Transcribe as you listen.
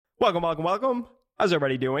Welcome, welcome, welcome. How's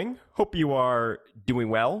everybody doing? Hope you are doing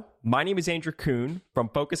well. My name is Andrew Kuhn from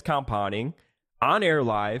Focus Compounding, on air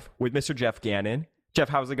live with Mr. Geoff Gannon. Jeff,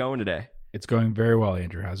 how's it going today? It's going very well,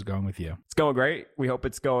 Andrew. How's it going with you? It's going great. We hope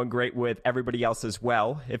it's going great with everybody else as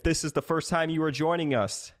well. If this is the first time you are joining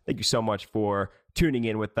us, thank you so much for tuning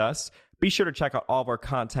in with us. Be sure to check out all of our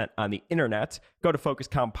content on the internet. Go to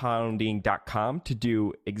focuscompounding.com to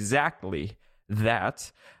do exactly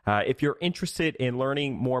that. If you're interested in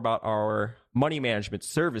learning more about our money management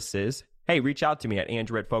services, hey, reach out to me at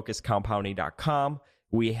andrew@focuscompounding.com.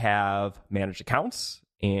 We have managed accounts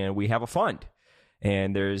and we have a fund.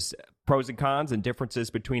 And there's pros and cons and differences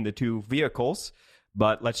between the two vehicles,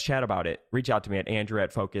 but let's chat about it. Reach out to me at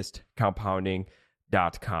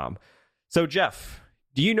andrew@focusedcompounding.com. So, Jeff,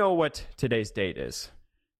 do you know what today's date is?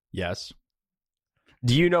 Yes.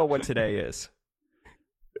 Do you know what today is?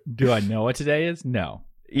 Do I know what today is? No.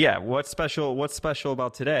 Yeah, what's special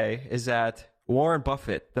about today is that Warren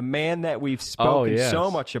Buffett, the man that we've spoken so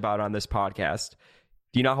much about on this podcast,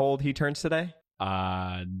 do you know how old he turns today?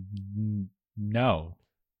 No.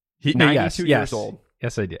 92 years old.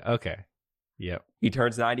 Yes, I did. Okay. Yep. He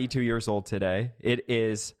turns 92 years old today. It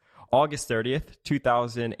is August 30th,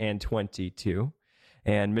 2022.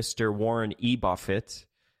 And Mr. Warren E. Buffett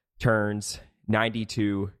turns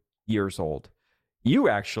 92 years old. You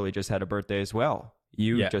actually just had a birthday as well.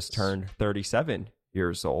 You just turned 37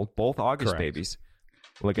 years old. Both August babies.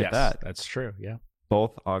 Look at that. That's true. Yeah.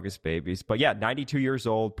 Both August babies. But yeah, 92 years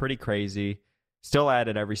old. Pretty crazy. Still at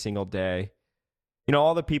it every single day. You know,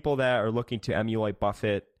 all the people that are looking to emulate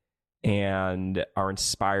Buffett and are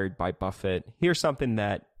inspired by Buffett, here's something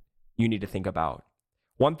that you need to think about.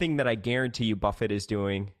 One thing that I guarantee you Buffett is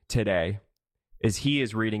doing today is he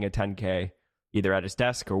is reading a 10K, either at his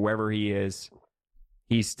desk or wherever he is.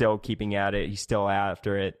 He's still keeping at it. He's still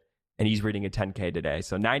after it. And he's reading a 10K today.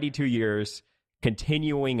 So 92 years,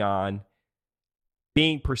 continuing on,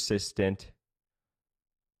 being persistent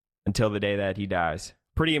until the day that he dies.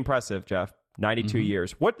 Pretty impressive, Jeff. 92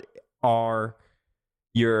 years. What are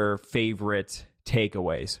your favorite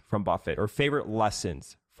takeaways from Buffett or favorite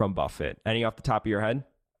lessons from Buffett? Any off the top of your head?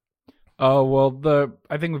 Oh, well,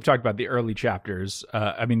 I think we've talked about the early chapters.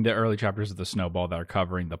 The early chapters of the Snowball that are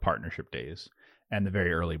covering the partnership days and the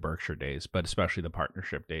very early Berkshire days, but especially the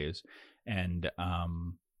partnership days and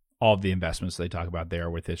all of the investments they talk about there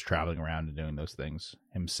with his traveling around and doing those things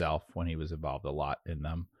himself when he was involved a lot in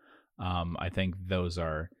them. I think those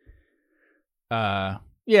are...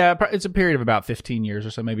 it's a period of about 15 years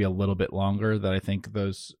or so, maybe a little bit longer, that I think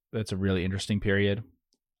that's a really interesting period.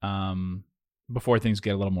 Before things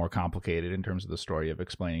get a little more complicated in terms of the story of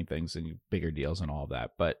explaining things and bigger deals and all of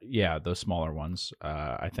that. But yeah, those smaller ones,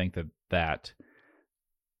 I think that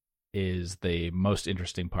is the most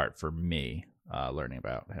interesting part for me, learning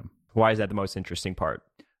about him. Why is that the most interesting part?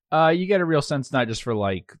 You get a real sense, not just for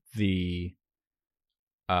like the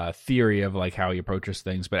theory of like how he approaches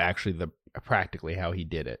things, but actually practically how he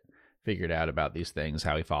did it, figured out about these things,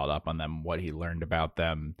 how he followed up on them, what he learned about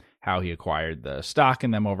them, how he acquired the stock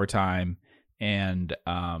in them over time, and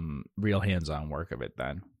real hands-on work of it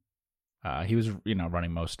then. He was,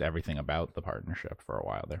 running most everything about the partnership for a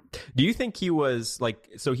while there. Do you think he was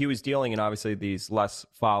he was dealing in obviously these less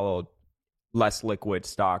followed, less liquid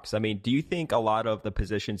stocks? I mean, do you think a lot of the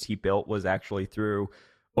positions he built was actually through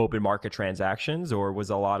open market transactions, or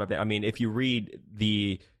was a lot of it, I mean, if you read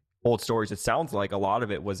the old stories, it sounds like a lot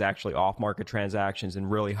of it was actually off market transactions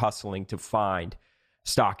and really hustling to find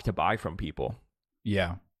stock to buy from people.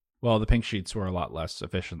 Yeah. Well, the pink sheets were a lot less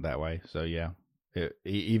efficient that way. So yeah,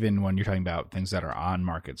 even when you're talking about things that are on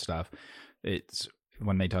market stuff, it's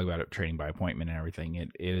when they talk about it, trading by appointment and everything,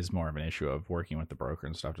 it is more of an issue of working with the broker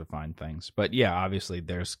and stuff to find things. But yeah, obviously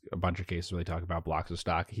there's a bunch of cases where they talk about blocks of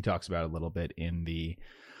stock. He talks about it a little bit in the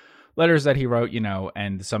letters that he wrote, and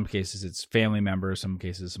in some cases it's family members, some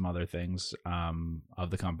cases some other things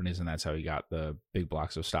of the companies, and that's how he got the big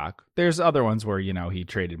blocks of stock. There's other ones where, he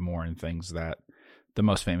traded more in things that the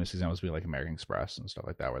most famous examples would be like American Express and stuff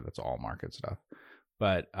like that, where that's all market stuff.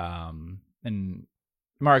 But and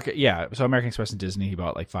market, yeah. So American Express and Disney, he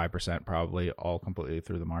bought like 5%, probably all completely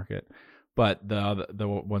through the market. But the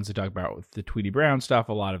ones they talk about with the Tweety Brown stuff,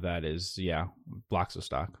 a lot of that is blocks of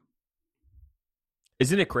stock.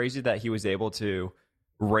 Isn't it crazy that he was able to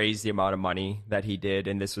raise the amount of money that he did?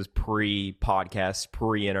 And this was pre-podcast,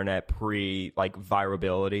 pre-internet,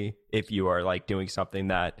 virability. If you are doing something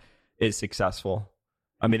that is successful,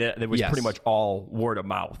 I mean, it was pretty much all word of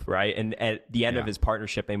mouth, right? And at the end of his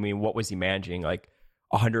partnership, I mean, what was he managing? Like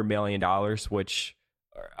 $100 million, which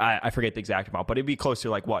I forget the exact amount, but it'd be close to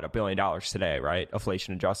 $1 billion today, right?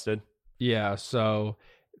 Inflation adjusted. Yeah. So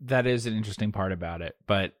that is an interesting part about it,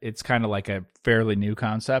 but it's kind of like a fairly new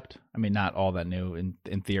concept. I mean, not all that new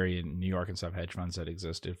in theory. In New York and stuff, hedge funds had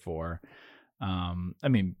existed for, I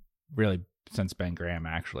mean, really since Ben Graham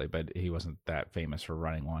actually, but he wasn't that famous for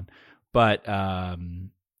running one. But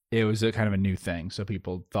it was a kind of a new thing, so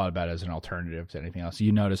people thought about it as an alternative to anything else.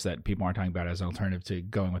 You notice that people aren't talking about it as an alternative to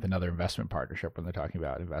going with another investment partnership when they're talking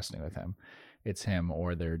about investing with him. It's him,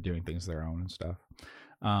 or they're doing things their own and stuff.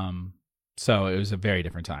 So it was a very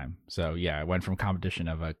different time. So yeah, it went from competition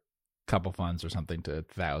of a couple funds or something to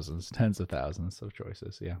thousands, tens of thousands of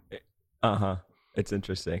choices. Yeah. It's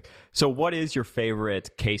interesting. So what is your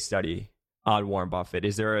favorite case study on Warren Buffett?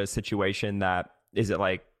 Is there a situation is it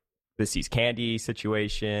like the See's Candy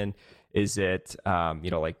situation? Is it,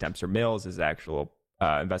 like Dempster Mills? Is it actual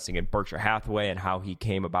investing in Berkshire Hathaway and how he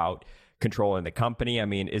came about controlling the company? I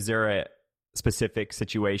mean, is there a specific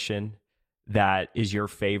situation that is your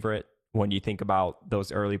favorite when you think about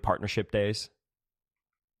those early partnership days?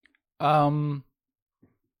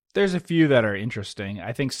 There's a few that are interesting.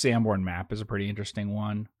 I think Sanborn Map is a pretty interesting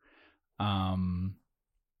one.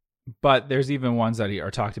 But there's even ones that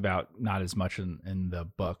are talked about not as much in the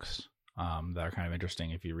books that are kind of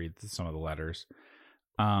interesting if you read some of the letters.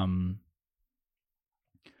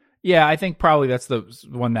 Yeah, I think probably that's the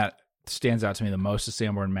one that stands out to me the most, is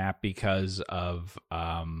Sanborn Map, because of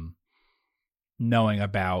knowing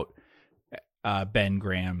about Ben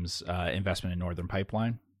Graham's investment in Northern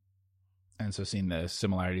Pipeline. And so seeing the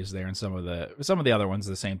similarities there, and some of the other ones,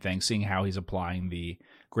 the same thing, seeing how he's applying the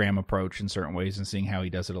Graham approach in certain ways and seeing how he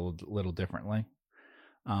does it a little differently.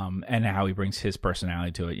 And how he brings his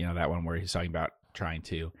personality to it. You know, that one where he's talking about trying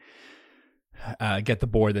to get the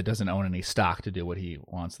board that doesn't own any stock to do what he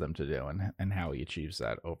wants them to do, and how he achieves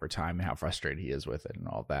that over time, and how frustrated he is with it and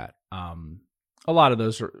all that. A lot of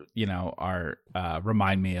those are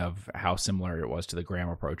remind me of how similar it was to the Graham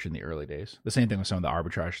approach in the early days. The same thing with some of the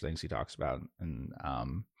arbitrage things he talks about, and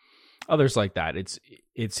others like that.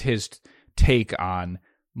 It's his take on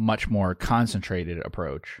much more concentrated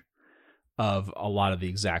approach of a lot of the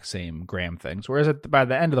exact same Graham things. Whereas by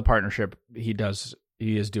the end of the partnership, he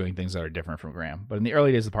is doing things that are different from Graham. But in the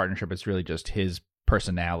early days of the partnership, it's really just his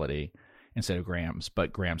personality instead of Graham's,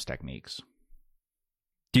 but Graham's techniques.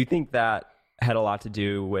 Do you think that had a lot to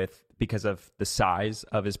do with, because of the size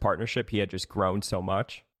of his partnership, he had just grown so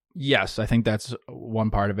much? Yes, I think that's one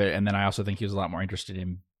part of it. And then I also think he was a lot more interested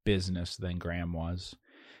in business than Graham was.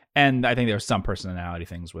 And I think there were some personality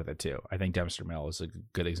things with it too. I think Dempster Mill is a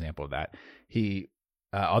good example of that. He,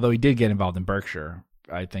 although he did get involved in Berkshire,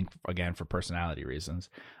 I think, again, for personality reasons,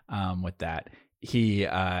 with that, he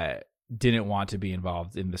didn't want to be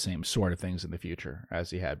involved in the same sort of things in the future as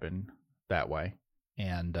he had been that way.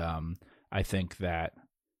 And I think that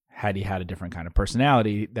had he had a different kind of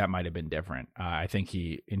personality, that might have been different. I think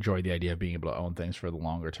he enjoyed the idea of being able to own things for the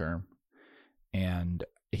longer term. And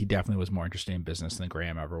he definitely was more interested in business than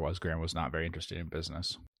Graham ever was. Graham was not very interested in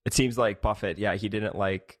business. It seems like Buffett, he didn't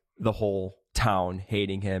like the whole town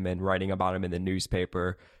hating him and writing about him in the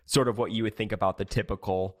newspaper, sort of what you would think about the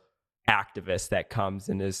typical activist that comes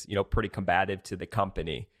and is, pretty combative to the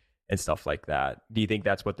company and stuff like that. Do you think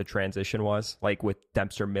that's what the transition was? Like with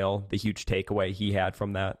Dempster Mill, the huge takeaway he had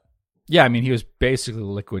from that? Yeah, I mean, he was basically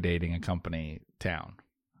liquidating a company town.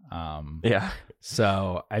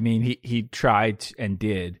 So, I mean, he tried and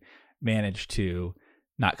did manage to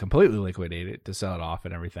not completely liquidate it, to sell it off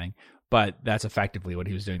and everything. But that's effectively what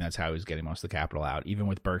he was doing. That's how he was getting most of the capital out. Even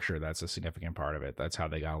with Berkshire, that's a significant part of it. That's how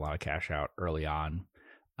they got a lot of cash out early on,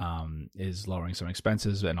 is lowering some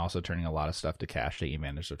expenses and also turning a lot of stuff to cash, taking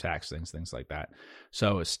advantage of tax things like that.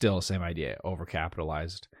 So it's still the same idea,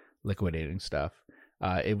 overcapitalized, liquidating stuff.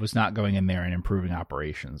 It was not going in there and improving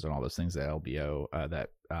operations and all those things that LBO, that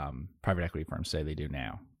private equity firms say they do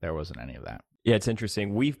now. There wasn't any of that. Yeah, it's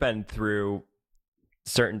interesting. We've been through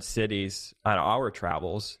certain cities on our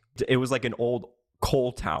travels. It was like an old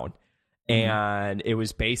coal town, and it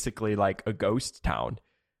was basically like a ghost town.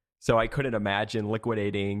 So I couldn't imagine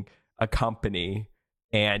liquidating a company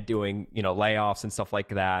and doing, layoffs and stuff like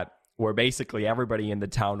that, where basically everybody in the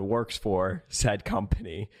town works for said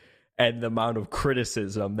company, and the amount of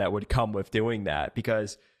criticism that would come with doing that.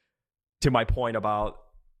 Because to my point about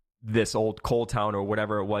this old coal town or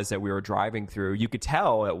whatever it was that we were driving through, you could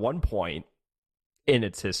tell at one point in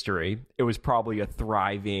its history, it was probably a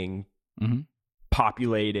thriving,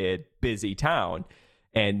 populated, busy town.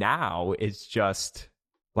 And now it's just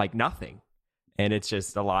like nothing. And it's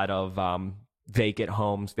just a lot of vacant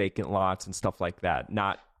homes, vacant lots and stuff like that,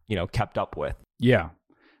 not, kept up with. Yeah.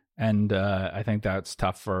 And I think that's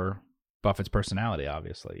tough for Buffett's personality,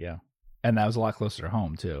 obviously. Yeah. And that was a lot closer to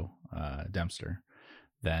home too, Dempster,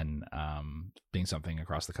 than being something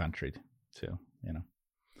across the country too, you know.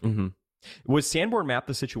 Mm-hmm. Was Sanborn Math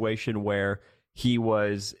the situation where he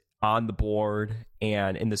was on the board,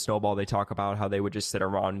 and in the Snowball they talk about how they would just sit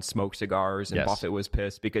around and smoke cigars, and Yes. Buffett was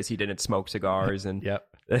pissed because he didn't smoke cigars, and Yep.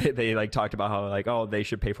 they like talked about how like, oh, they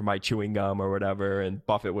should pay for my chewing gum or whatever, and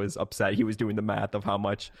Buffett was upset. He was doing the math of how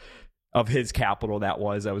much of his capital that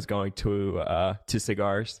was going to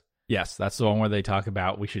cigars. Yes, that's the one where they talk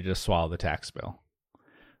about we should just swallow the tax bill,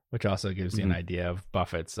 which also gives you an idea of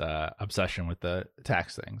Buffett's obsession with the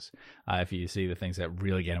tax things. If you see the things that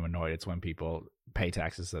really get him annoyed, it's when people pay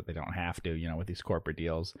taxes that they don't have to, you know, with these corporate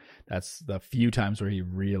deals. That's the few times where he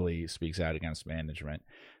really speaks out against management,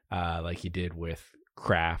 like he did with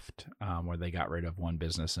Kraft, where they got rid of one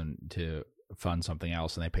business and to fund something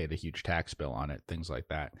else, and they paid a huge tax bill on it, things like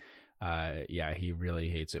that. Yeah, he really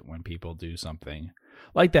hates it when people do something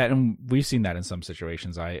like that, and we've seen that in some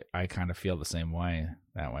situations. I kind of feel the same way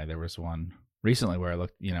that way. There was one recently where I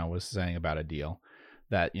looked, you know, was saying about a deal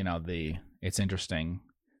that, you know, it's interesting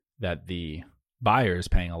that the buyer is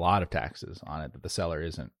paying a lot of taxes on it that the seller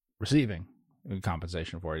isn't receiving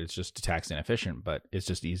compensation for it. It's just tax inefficient, but it's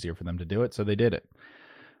just easier for them to do it, so they did it.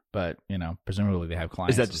 But, you know, presumably they have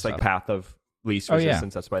clients. Is that just like path of least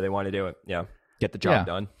resistance? That's why they want to do it. Yeah, get the job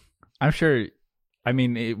done. I'm sure. I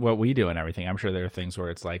mean, what we do and everything, I'm sure there are things where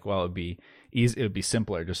it's like, well, it'd be easy, it would be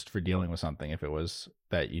simpler just for dealing with something if it was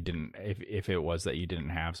that you didn't, if it was that you didn't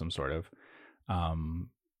have some sort of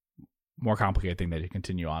more complicated thing that you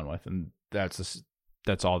continue on with, and that's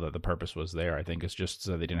all that the purpose was there. I think it's just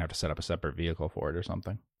so they didn't have to set up a separate vehicle for it or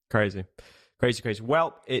something. Crazy.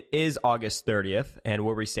 Well, it is August 30th, and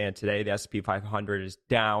where we stand today, the S&P 500 is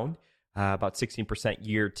down about 16%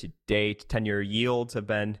 year to date. 10-year yields have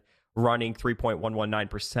been running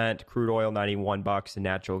 3.119%, crude oil $91, and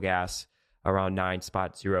natural gas around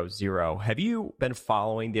 9.00. Have you been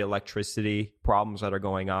following the electricity problems that are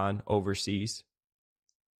going on overseas?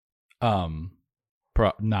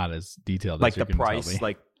 Not as detailed like as you the can price, tell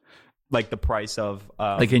me. like the price of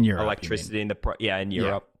like in Europe, electricity in in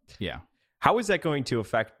Europe. Yeah. How is that going to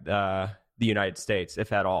affect the United States,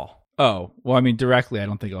 if at all? Oh, well, I mean, directly, I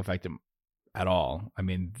don't think it'll affect them at all. I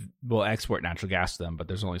mean, we'll export natural gas to them, but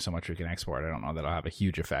there's only so much we can export. I don't know that it'll have a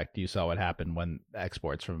huge effect. You saw what happened when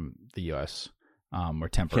exports from the U.S. Were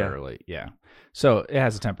temporarily, yeah. So it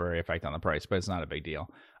has a temporary effect on the price, but it's not a big deal.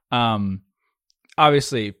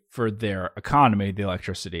 Obviously, for their economy, the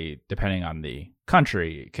electricity, depending on the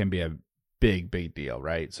country, can be a big deal,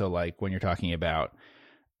 right? So, like when you're talking about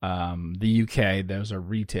the UK, those are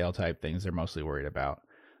retail type things they're mostly worried about.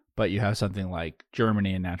 But you have something like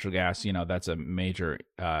Germany and natural gas, you know, that's a major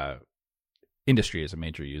industry is a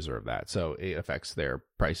major user of that. So it affects their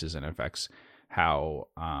prices and affects how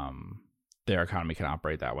their economy can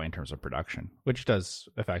operate that way in terms of production, which does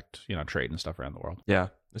affect, you know, trade and stuff around the world. Yeah,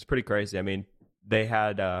 it's pretty crazy. I mean, they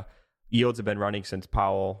had yields have been running since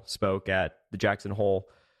Powell spoke at the Jackson Hole,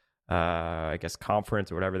 I guess,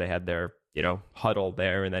 conference or whatever. They had their, you know, huddle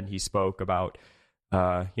there. And then he spoke about,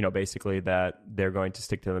 you know, basically that they're going to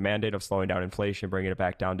stick to the mandate of slowing down inflation, bringing it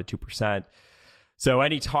back down to 2%. So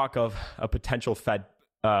any talk of a potential Fed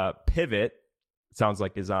pivot, it sounds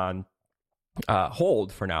like, is on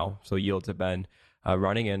hold for now. So yields have been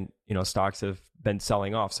running, and, you know, stocks have been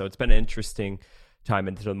selling off. So it's been an interesting time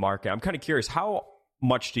into the market. I'm kind of curious, how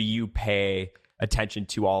much do you pay attention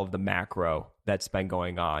to all of the macro that's been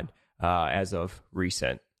going on as of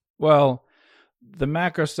recent? Well, the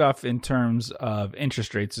macro stuff in terms of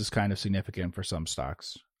interest rates is kind of significant for some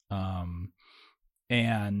stocks.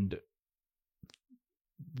 And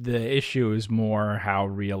the issue is more how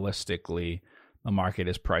realistically the market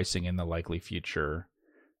is pricing in the likely future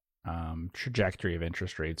trajectory of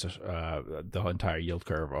interest rates, the entire yield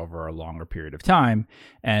curve over a longer period of time,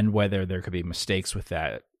 and whether there could be mistakes with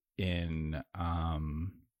that in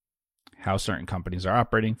how certain companies are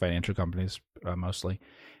operating, financial companies mostly,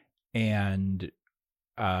 and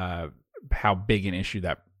how big an issue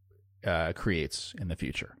that creates in the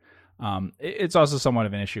future. It's also somewhat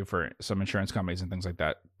of an issue for some insurance companies and things like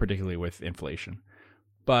that, particularly with inflation.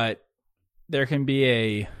 But there can be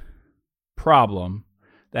a problem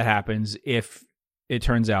that happens if it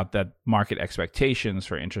turns out that market expectations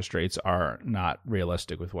for interest rates are not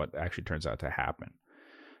realistic with what actually turns out to happen.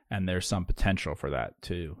 And there's some potential for that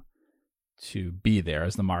to be there,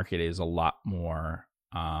 as the market is a lot more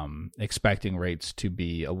expecting rates to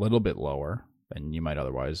be a little bit lower than you might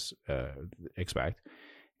otherwise expect,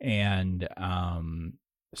 and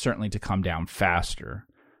certainly to come down faster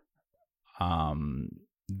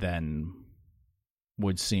than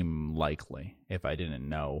would seem likely if I didn't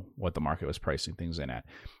know what the market was pricing things in at.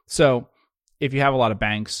 So if you have a lot of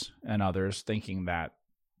banks and others thinking that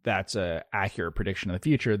that's a accurate prediction of the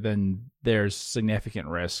future, then there's significant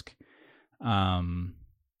risk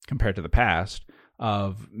compared to the past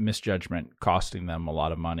of misjudgment costing them a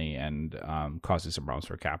lot of money and causing some problems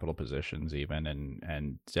for capital positions even,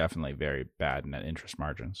 and definitely very bad net interest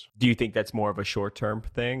margins. Do you think that's more of a short-term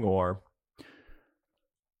thing, or?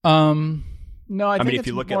 No, I mean, if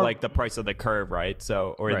you look at like the price of the curve, right?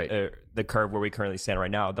 So, or Right. The curve where we currently stand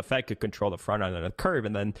right now, the Fed could control the front end of the curve,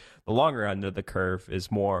 and then the longer end of the curve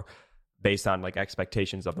is more based on like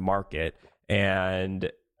expectations of the market.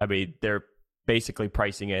 And I mean, they're basically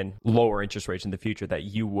pricing in lower interest rates in the future that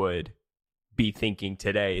you would be thinking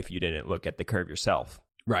today if you didn't look at the curve yourself.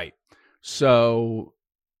 Right. So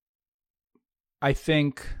I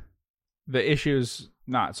think the issue is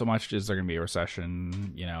not so much is there going to be a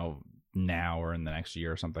recession, now or in the next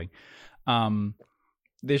year or something.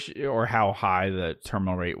 This or how high the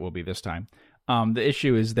terminal rate will be this time. The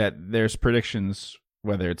issue is that there's predictions,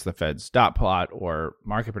 whether it's the Fed's dot plot or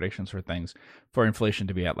market predictions for things, for inflation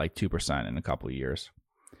to be at like 2% in a couple of years.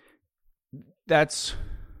 That's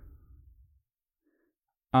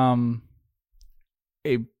a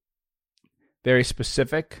very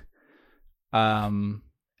specific and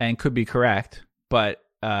could be correct, but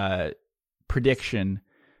prediction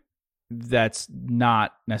that's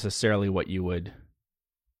not necessarily what you would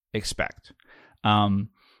expect.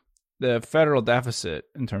 The federal deficit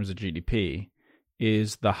in terms of GDP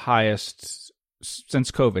is the highest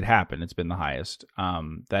since COVID happened. It's been the highest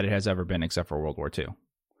that it has ever been, except for World War II.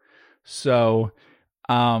 So,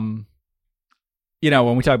 when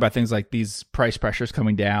we talk about things like these price pressures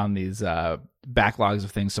coming down, these backlogs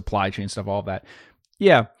of things, supply chain stuff, all of that,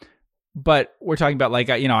 yeah. But we're talking about like,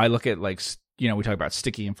 I look at like, we talk about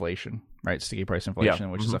sticky inflation, right? Sticky price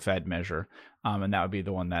inflation, which is a Fed measure. And that would be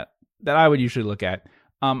the one that I would usually look at.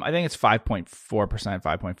 I think it's 5.4%,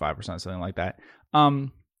 5.5%, something like that.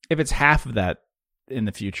 If it's half of that in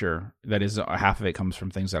the future, that is half of it comes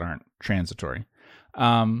from things that aren't transitory.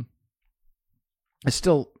 It's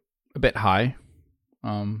still a bit high.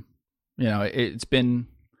 It's been,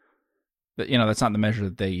 that's not the measure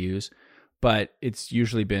that they use, but it's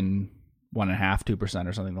usually been 1.5%, 2%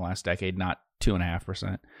 or something the last decade, not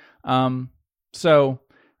 2.5%. So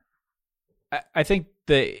I think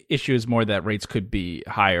the issue is more that rates could be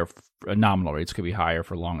higher, nominal rates could be higher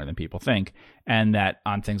for longer than people think, and that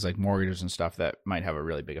on things like mortgages and stuff that might have a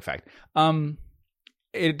really big effect.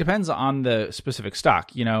 It depends on the specific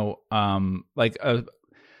stock, like an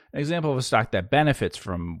example of a stock that benefits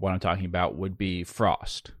from what I'm talking about would be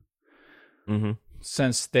Frost. Mm-hmm.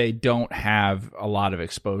 Since they don't have a lot of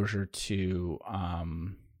exposure to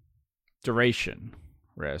duration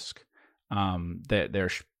risk, they're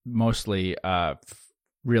mostly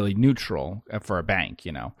really neutral for a bank.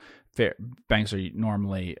 Banks are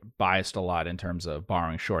normally biased a lot in terms of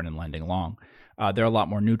borrowing short and lending long. They're a lot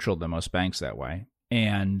more neutral than most banks that way.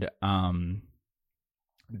 And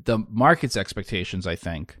the market's expectations, I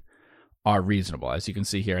think, are reasonable. As you can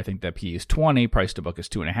see here, I think that PE is 20, price to book is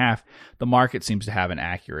 2.5. The market seems to have an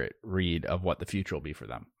accurate read of what the future will be for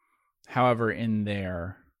them. However, in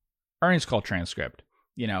their earnings call transcript,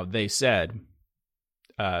 they said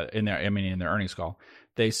in their earnings call,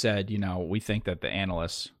 they said, we think that the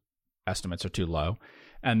analysts' estimates are too low,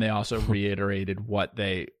 and they also reiterated what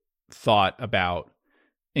they thought about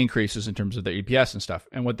increases in terms of their EPS and stuff.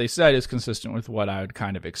 And what they said is consistent with what I would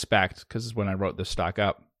kind of expect, because when I wrote this stock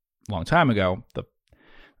up a long time ago,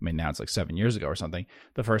 now it's like 7 years ago or something,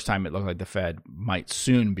 the first time it looked like the Fed might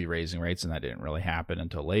soon be raising rates, and that didn't really happen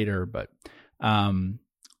until later. But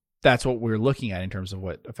that's what we're looking at in terms of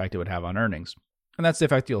what effect it would have on earnings. And that's the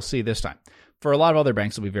effect you'll see this time. For a lot of other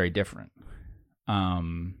banks, it'll be very different.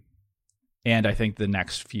 And I think the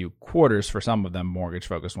next few quarters for some of them,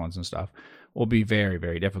 mortgage-focused ones and stuff, will be very,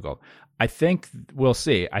 very difficult. I think we'll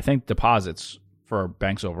see. I think deposits for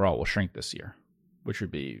banks overall will shrink this year, which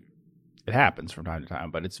would be, it happens from time to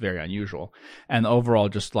time, but it's very unusual. And overall,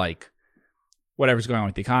 just like whatever's going on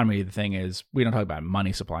with the economy, the thing is, we don't talk about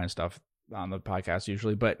money supply and stuff on the podcast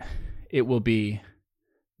usually, but it will be,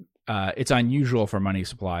 it's unusual for money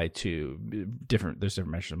supply to there's different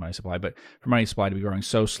measures of money supply, but for money supply to be growing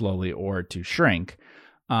so slowly or to shrink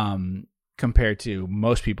compared to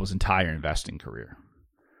most people's entire investing career.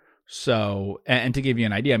 So, and to give you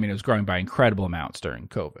an idea, it was growing by incredible amounts during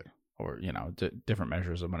COVID, or, different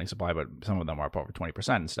measures of money supply, but some of them are up over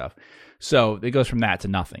 20% and stuff. So it goes from that to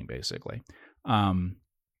nothing, basically.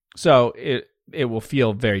 So it will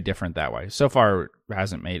feel very different that way. So far, it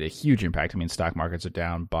hasn't made a huge impact. Stock markets are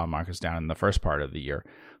down, bond markets down in the first part of the year,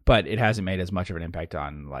 but it hasn't made as much of an impact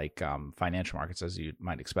on financial markets as you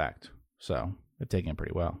might expect. So they've taken it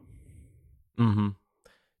pretty well. Mm-hmm.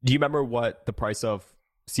 Do you remember what the price of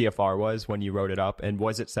CFR was when you wrote it up? And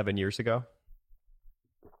was it 7 years ago?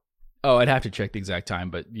 Oh, I'd have to check the exact time,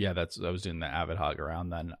 but yeah, I was doing the Avid Hog around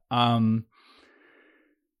then.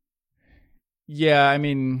 Yeah, I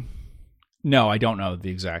mean, no, I don't know the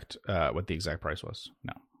exact what the exact price was.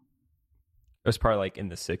 No, it was probably like in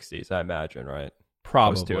the 60s, I imagine, right?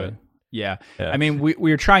 Probably. Yeah. I mean, we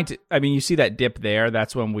were trying to. I mean, you see that dip there.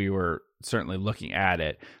 That's when we were certainly looking at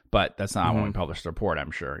it, but that's not when we published the report.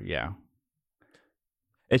 I'm sure. Yeah.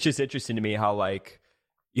 It's just interesting to me how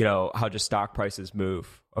how just stock prices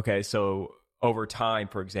move. Okay, so over time,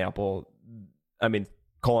 for example, I mean,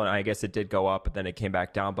 colon, I guess it did go up, but then it came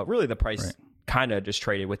back down. But really, the price kind of just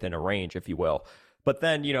traded within a range, if you will. But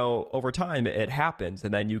then, over time, it happens.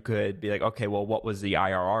 And then you could be like, okay, well, what was the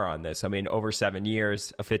IRR on this? I mean, over 7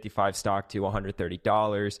 years, a 55 stock to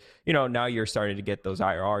 $130. Now you're starting to get those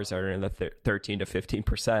IRRs that are in the 13 to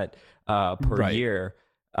 15% per year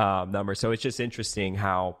number. So it's just interesting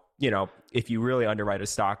how, if you really underwrite a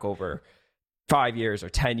stock over 5 years or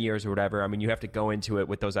 10 years or whatever, I mean, you have to go into it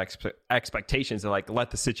with those expectations of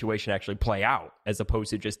let the situation actually play out as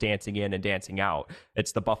opposed to just dancing in and dancing out.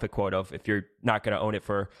 It's the Buffett quote of, if you're not going to own it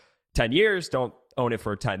for 10 years, don't own it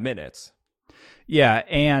for 10 minutes. Yeah.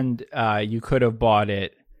 And you could have bought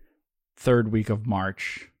it third week of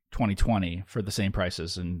March 2020 for the same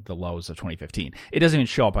prices in the lows of 2015. It doesn't even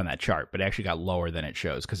show up on that chart, but it actually got lower than it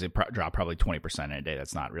shows because it dropped probably 20% in a day.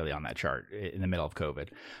 That's not really on that chart in the middle of COVID.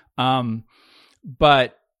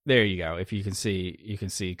 But there you go. If you can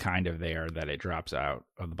see kind of there that it drops out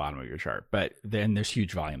of the bottom of your chart. But then there's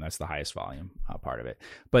huge volume. That's the highest volume part of it.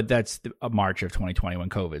 But that's March of 2020 when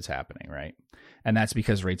COVID's happening, right? And that's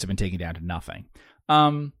because rates have been taken down to nothing.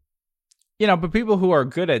 But people who are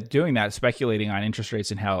good at doing that, speculating on interest rates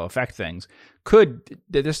and how it'll affect things,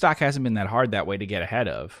 the stock hasn't been that hard that way to get ahead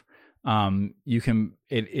of.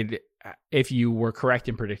 If you were correct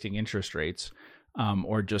in predicting interest rates,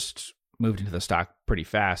 or just moved into the stock pretty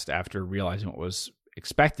fast after realizing what was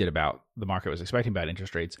expected about the market was expecting about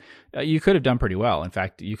interest rates, you could have done pretty well. In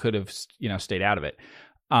fact, you could have, stayed out of it.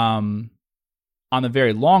 On the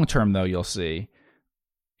very long term, though, you'll see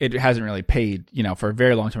it hasn't really paid, for a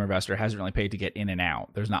very long-term investor, it hasn't really paid to get in and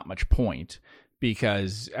out. There's not much point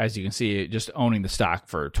because, as you can see, just owning the stock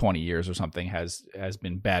for 20 years or something has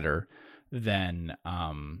been better than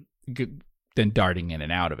darting in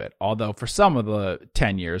and out of it. Although for some of the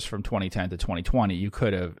 10 years from 2010 to 2020, you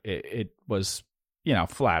could have, it was,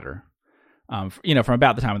 flatter. From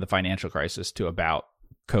about the time of the financial crisis to about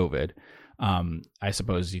COVID, I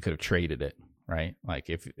suppose you could have traded it. Right? Like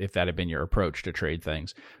if that had been your approach to trade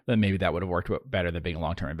things, then maybe that would have worked better than being a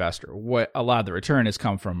long-term investor. What a lot of the return has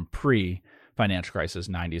come from pre-financial crisis,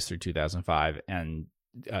 90s through 2005, and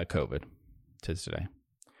COVID to today.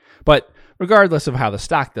 But regardless of how the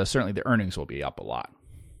stock does, certainly the earnings will be up a lot.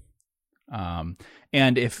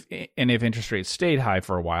 And if interest rates stayed high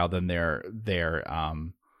for a while, then their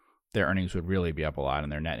earnings would really be up a lot,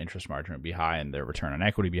 and their net interest margin would be high, and their return on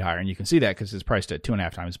equity would be higher. And you can see that because it's priced at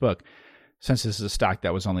 2.5 times book. Since this is a stock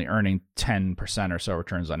that was only earning 10% or so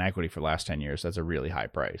returns on equity for the last 10 years, that's a really high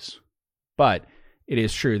price. But it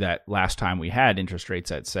is true that last time we had interest rates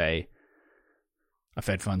at, say, a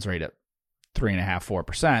Fed funds rate at 3.5%,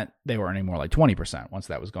 4%, they were earning more like 20% once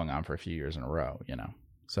that was going on for a few years in a row,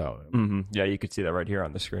 So, yeah, you could see that right here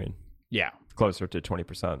on the screen. Yeah. Closer to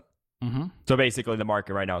 20%. So basically the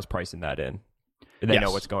market right now is pricing that in. They know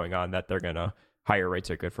what's going on, that higher rates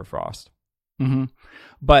are good for Frost.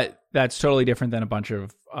 But that's totally different than a bunch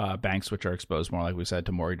of banks which are exposed more, like we said,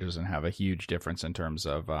 to mortgages and have a huge difference in terms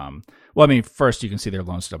of, first you can see their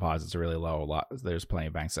loans to deposits are really low. There's plenty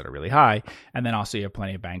of banks that are really high. And then also you have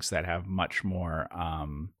plenty of banks that have much more,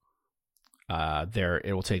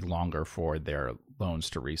 it will take longer for their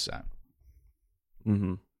loans to reset.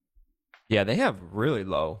 Yeah, they have really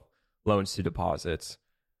low loans to deposits.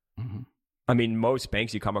 I mean, most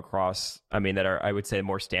banks you come across, that are, I would say,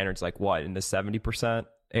 more standards, like what, in the 70%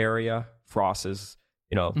 area? Frost is,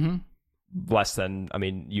 less than,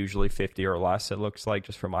 usually 50 or less, it looks like,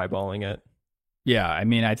 just from eyeballing it. Yeah,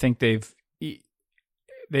 I think they've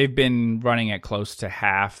been running at close to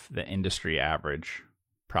half the industry average,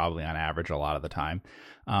 probably on average a lot of the time.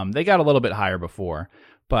 They got a little bit higher before,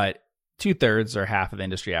 but 2/3 or half of the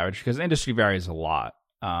industry average, because the industry varies a lot.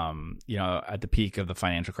 At the peak of the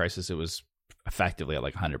financial crisis, it was effectively at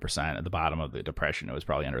like 100%. At the bottom of the depression, it was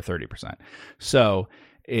probably under 30%. So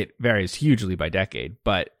it varies hugely by decade,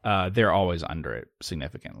 but they're always under it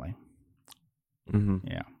significantly.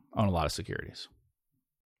 Yeah, own a lot of securities.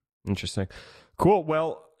 Interesting. Cool.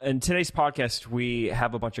 Well, in today's podcast, we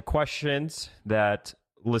have a bunch of questions that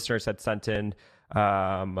listeners had sent in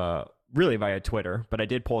really via Twitter, but I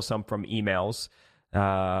did pull some from emails.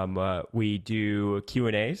 We do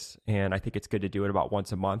Q&As, and I think it's good to do it about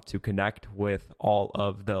once a month to connect with all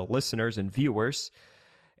of the listeners and viewers.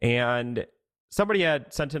 And somebody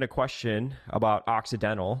had sent in a question about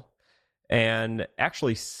Occidental. And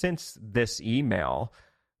actually, since this email,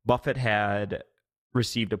 Buffett had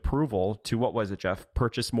received approval to, what was it, Jeff?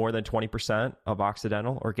 Purchase more than 20% of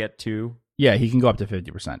Occidental, or get to? Yeah, he can go up to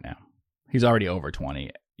 50% now. He's already over 20.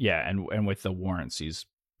 Yeah, and with the warrants, he's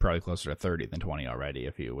probably closer to 30 than 20 already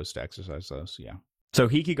if he was to exercise those. Yeah. So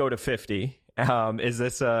he could go to 50. Is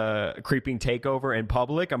this a creeping takeover in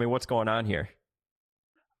public? I mean, what's going on here?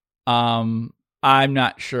 I'm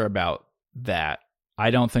not sure about that. I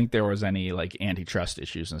don't think there was any like antitrust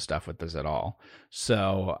issues and stuff with this at all.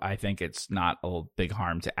 So I think it's not a big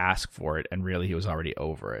harm to ask for it. And really, he was already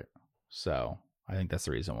over it. So I think that's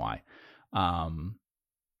the reason why.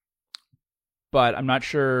 But I'm not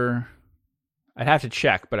sure. I'd have to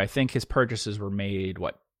check, but I think his purchases were made,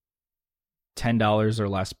 $10 or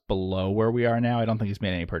less below where we are now. I don't think he's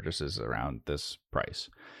made any purchases around this price.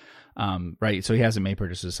 Right. So he hasn't made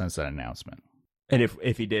purchases since that announcement. And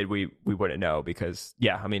if he did, we wouldn't know because,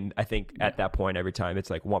 I mean, I think at that point, every time it's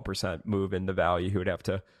like 1% move in the value, he would have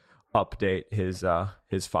to update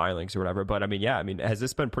his filings or whatever. But I mean, has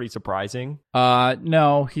this been pretty surprising?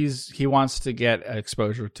 No, he wants to get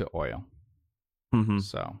exposure to oil. Mm-hmm.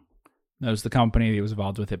 So knows the company. He was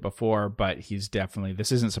involved with it before, but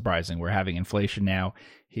this isn't surprising. We're having inflation now.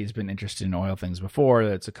 He's been interested in oil things before.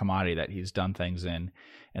 That's a commodity that he's done things in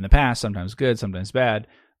the past, sometimes good, sometimes bad.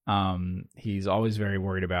 He's always very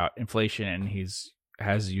worried about inflation, and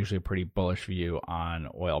has usually a pretty bullish view on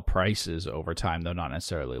oil prices over time, though not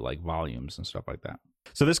necessarily like volumes and stuff like that.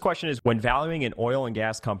 So this question is, when valuing an oil and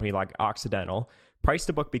gas company like Occidental, price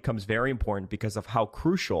to book becomes very important because of how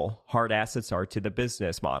crucial hard assets are to the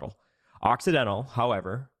business model. Occidental,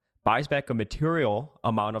 however, buys back a material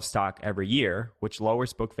amount of stock every year, which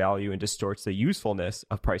lowers book value and distorts the usefulness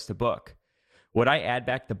of price to book. Would I add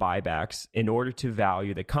back the buybacks in order to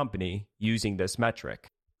value the company using this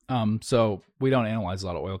metric? So we don't analyze a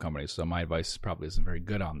lot of oil companies, so my advice probably isn't very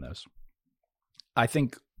good on this. I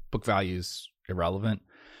think book value is irrelevant.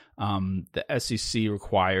 The SEC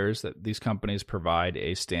requires that these companies provide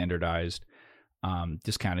a standardized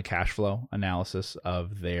discounted cash flow analysis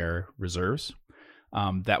of their reserves.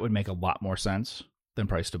 That would make a lot more sense than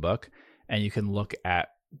price to book. And you can look at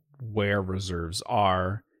where reserves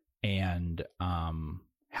are and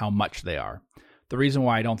how much they are. The reason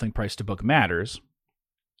why I don't think price to book matters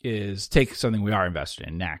is, take something we are invested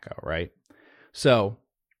in, NACO, right? So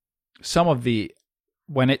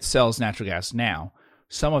when it sells natural gas now,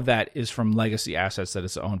 some of that is from legacy assets that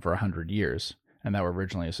it's owned for 100 years and that were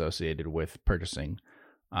originally associated with purchasing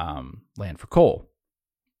land for coal.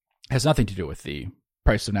 It has nothing to do with the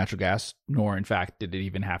price of natural gas, nor in fact did it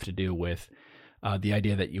even have to do with the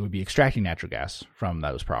idea that you would be extracting natural gas from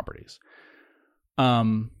those properties.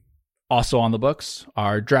 Also on the books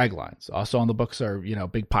are drag lines. Also on the books are,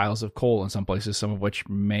 big piles of coal in some places, some of which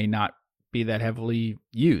may not be that heavily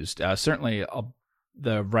used. Certainly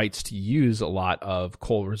the rights to use a lot of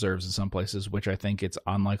coal reserves in some places, which I think it's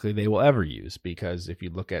unlikely they will ever use, because if you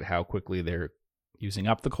look at how quickly they're using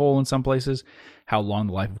up the coal in some places, how long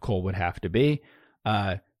the life of coal would have to be,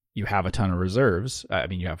 you have a ton of reserves. I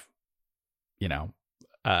mean, you have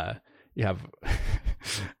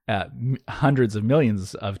hundreds of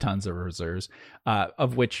millions of tons of reserves,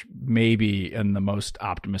 of which maybe in the most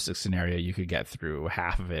optimistic scenario, you could get through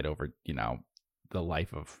half of it over, the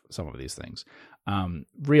life of some of these things.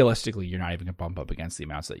 Realistically, you're not even going to bump up against the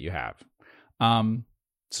amounts that you have.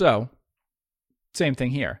 So same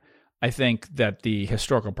thing here. I think that the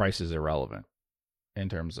historical price is irrelevant in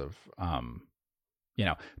terms of,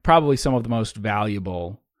 probably some of the most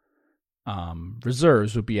valuable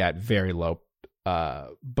reserves would be at very low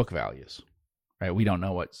book values, right? We don't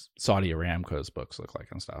know what Saudi Aramco's books look like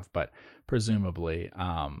and stuff, but presumably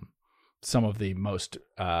some of the most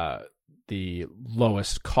the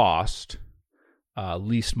lowest cost,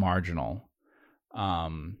 least marginal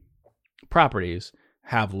properties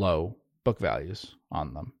have low book values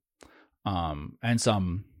on them, and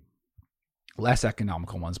some less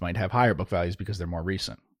economical ones might have higher book values because they're more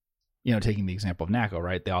recent. Taking the example of NACO,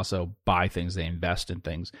 right? They also buy things, they invest in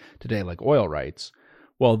things today like oil rights.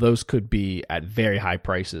 Well, those could be at very high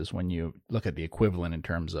prices when you look at the equivalent in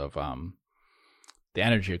terms of the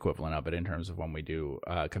energy equivalent of it, in terms of when we do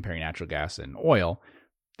comparing natural gas and oil.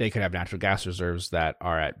 They could have natural gas reserves that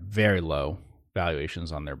are at very low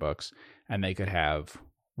valuations on their books, and they could have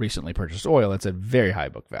recently purchased oil, it's at very high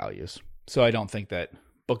book values. So I don't think that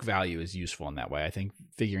book value is useful in that way. I think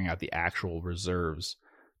figuring out the actual reserves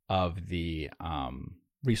of the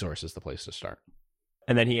resource is the place to start.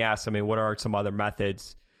 And then he asks, what are some other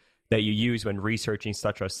methods that you use when researching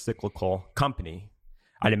such a cyclical company?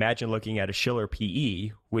 I'd imagine looking at a Shiller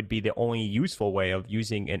PE would be the only useful way of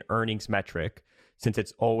using an earnings metric, since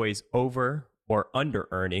it's always over or under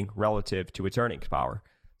earning relative to its earnings power.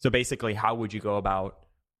 So basically, how would you go about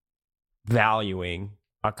valuing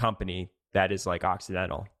a company that is like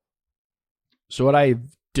Occidental? So what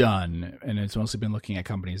I've done, and it's mostly been looking at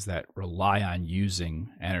companies that rely on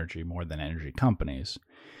using energy more than energy companies,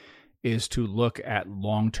 is to look at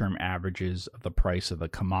long-term averages of the price of the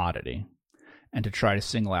commodity and to try to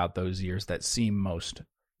single out those years that seem most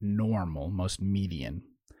normal, most median,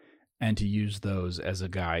 and to use those as a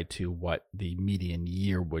guide to what the median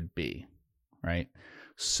year would be, right?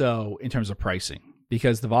 So in terms of pricing,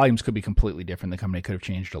 because the volumes could be completely different, the company could have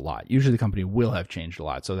changed a lot. Usually the company will have changed a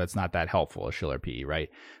lot, so that's not that helpful, a Shiller PE, right?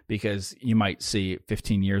 Because you might see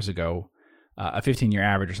 15 years ago, a 15-year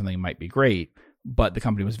average or something might be great, but the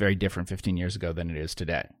company was very different 15 years ago than it is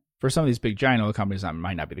today. For some of these big giant oil companies, that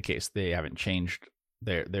might not be the case. They haven't changed.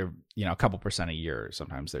 They're a couple percent a year.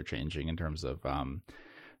 Sometimes they're changing in terms of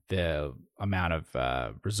the amount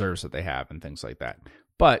of reserves that they have and things like that.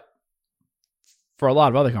 But for a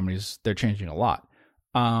lot of other companies, they're changing a lot.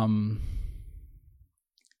 I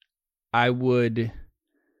would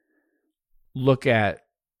look at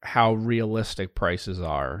how realistic prices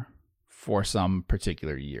are for some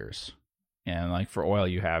particular years. And like for oil,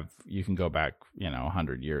 you can go back,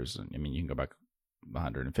 100 years. You can go back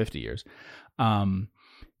 150 years, and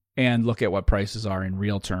look at what prices are in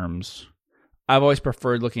real terms. I've always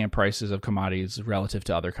preferred looking at prices of commodities relative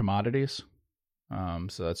to other commodities.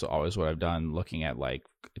 So that's always what I've done, looking at like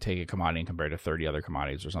take a commodity and compare it to 30 other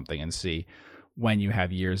commodities or something and see when you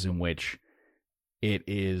have years in which it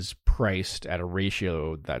is priced at a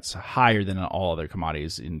ratio that's higher than all other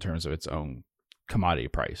commodities in terms of its own commodity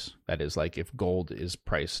price. That is, like if gold is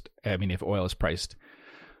priced, if oil is priced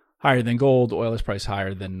higher than gold, oil is priced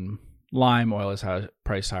higher than lime, oil is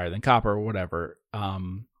priced higher than copper, or whatever,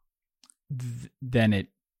 then it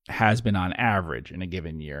has been on average in a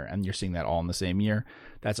given year, and you're seeing that all in the same year.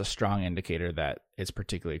 That's a strong indicator that it's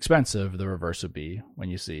particularly expensive. The reverse would be when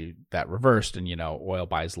you see that reversed and, oil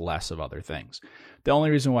buys less of other things. The only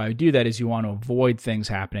reason why I do that is you want to avoid things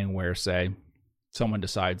happening where, say, someone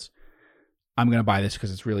decides, I'm going to buy this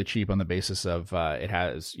because it's really cheap on the basis of it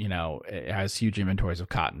has huge inventories of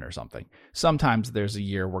cotton or something. Sometimes there's a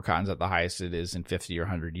year where cotton's at the highest it is in 50 or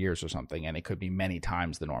 100 years or something, and it could be many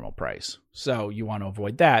times the normal price. So you want to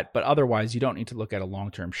avoid that, but otherwise you don't need to look at a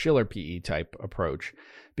long-term Shiller PE type approach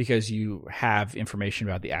because you have information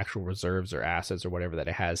about the actual reserves or assets or whatever that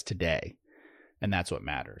it has today, and that's what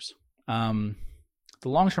matters. The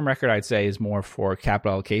long-term record, I'd say, is more for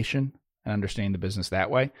capital allocation and understanding the business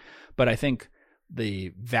that way. But I think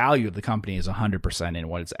the value of the company is 100% in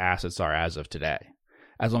what its assets are as of today,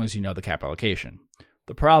 as long as you know the capital allocation.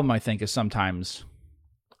 The problem, I think, is sometimes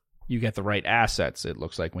you get the right assets, it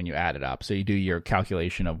looks like, when you add it up. So you do your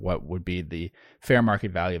calculation of what would be the fair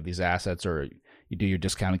market value of these assets, or you do your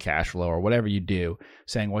discounted cash flow, or whatever you do,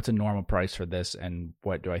 saying what's a normal price for this and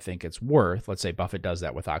what do I think it's worth. Let's say Buffett does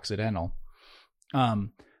that with Occidental.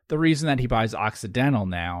 The reason that he buys Occidental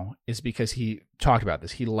now is because he talked about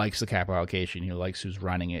this. He likes the capital allocation. He likes who's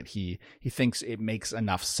running it. He thinks it makes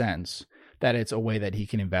enough sense that it's a way that he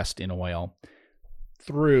can invest in oil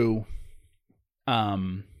through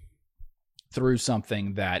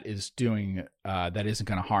something that is doing that isn't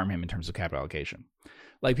going to harm him in terms of capital allocation.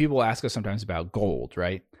 Like people ask us sometimes about gold,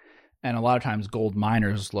 right? And a lot of times gold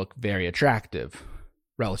miners look very attractive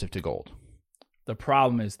relative to gold. The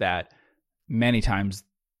problem is that many times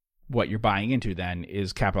what you're buying into then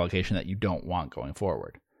is capital allocation that you don't want going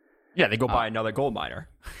forward. Yeah, they go buy another gold miner.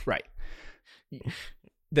 Right.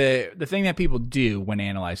 The thing that people do when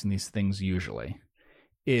analyzing these things usually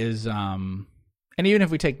is, and even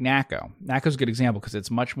if we take NACCO's a good example because it's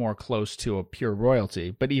much more close to a pure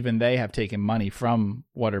royalty, but even they have taken money from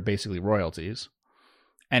what are basically royalties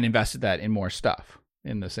and invested that in more stuff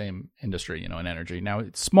in the same industry, in energy. Now,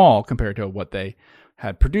 it's small compared to what they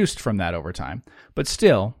had produced from that over time, but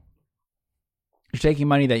still, you're taking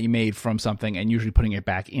money that you made from something and usually putting it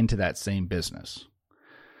back into that same business.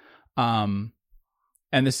 And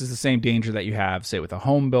this is the same danger that you have, say, with a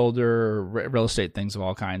home builder, real estate things of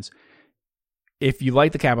all kinds. If you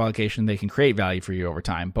like the capital allocation, they can create value for you over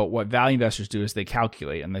time. But what value investors do is they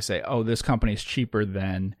calculate and they say, oh, this company is cheaper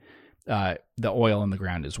than the oil in the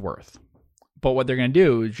ground is worth. But what they're going to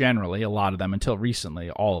do, generally, a lot of them, until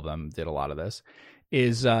recently, all of them did a lot of this,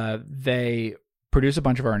 is they produce a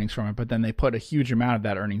bunch of earnings from it, but then they put a huge amount of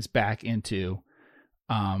that earnings back into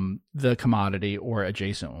the commodity or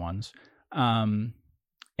adjacent ones. And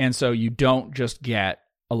so you don't just get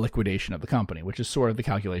a liquidation of the company, which is sort of the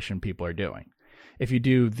calculation people are doing. If you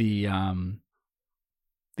do the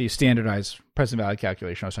standardized present value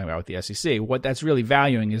calculation I was talking about with the SEC, what that's really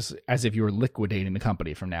valuing is as if you were liquidating the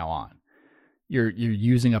company from now on. You're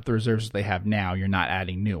using up the reserves they have now. You're not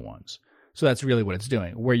adding new ones. So that's really what it's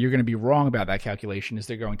doing. Where you're going to be wrong about that calculation is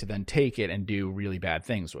they're going to then take it and do really bad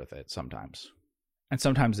things with it sometimes. And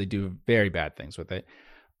sometimes they do very bad things with it.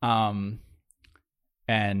 And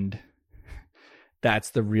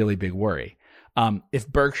that's the really big worry. If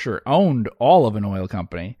Berkshire owned all of an oil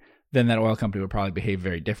company, then that oil company would probably behave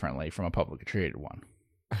very differently from a publicly traded one.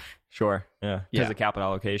 Sure. Yeah. Because of capital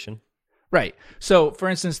allocation. Right. So, for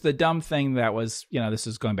instance, the dumb thing that was, this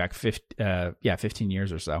is going back 15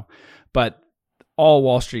 years or so, but all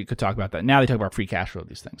Wall Street could talk about that. Now they talk about free cash flow of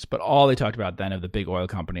these things, but all they talked about then of the big oil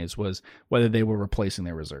companies was whether they were replacing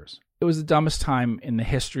their reserves. It was the dumbest time in the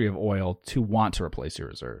history of oil to want to replace your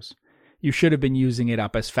reserves. You should have been using it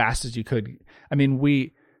up as fast as you could. I mean,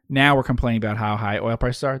 we're complaining about how high oil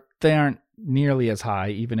prices are. They aren't nearly as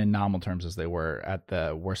high, even in nominal terms, as they were at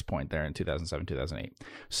the worst point there in 2007, 2008.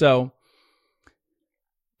 So,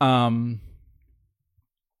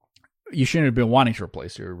 you shouldn't have been wanting to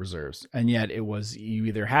replace your reserves, and yet it was you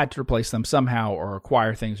either had to replace them somehow or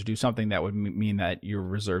acquire things or do something that would mean that your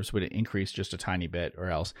reserves would increase just a tiny bit, or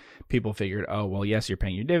else people figured, oh, well, yes, you're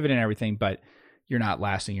paying your dividend and everything, but you're not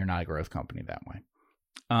lasting, you're not a growth company that way.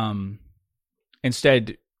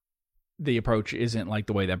 Instead, the approach isn't like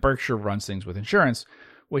the way that Berkshire runs things with insurance,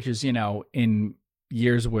 which is, in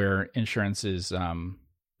years where insurance is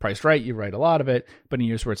priced right, you write a lot of it, but in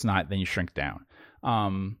years where it's not, then you shrink down.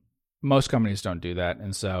 Most companies don't do that,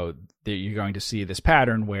 and so you're going to see this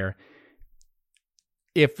pattern where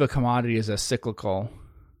if the commodity is as cyclical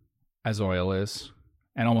as oil is,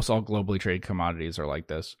 and almost all globally traded commodities are like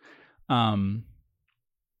this,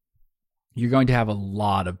 you're going to have a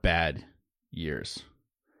lot of bad years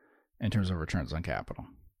in terms of returns on capital.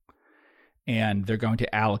 And they're going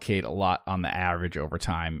to allocate a lot on the average over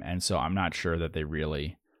time, and so I'm not sure that they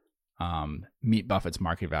really meet Buffett's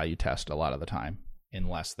market value test a lot of the time,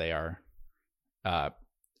 unless they are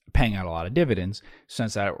paying out a lot of dividends,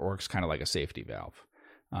 since that works kind of like a safety valve,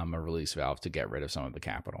 a release valve to get rid of some of the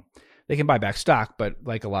capital. They can buy back stock, but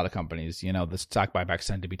like a lot of companies, the stock buybacks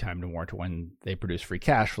tend to be timed more to when they produce free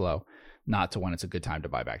cash flow, not to when it's a good time to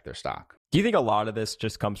buy back their stock. Do you think a lot of this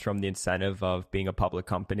just comes from the incentive of being a public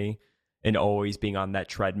company and always being on that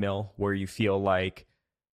treadmill where you feel like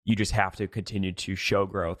you just have to continue to show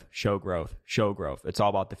growth, show growth, show growth? It's all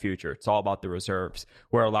about the future. It's all about the reserves.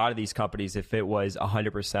 Where a lot of these companies, if it was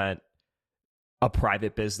 100% a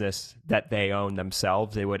private business that they own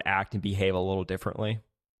themselves, they would act and behave a little differently.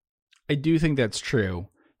 I do think that's true.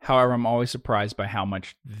 However, I'm always surprised by how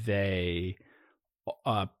much they,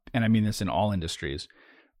 and I mean this in all industries,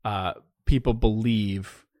 people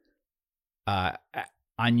believe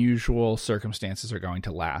unusual circumstances are going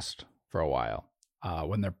to last for a while.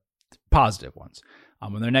 When they're positive ones.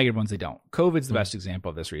 When they're negative ones, they don't. COVID's the best example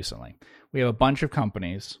of this recently. We have a bunch of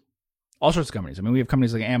companies, all sorts of companies. I mean, we have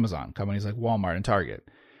companies like Amazon, companies like Walmart and Target,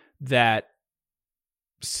 that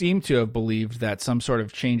seem to have believed that some sort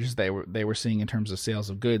of changes they were seeing in terms of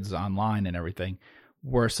sales of goods online and everything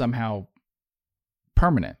were somehow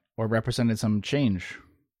permanent or represented some change.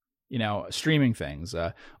 Streaming things.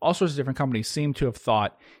 All sorts of different companies seem to have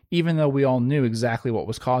thought, even though we all knew exactly what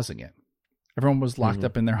was causing it. Everyone was locked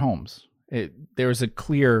up in their homes. There was a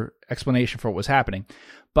clear explanation for what was happening,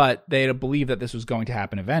 but they had believed that this was going to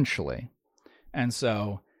happen eventually. And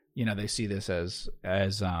so, they see this as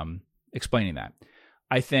explaining that.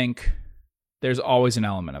 I think there's always an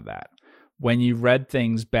element of that. When you read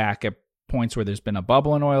things back at points where there's been a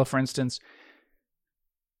bubble in oil, for instance,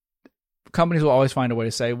 companies will always find a way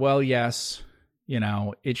to say, well, yes,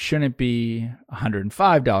 it shouldn't be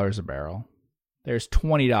 $105 a barrel. There's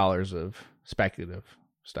 $20 of speculative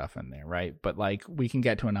stuff in there, right? But we can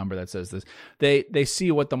get to a number that says this. They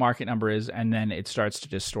see what the market number is, and then it starts to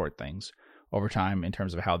distort things over time in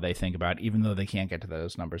terms of how they think about it, even though they can't get to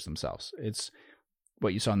those numbers themselves. It's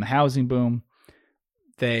what you saw in the housing boom.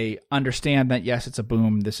 They understand that, yes, it's a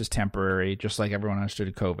boom. This is temporary, just like everyone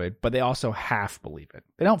understood COVID, but they also half believe it.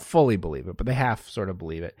 They don't fully believe it, but they half sort of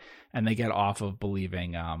believe it. And they get off of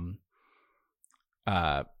believing,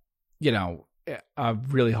 a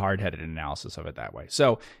really hard-headed analysis of it that way.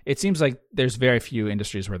 So it seems like there's very few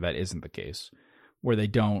industries where that isn't the case, where they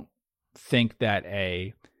don't think that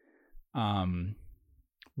a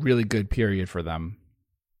really good period for them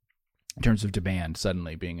in terms of demand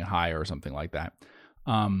suddenly being higher or something like that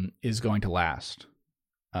is going to last.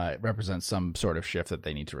 It represents some sort of shift that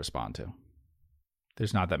they need to respond to.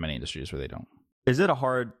 There's not that many industries where they don't. Is it a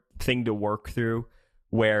hard thing to work through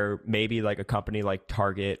where maybe like a company like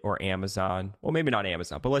Target or Amazon, well, maybe not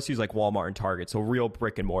Amazon, but let's use like Walmart and Target, so real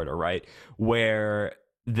brick and mortar, right? Where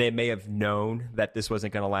they may have known that this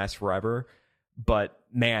wasn't going to last forever, but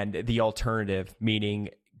man, the alternative, meaning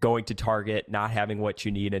going to Target, not having what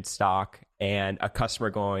you need in stock, and a customer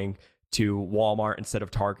going to Walmart instead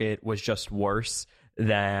of Target was just worse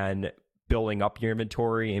than building up your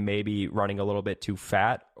inventory and maybe running a little bit too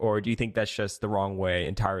fat? Or do you think that's just the wrong way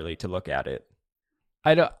entirely to look at it?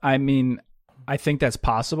 I think that's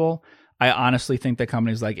possible. I honestly think that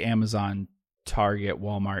companies like Amazon, Target,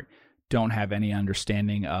 Walmart don't have any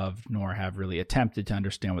understanding of, nor have really attempted to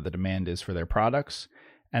understand what the demand is for their products,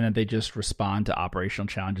 and that they just respond to operational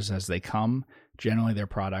challenges as they come. Generally, their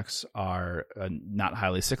products are not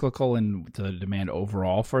highly cyclical in the demand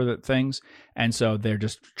overall for the things. And so they're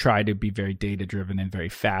just try to be very data-driven and very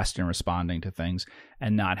fast in responding to things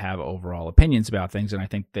and not have overall opinions about things. And I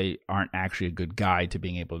think they aren't actually a good guide to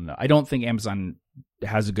being able to know. I don't think Amazon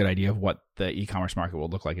has a good idea of what the e-commerce market will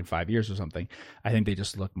look like in 5 years or something. I think they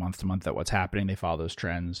just look month to month at what's happening. They follow those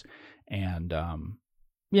trends. And,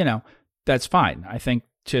 that's fine. I think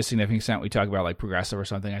to a significant extent, we talk about like Progressive or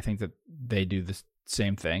something. I think that they do the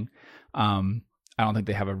same thing. I don't think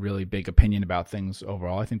they have a really big opinion about things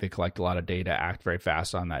overall. I think they collect a lot of data, act very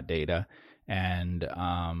fast on that data, and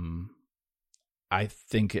I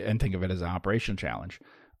think of it as an operation challenge.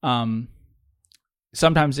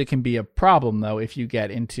 Sometimes it can be a problem though if you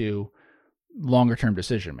get into longer term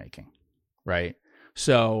decision making, right?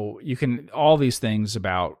 So you can all these things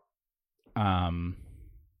about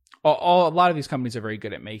a lot of these companies are very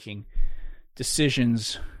good at making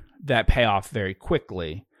decisions that pay off very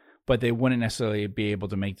quickly, but they wouldn't necessarily be able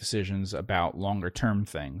to make decisions about longer term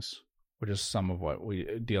things, which is some of what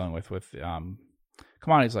we're dealing with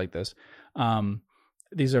commodities like this.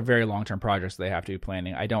 These are very long term projects they have to be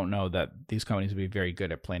planning. I don't know that these companies would be very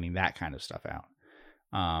good at planning that kind of stuff out.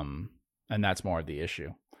 And that's more of the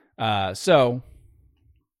issue. So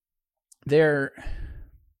the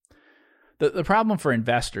problem for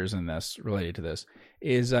investors in this, related to this,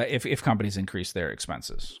 is if companies increase their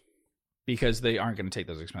expenses, because they aren't going to take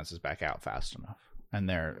those expenses back out fast enough. And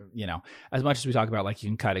they're, as much as we talk about like you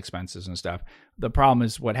can cut expenses and stuff, the problem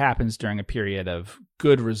is what happens during a period of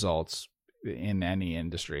good results in any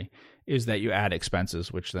industry is that you add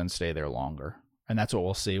expenses, which then stay there longer. And that's what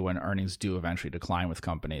we'll see when earnings do eventually decline with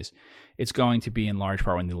companies. It's going to be in large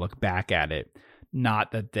part when they look back at it,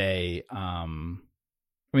 not that they,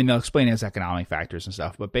 they'll explain it as economic factors and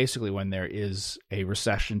stuff, but basically when there is a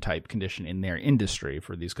recession type condition in their industry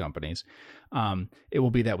for these companies, it will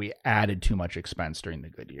be that we added too much expense during the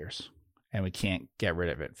good years and we can't get rid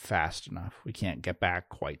of it fast enough. We can't get back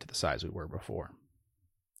quite to the size we were before.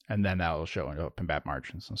 And then that will show up in bad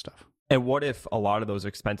margins and stuff. And what if a lot of those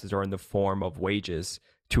expenses are in the form of wages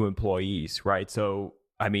to employees, right? So,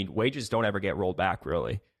 wages don't ever get rolled back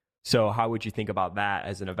really. So how would you think about that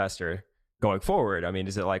as an investor going forward?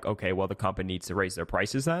 Is it like, okay, well, the company needs to raise their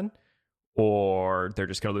prices then, or they're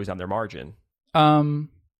just going to lose on their margin?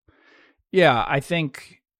 Yeah, I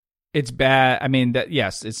think it's bad.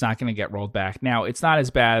 Yes, it's not going to get rolled back. Now, it's not as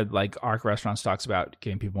bad like Arc Restaurants talks about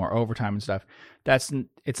giving people more overtime and stuff. It's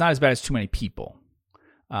not as bad as too many people.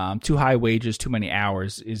 Too high wages, too many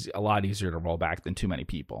hours is a lot easier to roll back than too many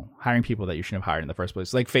people. Hiring people that you shouldn't have hired in the first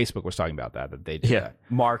place. Like Facebook was talking about that they did that.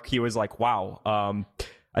 Mark, he was like, wow.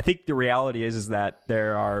 I think the reality is that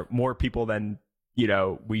there are more people than,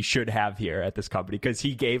 we should have here at this company, because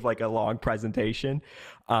he gave like a long presentation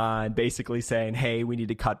on basically saying, hey, we need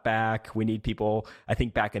to cut back. We need people, I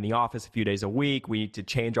think, back in the office a few days a week. We need to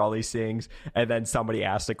change all these things. And then somebody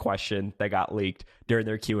asked a question that got leaked during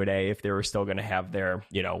their Q&A if they were still going to have their,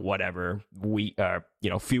 whatever week,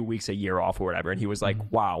 few weeks a year off or whatever. And he was like,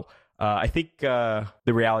 wow. I think the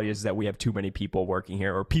reality is that we have too many people working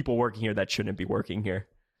here, or people working here that shouldn't be working here.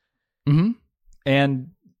 Mm-hmm. And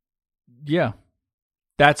yeah,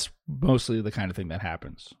 that's mostly the kind of thing that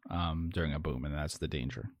happens during a boom, and that's the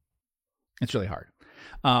danger. It's really hard.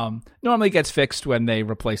 Normally it gets fixed when they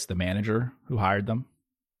replace the manager who hired them,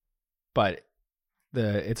 but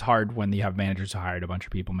it's hard when you have managers who hired a bunch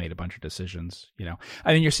of people, made a bunch of decisions.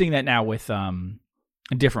 You're seeing that now with a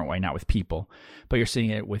different way, not with people, but you're seeing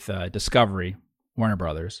it with Discovery, Warner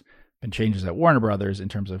Brothers. And changes at Warner Brothers in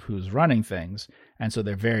terms of who's running things, and so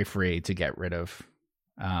they're very free to get rid of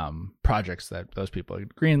projects that those people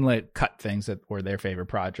greenlit, cut things that were their favorite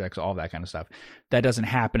projects, all that kind of stuff. That doesn't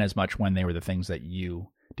happen as much when they were the things that you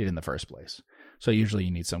did in the first place. So usually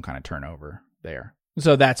you need some kind of turnover there.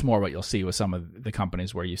 So that's more what you'll see with some of the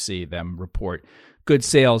companies where you see them report good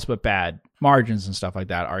sales but bad margins and stuff like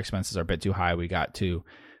that. Our expenses are a bit too high. We got too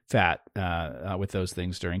fat with those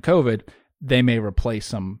things during COVID. They may replace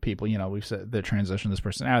some people. We've said the transition this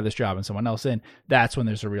person out of this job and someone else in. That's when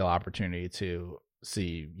there's a real opportunity to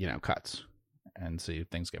see, cuts and see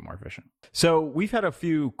things get more efficient. So we've had a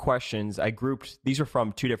few questions. These are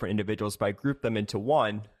from two different individuals, but I grouped them into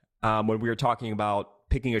one when we were talking about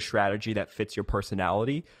picking a strategy that fits your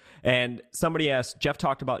personality. And somebody asked, Jeff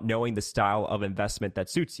talked about knowing the style of investment that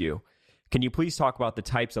suits you. Can you please talk about the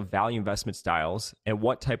types of value investment styles and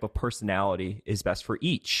what type of personality is best for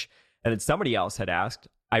each? And then somebody else had asked,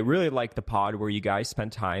 I really like the pod where you guys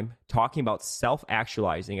spend time talking about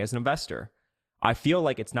self-actualizing as an investor. I feel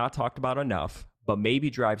like it's not talked about enough, but maybe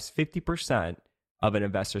drives 50% of an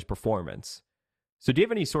investor's performance. So do you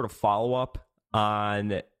have any sort of follow-up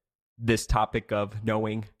on this topic of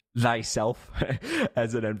knowing thyself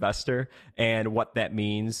as an investor and what that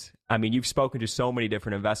means? I mean, you've spoken to so many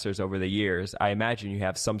different investors over the years. I imagine you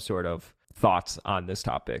have some sort of thoughts on this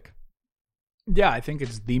topic. Yeah, I think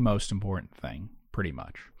it's the most important thing, pretty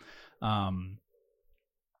much.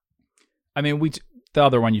 The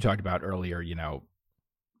other one you talked about earlier,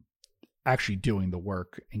 actually doing the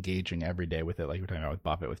work, engaging every day with it, like we were talking about with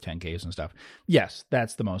Buffett with 10Ks and stuff. Yes,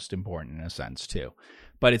 that's the most important in a sense too.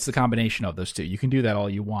 But it's the combination of those two. You can do that all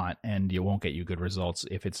you want and you won't get you good results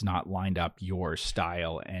if it's not lined up your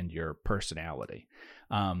style and your personality.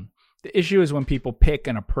 The issue is when people pick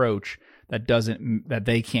an approach that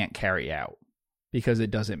they can't carry out because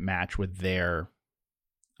it doesn't match with their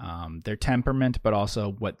temperament, but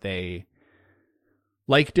also what they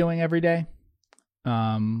like doing every day,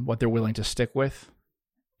 what they're willing to stick with.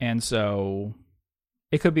 And so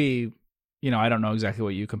it could be, I don't know exactly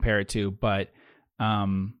what you compare it to, but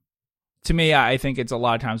to me, I think it's a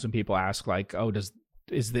lot of times when people ask like, oh,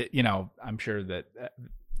 I'm sure that,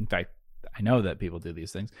 in fact, I know that people do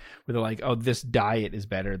these things where they're like, oh, this diet is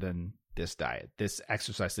better than this diet. This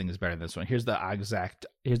exercise thing is better than this one. Here's the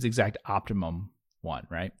exact optimum one,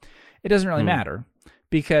 right? It doesn't really matter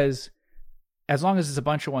because as long as it's a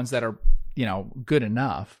bunch of ones that are, good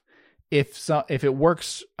enough, if it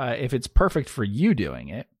works, if it's perfect for you doing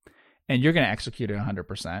it and you're going to execute it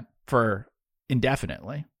 100% for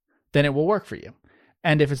indefinitely, then it will work for you.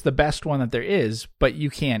 And if it's the best one that there is, but you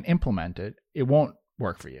can't implement it, it won't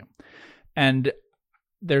work for you. And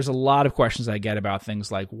there's a lot of questions I get about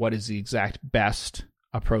things like what is the exact best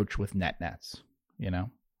approach with net nets,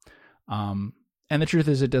 and the truth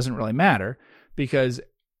is it doesn't really matter because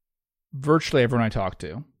virtually everyone I talk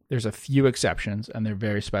to, there's a few exceptions and they're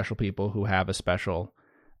very special people who have a special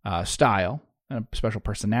style and a special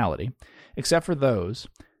personality. Except for those,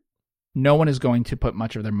 no one is going to put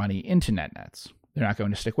much of their money into net nets. They're not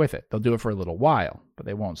going to stick with it. They'll do it for a little while, but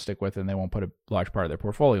they won't stick with it and they won't put a large part of their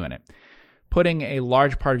portfolio in it. Putting a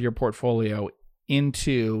large part of your portfolio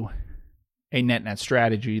into a net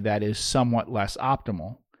strategy that is somewhat less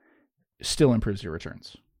optimal still improves your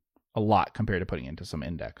returns a lot compared to putting into some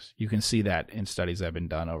index. You can see that in studies that have been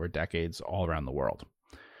done over decades all around the world.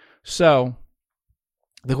 So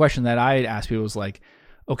the question that I ask people is like,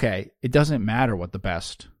 okay, it doesn't matter what the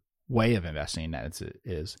best way of investing in nets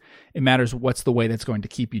is. It matters what's the way that's going to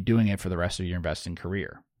keep you doing it for the rest of your investing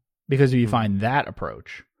career. Because if you find that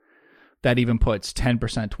approach that even puts 10%,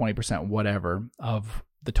 20%, whatever of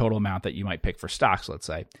the total amount that you might pick for stocks, let's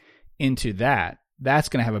say, into that's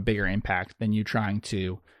going to have a bigger impact than you trying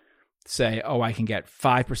to say, oh, I can get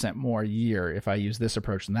 5% more a year if I use this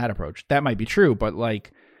approach than that approach. That might be true, but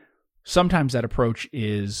like sometimes that approach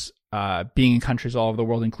is being in countries all over the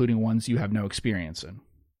world, including ones you have no experience in.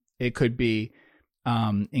 It could be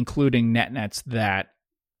including net nets that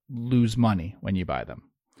lose money when you buy them.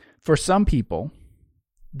 For some people,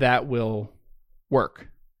 that will work,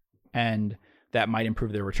 and that might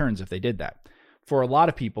improve their returns if they did that. For a lot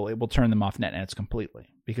of people, it will turn them off net nets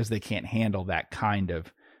completely because they can't handle that kind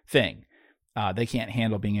of thing. They can't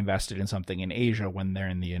handle being invested in something in Asia when they're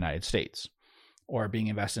in the United States, or being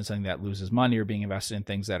invested in something that loses money, or being invested in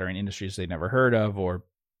things that are in industries they've never heard of, or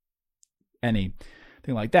anything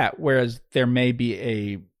like that. Whereas there may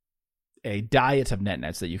be a diet of net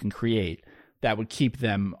nets that you can create that would keep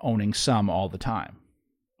them owning some all the time.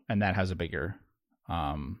 And that has a bigger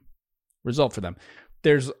result for them.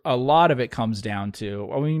 There's a lot of it comes down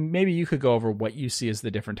to, maybe you could go over what you see as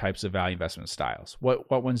the different types of value investment styles. What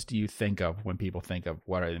ones do you think of when people think of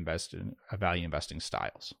what are value investing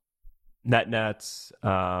styles? net nets,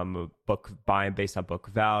 book buying based on book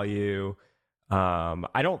value.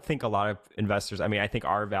 I don't think a lot of investors, I mean, I think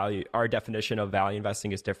our definition of value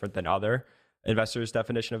investing is different than other investors'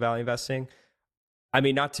 definition of value investing. I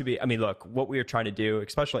mean, look, what we are trying to do,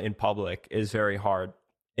 especially in public, is very hard.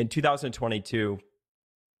 In 2022,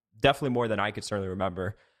 definitely more than I could certainly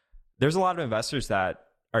remember, there's a lot of investors that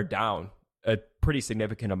are down a pretty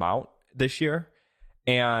significant amount this year.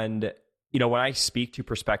 And, you know, when I speak to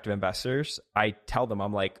prospective investors, I tell them,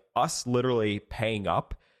 I'm like, us literally paying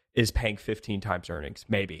up is paying 15 times earnings,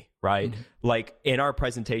 maybe, right? Mm-hmm. Like in our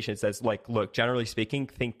presentation, it says, like, look, generally speaking,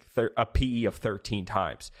 think a PE of 13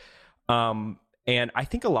 times. And I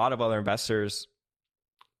think a lot of other investors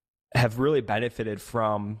have really benefited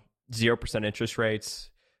from 0% interest rates,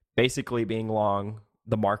 basically being long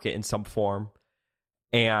the market in some form,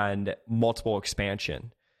 and multiple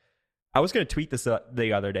expansion. I was going to tweet this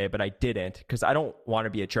the other day, but I didn't because I don't want to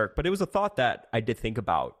be a jerk. But it was a thought that I did think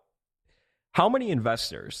about. How many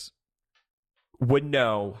investors would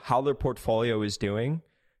know how their portfolio is doing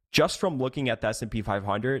just from looking at the S&P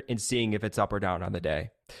 500 and seeing if it's up or down on the day?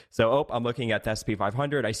 So, I'm looking at the S&P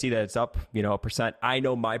 500. I see that it's up, 1%. I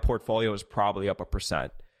know my portfolio is probably up 1%.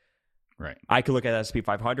 Right. I could look at the S&P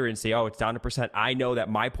 500 and say, it's down 1%. I know that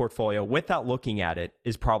my portfolio, without looking at it,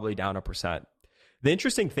 is probably down 1%. The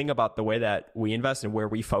interesting thing about the way that we invest and where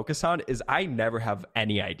we focus on is I never have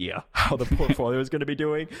any idea how the portfolio is going to be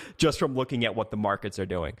doing just from looking at what the markets are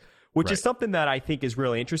doing, which is something that I think is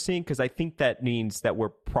really interesting because I think that means that we're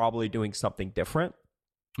probably doing something different.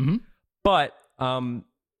 Mm-hmm. But,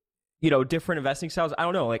 different investing styles, I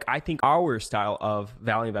don't know. Like, I think our style of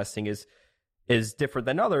value investing is different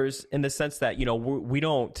than others in the sense that,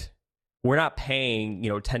 we're not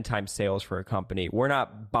paying, 10 times sales for a company. We're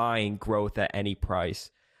not buying growth at any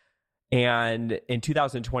price. And in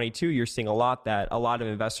 2022, you're seeing a lot of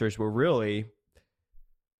investors were really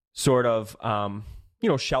sort of,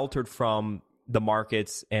 sheltered from the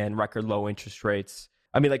markets and record low interest rates.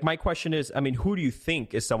 I mean, like, my question is, who do you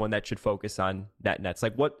think is someone that should focus on net nets?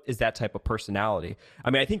 Like, what is that type of personality?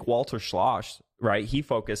 I mean, I think Walter Schloss, right? He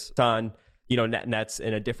focused on, net nets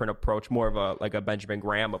in a different approach, more of a Benjamin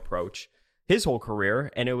Graham approach his whole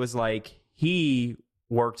career. And it was like, he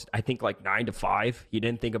worked, I think, like 9 to 5. He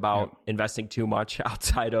didn't think about investing too much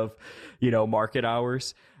outside of, market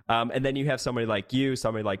hours. And then you have somebody like you,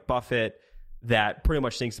 somebody like Buffett that pretty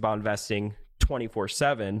much thinks about investing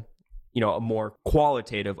 24/7, a more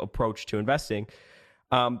qualitative approach to investing.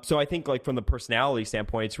 So I think, like, from the personality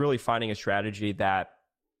standpoint, it's really finding a strategy that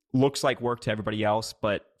looks like work to everybody else,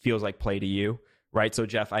 but feels like play to you, right? So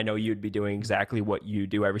Jeff, I know you'd be doing exactly what you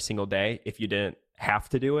do every single day if you didn't have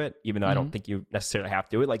to do it, even though I don't think you necessarily have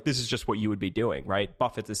to do it. Like, this is just what you would be doing, right?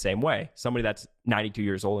 Buffett's the same way. Somebody that's 92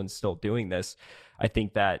 years old and still doing this, I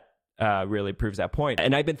think that really proves that point.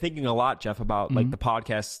 And I've been thinking a lot, Jeff, about like the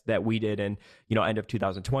podcasts that we did in, end of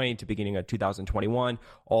 2020 to beginning of 2021.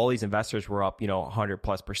 All these investors were up,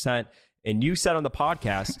 100+%. And you said on the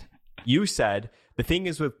podcast, you said, the thing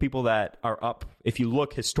is with people that are up, if you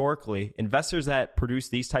look historically, investors that produce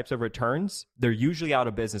these types of returns, they're usually out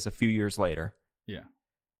of business a few years later. Yeah.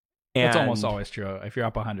 And that's almost always true. If you're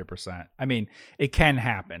up 100%, I mean, it can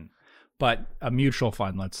happen, but a mutual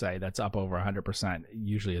fund, let's say, that's up over 100%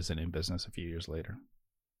 usually isn't in business a few years later.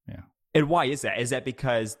 Yeah. And why is that? Is that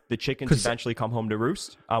because the chickens eventually come home to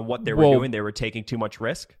roost on what they were doing? They were taking too much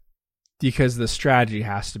risk? Because the strategy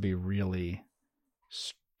has to be really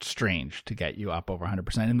strange to get you up over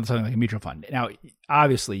 100% in something like a mutual fund. Now,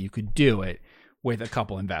 obviously, you could do it with a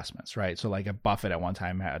couple investments, right? So like a Buffett at one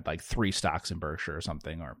time had like 3 stocks in Berkshire or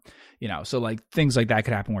something, or, so like things like that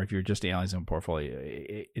could happen where if you're just analyzing a portfolio,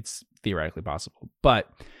 it's theoretically possible. But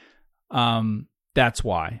that's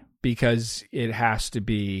why, because it has to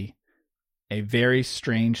be a very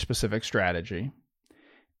strange specific strategy.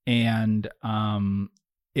 And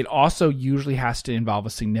it also usually has to involve a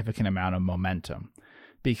significant amount of momentum,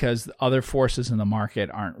 because the other forces in the market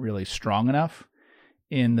aren't really strong enough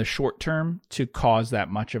in the short term to cause that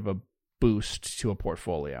much of a boost to a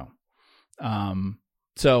portfolio.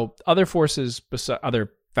 So other forces,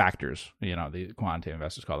 other factors, the quantitative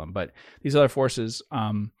investors call them, but these other forces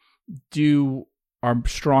are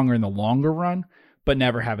stronger in the longer run, but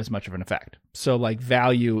never have as much of an effect. So like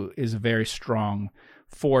value is a very strong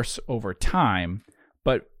force over time,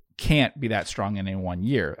 but can't be that strong in any one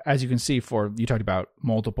year. As you can see, you talked about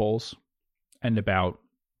multiples and about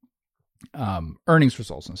earnings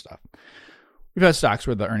results and stuff. We've had stocks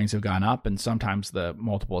where the earnings have gone up and sometimes the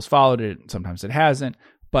multiple has followed it, sometimes it hasn't.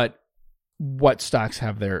 But what stocks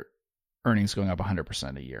have their earnings going up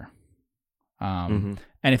 100% a year? And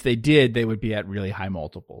if they did, they would be at really high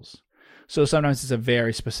multiples. So sometimes it's a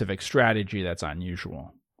very specific strategy that's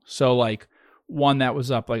unusual. So like one that was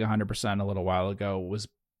up like 100% a little while ago was,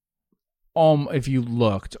 if you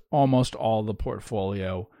looked, almost all the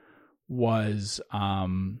portfolio was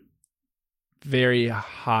very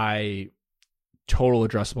high total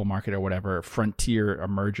addressable market or whatever, frontier,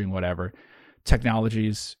 emerging, whatever,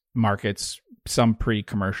 technologies, markets, some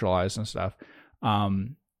pre-commercialized and stuff,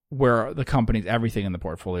 where the companies, everything in the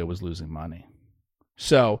portfolio was losing money.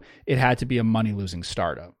 So it had to be a money-losing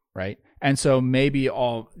startup, right? And so maybe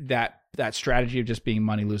all that strategy of just being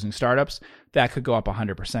money-losing startups, that could go up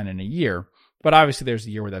 100% in a year. But obviously there's a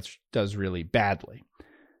year where that does really badly.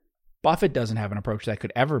 Buffett doesn't have an approach that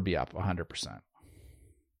could ever be up 100%.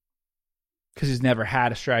 Because he's never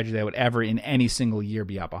had a strategy that would ever in any single year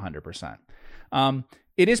be up 100%.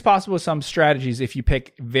 It is possible with some strategies if you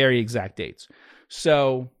pick very exact dates.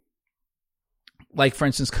 So, like for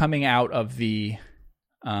instance, coming out of the,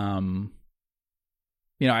 I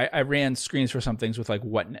ran screens for some things with like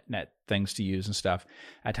what net things to use and stuff,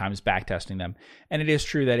 at times backtesting them. And it is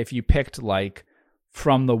true that if you picked like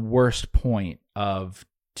from the worst point of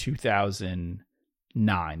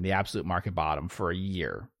 2009, the absolute market bottom for a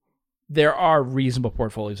year, there are reasonable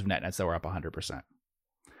portfolios of NetNets that were up 100%.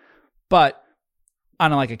 But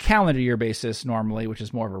on like a calendar year basis, normally, which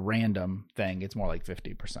is more of a random thing, it's more like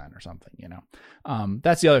 50% or something,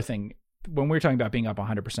 That's the other thing. When we're talking about being up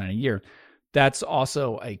 100% a year, that's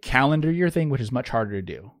also a calendar year thing, which is much harder to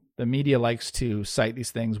do. The media likes to cite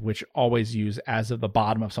these things, which always use as of the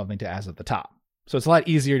bottom of something to as of the top. So it's a lot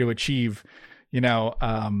easier to achieve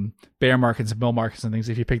bear markets and bull markets and things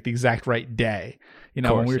if you pick the exact right day.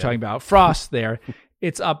 When we were talking about Frost there,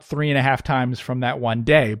 it's up 3.5 times from that one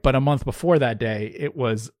day, but a month before that day, it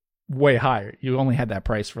was way higher. You only had that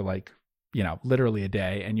price for like, literally a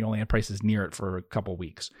day, and you only had prices near it for a couple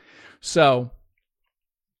weeks. So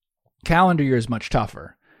calendar year is much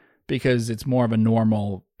tougher because it's more of a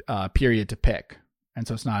normal period to pick. And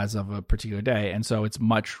so it's not as of a particular day. And so it's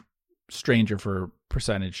much stranger for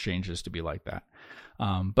percentage changes to be like that.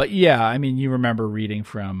 But yeah, I mean, you remember reading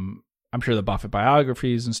from, I'm sure the Buffett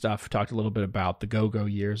biographies and stuff talked a little bit about the go-go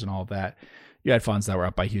years and all of that. You had funds that were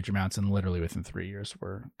up by huge amounts and literally within 3 years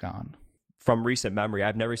were gone. From recent memory,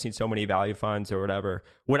 I've never seen so many value funds or whatever,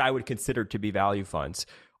 what I would consider to be value funds,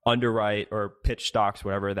 underwrite or pitch stocks,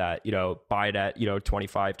 whatever, that, buy it at,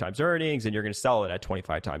 25 times earnings and you're going to sell it at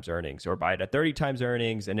 25 times earnings, or buy it at 30 times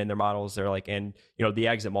earnings. And in their models, they're like, and the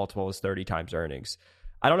exit multiple is 30 times earnings.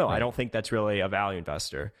 I don't know. Right. I don't think that's really a value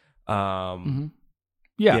investor.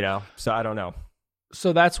 Yeah. So I don't know.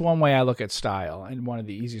 So that's one way I look at style. And one of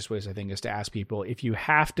the easiest ways, I think, is to ask people, if you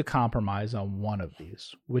have to compromise on one of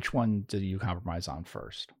these, which one do you compromise on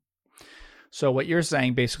first? So what you're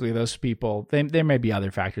saying, basically, those people, there may be other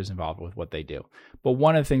factors involved with what they do. But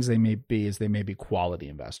one of the things they may be quality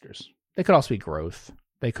investors. They could also be growth.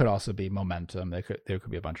 They could also be momentum. There could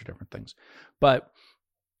be a bunch of different things. But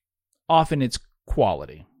often it's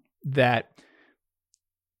quality, that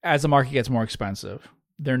as the market gets more expensive,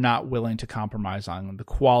 they're not willing to compromise on the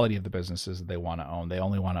quality of the businesses that they want to own. They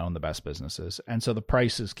only want to own the best businesses. And so the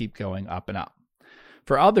prices keep going up and up.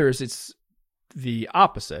 For others, it's the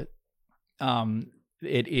opposite.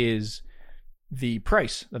 It is the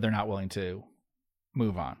price that they're not willing to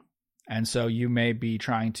move on. And so you may be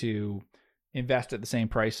trying to invest at the same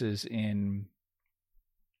prices in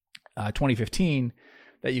 2015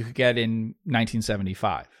 that you could get in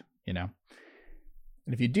 1975, And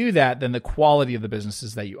if you do that, then the quality of the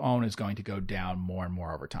businesses that you own is going to go down more and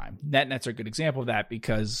more over time. NetNets are a good example of that,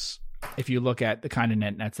 because if you look at the kind of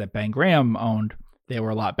NetNets that Ben Graham owned, they were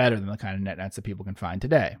a lot better than the kind of NetNets that people can find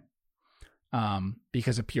today.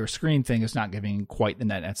 Because a pure screen thing is not giving quite the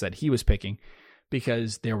NetNets that he was picking,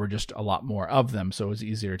 because there were just a lot more of them. So it was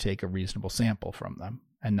easier to take a reasonable sample from them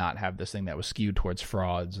and not have this thing that was skewed towards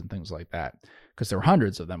frauds and things like that, because there were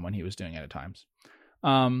hundreds of them when he was doing it at times.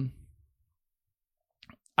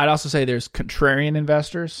 I'd also say there's contrarian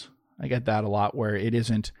investors. I get that a lot, where it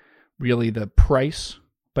isn't really the price,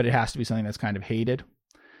 but it has to be something that's kind of hated,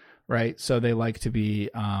 right? So they like to be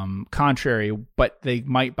contrary, but they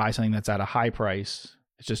might buy something that's at a high price.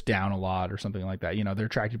 It's just down a lot or something like that. They're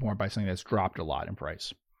attracted more by something that's dropped a lot in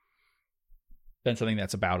price than something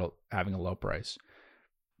that's about having a low price.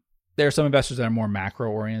 There are some investors that are more macro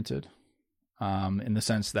oriented, in the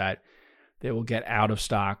sense that they will get out of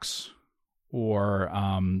stocks or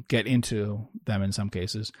get into them in some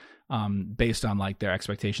cases, based on like their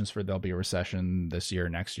expectations for there'll be a recession this year,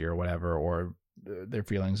 next year, or whatever, or their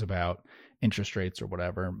feelings about interest rates or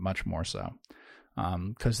whatever, much more so,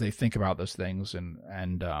 because they think about those things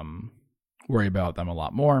and worry about them a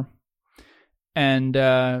lot more. And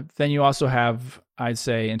then you also have, I'd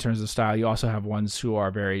say, in terms of style, you also have ones who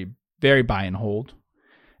are very, very buy and hold.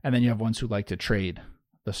 And then you have ones who like to trade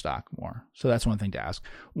the stock more. So that's one thing to ask.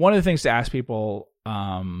 One of the things to ask people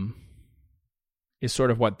is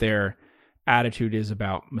sort of what their attitude is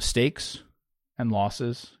about mistakes and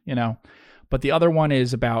losses, But the other one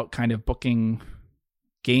is about kind of booking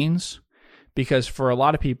gains, because for a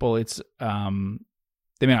lot of people, it's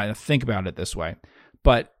they may not think about it this way,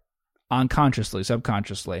 but unconsciously,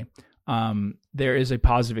 subconsciously, there is a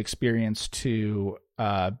positive experience to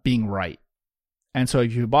being right. And so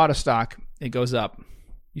if you bought a stock, it goes up,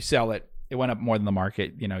 you sell it, it went up more than the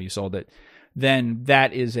market, you sold it, then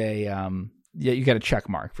that is you get a check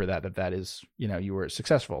mark for that, that is, you were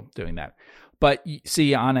successful doing that. But you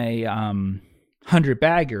see, on a 100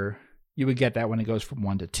 bagger, you would get that when it goes from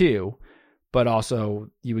 1 to 2, but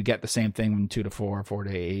also you would get the same thing from 2 to 4, 4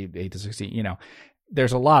 to 8, 8 to 16.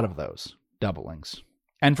 There's a lot of those doublings.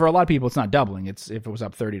 And for a lot of people, it's not doubling. It's if it was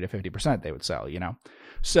up 30 to 50%, they would sell,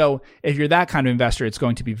 So if you're that kind of investor, it's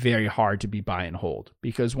going to be very hard to be buy and hold,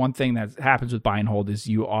 because one thing that happens with buy and hold is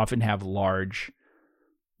you often have large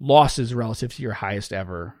losses relative to your highest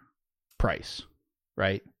ever price,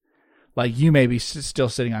 right? Like you may be still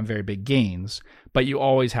sitting on very big gains, but you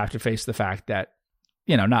always have to face the fact that,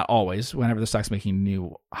 not always, whenever the stock's making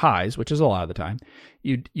new highs, which is a lot of the time,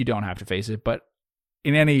 you don't have to face it. But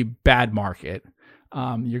in any bad market,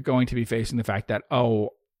 you're going to be facing the fact that,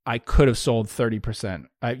 I could have sold 30%.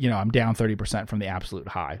 I'm down 30% from the absolute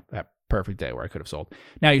high, that perfect day where I could have sold.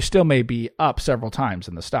 Now, you still may be up several times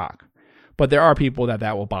in the stock, but there are people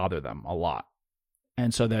that will bother them a lot.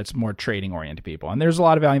 And so that's more trading oriented people. And there's a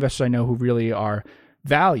lot of value investors I know who really are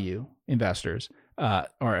value investors, or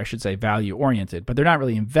I should say value oriented, but they're not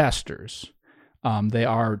really investors. They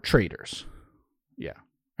are traders. Yeah.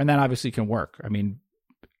 And that obviously can work. I mean,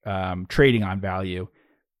 trading on value,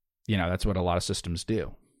 that's what a lot of systems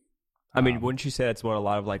do. I mean, wouldn't you say that's what a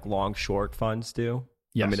lot of like long short funds do?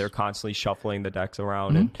 Yes. I mean, they're constantly shuffling the decks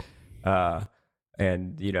around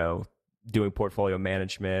and doing portfolio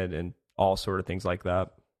management and all sort of things like that.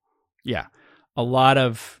 Yeah. A lot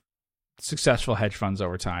of successful hedge funds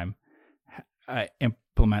over time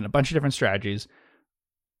implement a bunch of different strategies,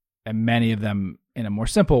 and many of them in a more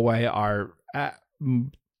simple way are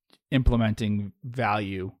implementing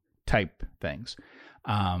value type things.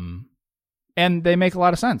 And they make a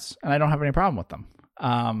lot of sense, and I don't have any problem with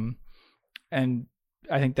them. And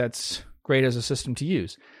I think that's great as a system to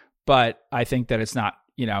use. But I think that it's not,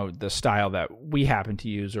 the style that we happen to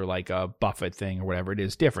use, or like a Buffett thing or whatever. It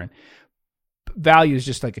is different. Value is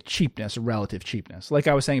just like a cheapness, a relative cheapness. Like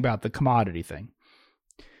I was saying about the commodity thing.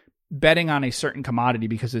 Betting on a certain commodity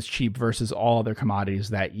because it's cheap versus all other commodities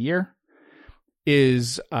that year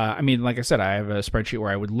is, like I said, I have a spreadsheet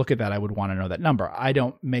where I would look at that. I would want to know that number. I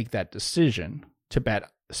don't make that decision to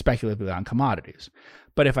bet speculatively on commodities.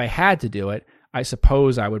 But if I had to do it, I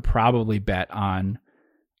suppose I would probably bet on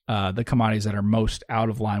the commodities that are most out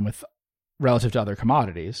of line with relative to other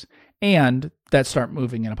commodities, and that start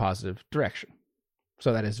moving in a positive direction.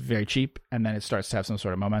 So that is very cheap, and then it starts to have some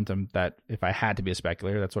sort of momentum that if I had to be a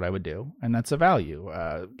speculator, that's what I would do. And that's a value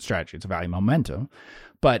strategy. It's a value momentum,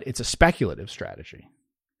 but it's a speculative strategy.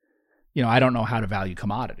 I don't know how to value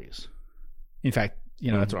commodities. In fact,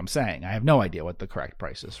 that's what I'm saying. I have no idea what the correct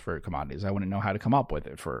price is for commodities. I wouldn't know how to come up with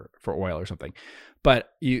it for oil or something.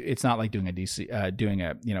 But it's not like doing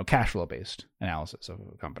a cash flow based analysis of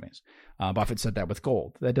companies. Buffett said that with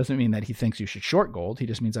gold. That doesn't mean that he thinks you should short gold. He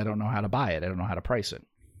just means I don't know how to buy it. I don't know how to price it.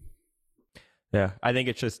 Yeah, I think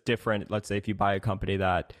it's just different. Let's say if you buy a company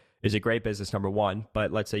that is a great business, number one,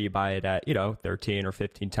 but let's say you buy it at 13 or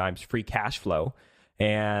 15 times free cash flow,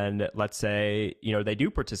 and let's say they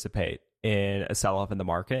do participate in a sell-off in the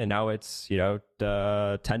market, and now it's 10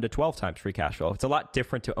 to 12 times free cash flow. It's a lot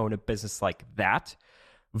different to own a business like that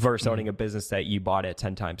versus owning a business that you bought at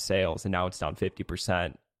 10 times sales and now it's down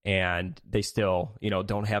 50%, and they still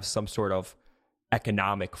don't have some sort of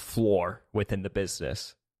economic floor within the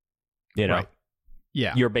business. Right.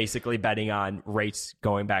 Yeah, you're basically betting on rates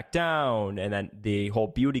going back down, and then the whole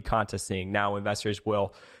beauty contest thing. Now investors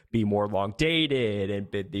will be more long dated and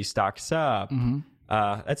bid these stocks up.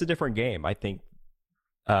 That's a different game, I think,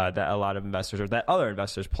 that a lot of investors, or that other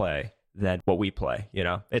investors, play than what we play.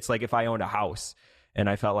 It's like if I owned a house and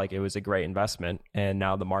I felt like it was a great investment, and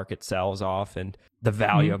now the market sells off and the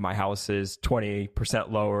value of my house is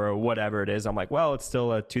 20% lower or whatever it is. I'm like, well, it's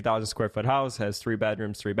still a 2,000 square foot house, has 3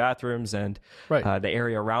 bedrooms, 3 bathrooms, and the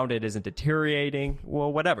area around it isn't deteriorating.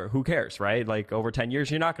 Well, whatever, who cares, right? Like over 10 years,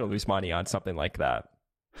 you're not going to lose money on something like that.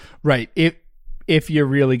 Right. If you're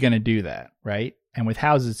really going to do that, right? And with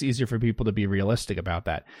houses, it's easier for people to be realistic about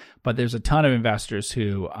that. But there's a ton of investors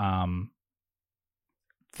who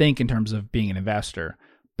think in terms of being an investor,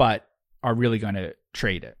 but are really going to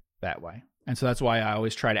trade it that way. And so that's why I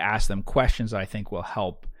always try to ask them questions that I think will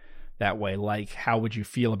help that way. Like, how would you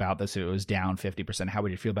feel about this if it was down 50%? How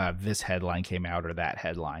would you feel about if this headline came out or that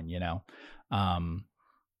headline, you know?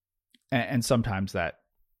 And sometimes that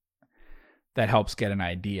helps get an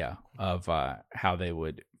idea of how they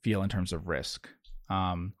would feel in terms of risk.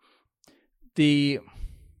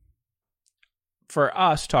 For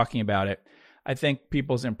us talking about it, I think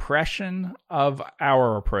people's impression of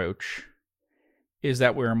our approach is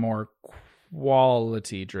that we're more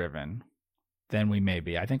quality driven than we may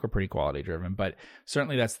be. I think we're pretty quality driven, but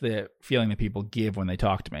certainly that's the feeling that people give when they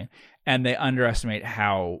talk to me, and they underestimate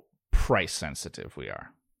how price sensitive we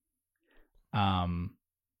are.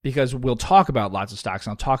 Because we'll talk about lots of stocks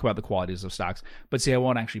and I'll talk about the qualities of stocks, but see, I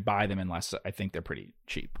won't actually buy them unless I think they're pretty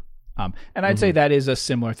cheap. And I'd say that is a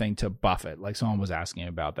similar thing to Buffett. Like someone was asking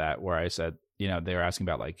about that, where I said, you know, they were asking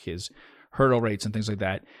about like his hurdle rates and things like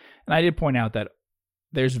that. And I did point out that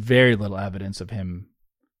there's very little evidence of him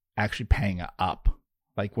actually paying up.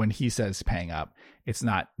 Like when he says paying up, it's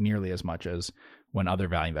not nearly as much as when other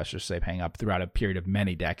value investors say paying up throughout a period of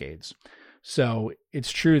many decades. So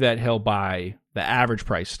it's true that he'll buy the average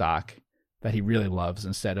price stock that he really loves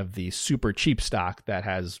instead of the super cheap stock that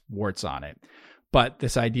has warts on it. But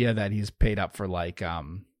this idea that he's paid up for like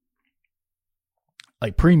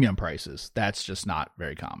premium prices, that's just not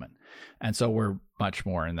very common. And so we're much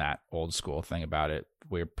more in that old school thing about it.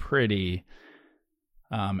 We're pretty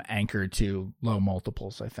anchored to low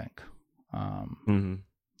multiples, I think.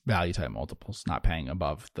 Value type multiples, not paying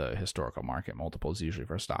above the historical market multiples usually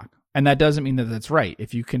for a stock. And that doesn't mean that that's right.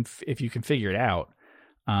 If you can figure it out,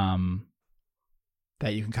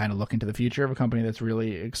 that you can kind of look into the future of a company that's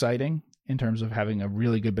really exciting in terms of having a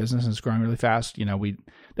really good business and it's growing really fast. You know,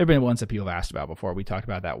 there've been ones that people have asked about before. We talked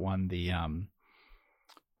about that one,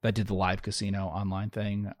 that did the live casino online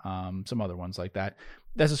thing, some other ones like that.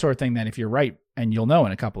 That's the sort of thing that if you're right, and you'll know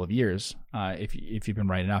in a couple of years, if you've been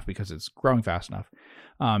right enough because it's growing fast enough,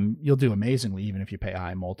 you'll do amazingly even if you pay a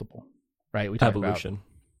high multiple, right? We talk evolution.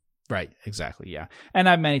 Right, exactly, yeah. And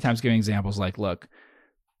I've many times given examples like, look,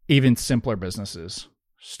 even simpler businesses,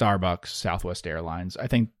 Starbucks, Southwest Airlines, I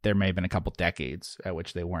think there may have been a couple decades at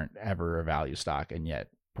which they weren't ever a value stock and yet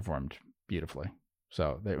performed beautifully.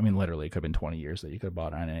 So, I mean, literally, it could have been 20 years that you could have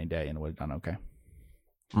bought on any day and it would have done okay.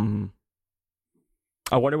 Mm-hmm.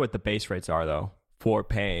 I wonder what the base rates are, though, for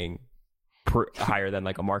paying higher than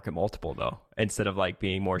like a market multiple, though, instead of like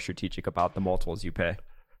being more strategic about the multiples you pay.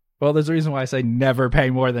 Well, there's a reason why I say never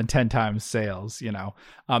pay more than 10 times sales, you know.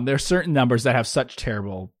 There are certain numbers that have such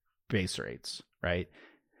terrible base rates, right?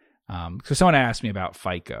 So someone asked me about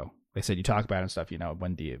FICO. They said, you talk about it and stuff, you know,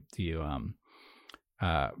 when do you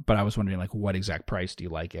but I was wondering, like, what exact price do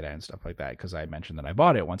you like it at and stuff like that? Because I mentioned that I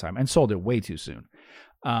bought it one time and sold it way too soon.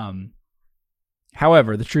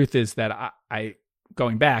 However, the truth is that I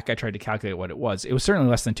going back, I tried to calculate what it was. It was certainly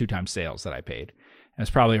less than 2 times sales that I paid. And it's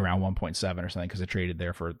probably around 1.7 or something because it traded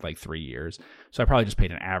there for like 3 years. So I probably just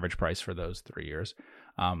paid an average price for those 3 years.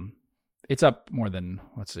 It's up more than,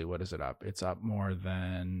 let's see, what is it up? It's up more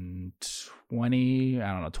than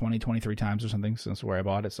 23 times or something since where I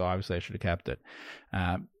bought it. So obviously I should have kept it,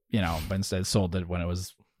 you know, but instead sold it when it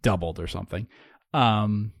was doubled or something,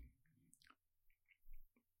 you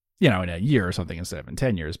know, in a year or something instead of in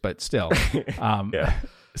 10 years, but still,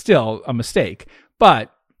 still a mistake.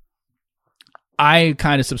 But I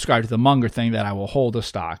kind of subscribe to the Munger thing that I will hold a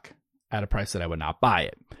stock at a price that I would not buy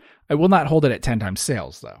it. I will not hold it at 10 times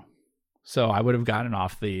sales though. So I would have gotten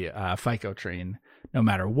off the FICO train no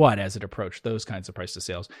matter what as it approached those kinds of price to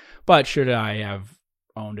sales. But should I have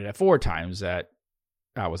owned it at 4 times I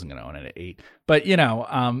wasn't going to own it at 8. But, you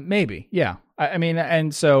know, maybe. Yeah. I mean,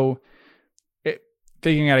 and so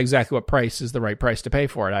figuring out exactly what price is the right price to pay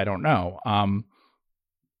for it, I don't know.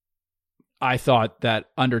 I thought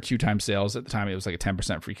that under 2 times sales at the time, it was like a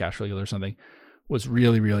 10% free cash flow yield or something, was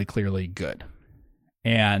really, really clearly good.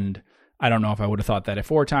 And I don't know if I would have thought that at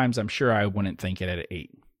 4 times. I'm sure I wouldn't think it at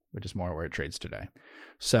 8, which is more where it trades today.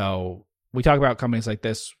 So we talk about companies like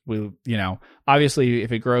this. You know, obviously,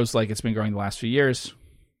 if it grows like it's been growing the last few years,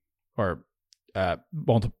 or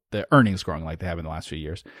the earnings growing like they have in the last few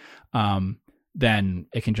years, then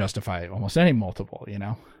it can justify almost any multiple. You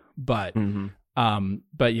know, but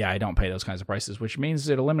yeah, I don't pay those kinds of prices, which means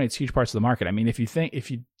it eliminates huge parts of the market. I mean, if you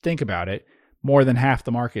think about it, more than half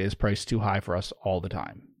the market is priced too high for us all the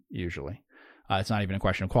time. Usually, it's not even a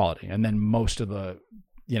question of quality. And then most of the,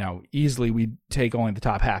 you know, easily we take only the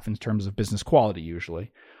top half in terms of business quality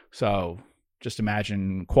usually. So just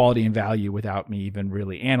imagine quality and value without me even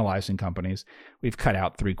really analyzing companies. We've cut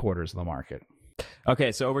out 3/4 of the market.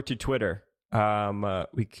 Okay, so over to Twitter.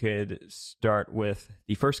 We could start with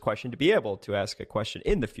the first question. To be able to ask a question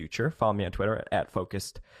in the future, follow me on Twitter at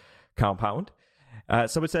Focused Compound.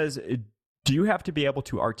 Someone says, do you have to be able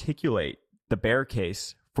to articulate the bear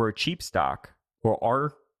case for a cheap stock, or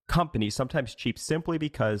are companies sometimes cheap simply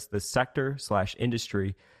because the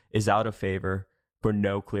sector/industry is out of favor for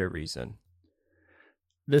no clear reason?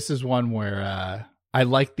 This is one where I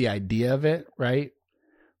like the idea of it, right?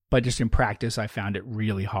 But just in practice, I found it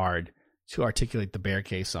really hard to articulate the bear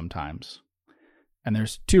case sometimes. And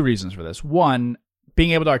there's two reasons for this. One,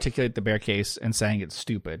 being able to articulate the bear case and saying it's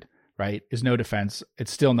stupid, right, is no defense.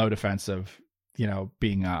 It's still no defense of,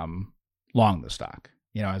 being long the stock.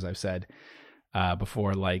 As I've said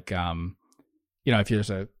before, like, if there's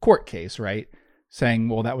a court case, right, saying,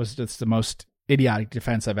 well, that's the most idiotic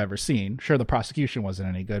defense I've ever seen. Sure, the prosecution wasn't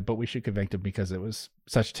any good, but we should convict him because it was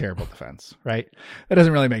such a terrible defense, right? That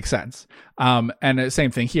doesn't really make sense. And the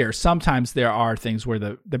same thing here. Sometimes there are things where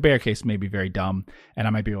the bear case may be very dumb and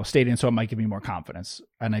I might be able to state it, and so it might give me more confidence.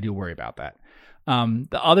 And I do worry about that.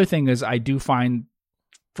 The other thing is I do find,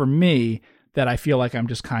 for me, that I feel like I'm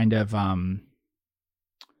just kind of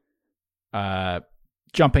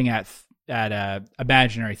jumping at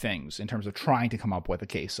imaginary things in terms of trying to come up with a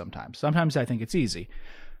case sometimes. Sometimes I think it's easy.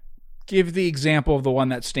 Give the example of the one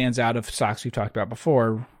that stands out of stocks we've talked about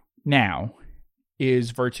before now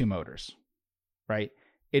is Vertu Motors, right?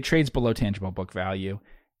 It trades below tangible book value,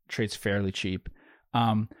 trades fairly cheap.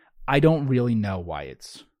 I don't really know why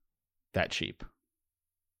it's that cheap.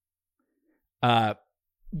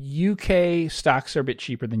 UK stocks are a bit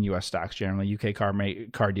cheaper than US stocks generally. UK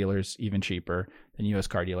car dealers even cheaper than US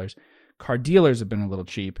car dealers. Car dealers have been a little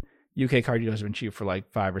cheap. UK car dealers have been cheap for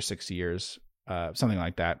like 5 or 6 years, something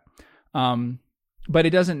like that. But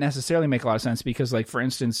it doesn't necessarily make a lot of sense because, like, for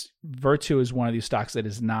instance, Vertu is one of these stocks that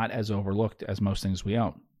is not as overlooked as most things we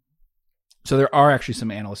own. So there are actually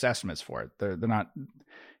some analyst estimates for it. They're not,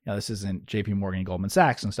 this isn't JP Morgan, Goldman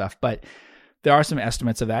Sachs and stuff, but there are some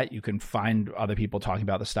estimates of that. You can find other people talking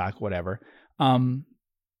about the stock, whatever.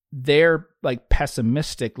 They're like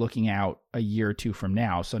pessimistic looking out a year or two from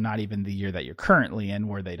now. So not even the year that you're currently in,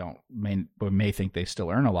 where they may think they still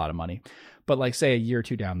earn a lot of money, but like say a year or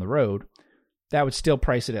two down the road, that would still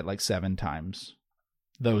price it at like 7 times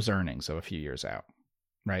those earnings of a few years out,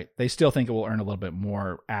 right? They still think it will earn a little bit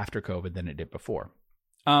more after COVID than it did before.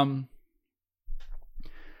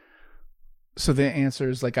 So the answer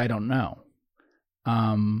is like, I don't know.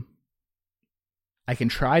 I can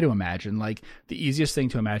try to imagine, like the easiest thing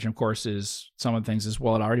to imagine, of course, is some of the things is,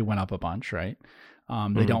 well, it already went up a bunch, right?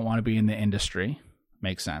 They don't want to be in the industry.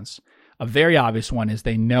 Makes sense. A very obvious one is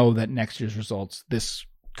they know that next year's results, this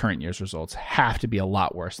current year's results, have to be a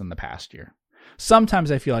lot worse than the past year.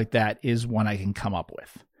 Sometimes I feel like that is one I can come up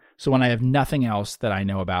with. So when I have nothing else that I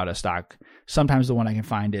know about a stock, sometimes the one I can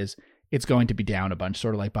find is it's going to be down a bunch,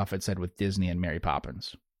 sort of like Buffett said with Disney and Mary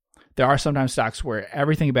Poppins. There are sometimes stocks where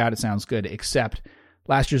everything about it sounds good, except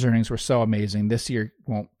last year's earnings were so amazing. This year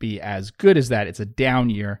won't be as good as that. It's a down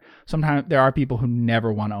year. Sometimes there are people who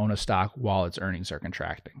never want to own a stock while its earnings are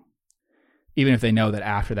contracting, even if they know that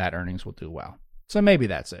after that earnings will do well. So maybe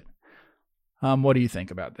that's it. What do you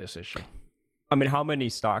think about this issue? I mean, how many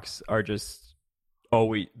stocks are just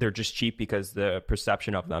they're just cheap because the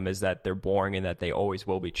perception of them is that they're boring and that they always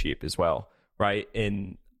will be cheap as well, right?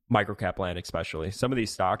 In microcap land especially. Some of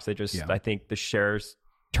these stocks, I think the shares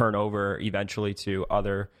turn over eventually to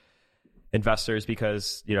other investors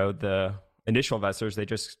because, the initial investors, they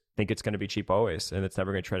just think it's going to be cheap always and it's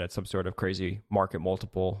never going to trade at some sort of crazy market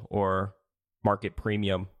multiple or market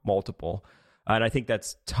premium multiple. And I think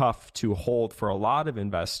that's tough to hold for a lot of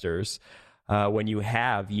investors when you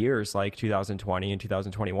have years like 2020 and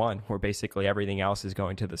 2021 where basically everything else is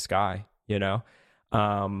going to the sky,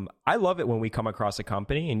 I love it when we come across a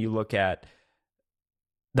company and you look at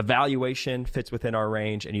the valuation fits within our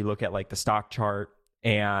range and you look at like the stock chart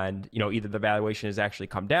and, either the valuation has actually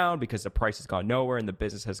come down because the price has gone nowhere and the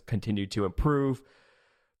business has continued to improve.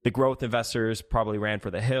 The growth investors probably ran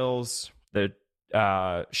for the hills. The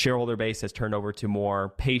shareholder base has turned over to more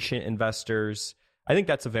patient investors. I think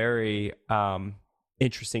that's a very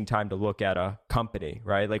interesting time to look at a company,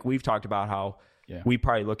 right? Like we've talked about how we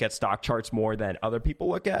probably look at stock charts more than other people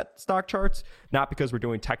look at stock charts, not because we're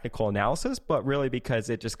doing technical analysis, but really because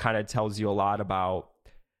it just kind of tells you a lot about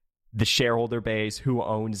the shareholder base, who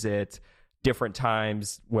owns it, different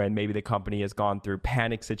times when maybe the company has gone through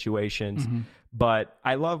panic situations. Mm-hmm. But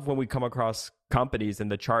I love when we come across companies in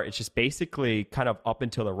the chart, it's just basically kind of up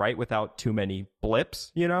and to the right without too many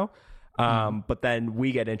blips, But then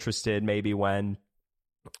we get interested maybe when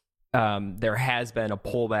there has been a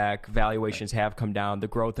pullback, valuations have come down, the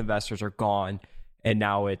growth investors are gone, and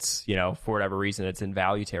now it's, for whatever reason, it's in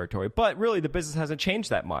value territory. But really, the business hasn't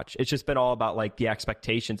changed that much. It's just been all about like the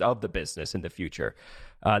expectations of the business in the future.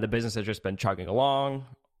 The business has just been chugging along,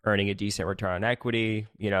 earning a decent return on equity,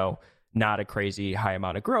 not a crazy high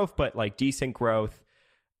amount of growth, but like decent growth.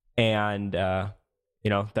 And,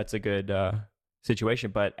 that's a good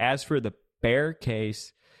situation. But as for the bear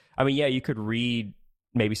case, I mean, yeah, you could read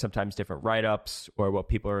maybe sometimes different write-ups or what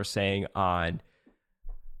people are saying on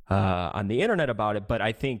the internet about it. But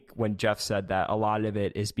I think when Jeff said that, a lot of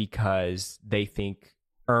it is because they think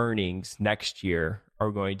earnings next year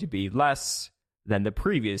are going to be less than the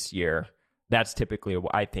previous year. That's typically,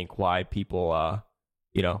 I think, why people,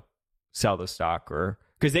 sell the stock, or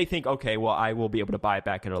because they think, okay, well, I will be able to buy it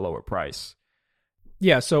back at a lower price.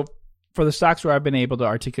 Yeah. So for the stocks where I've been able to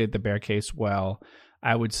articulate the bear case well,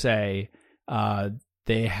 I would say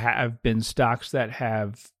they have been stocks that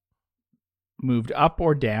have moved up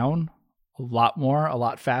or down a lot more, a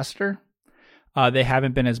lot faster. They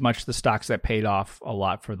haven't been as much the stocks that paid off a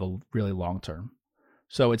lot for the really long term.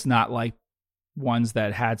 So it's not like ones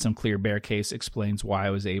that had some clear bear case explains why I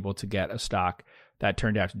was able to get a stock that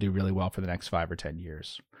turned out to do really well for the next 5 or 10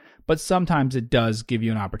 years. But sometimes it does give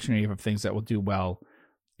you an opportunity for things that will do well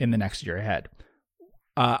in the next year ahead.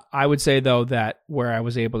 I would say, though, that where I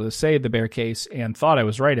was able to say the bear case and thought I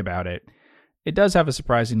was right about it, it does have a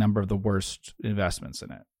surprising number of the worst investments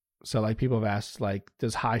in it. So like people have asked, like,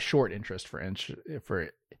 does high short interest, for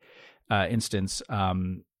instance,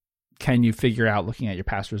 can you figure out looking at your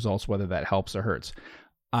past results whether that helps or hurts?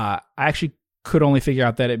 I actually could only figure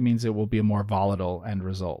out that it means it will be a more volatile end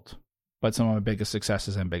result. But some of my biggest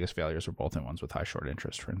successes and biggest failures were both in ones with high short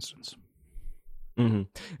interest, for instance.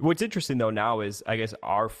 Mm-hmm. What's interesting, though, now is, I guess,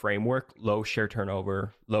 our framework, low share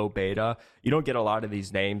turnover, low beta. You don't get a lot of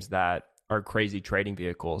these names that are crazy trading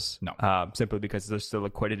vehicles. No. Simply because the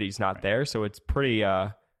liquidity is not there. So it's pretty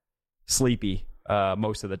sleepy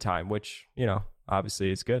most of the time, which,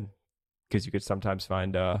 obviously is good because you could sometimes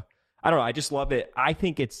find... I don't know. I just love it. I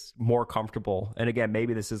think it's more comfortable. And again,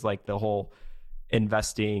 maybe this is like the whole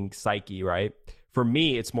investing psyche, right? For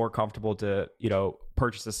me, it's more comfortable to,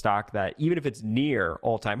 purchase a stock that even if it's near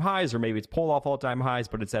all-time highs, or maybe it's pulled off all-time highs,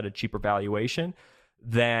 but it's at a cheaper valuation,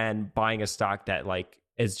 than buying a stock that like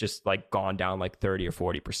is just like gone down like 30 or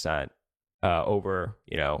 40% over,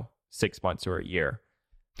 6 months or a year.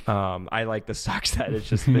 I like the stocks that it's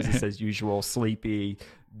just business as usual, sleepy.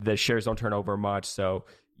 The shares don't turn over much, so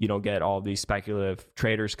you don't get all these speculative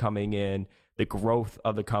traders coming in. The growth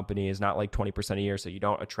of the company is not like 20% a year, so you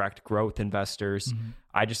don't attract growth investors. Mm-hmm.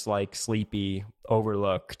 I just like sleepy,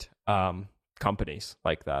 overlooked companies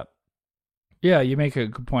like that. Yeah, you make a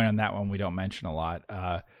good point on that one. We don't mention a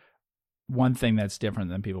lot. One thing that's different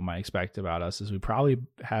than people might expect about us is we probably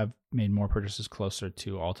have made more purchases closer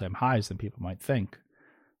to all-time highs than people might think,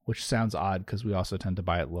 which sounds odd because we also tend to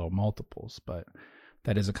buy at low multiples, but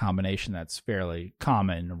that is a combination that's fairly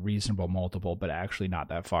common, a reasonable multiple, but actually not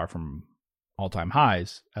that far from all-time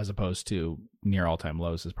highs, as opposed to near all-time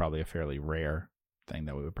lows is probably a fairly rare thing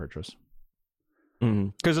that we would purchase.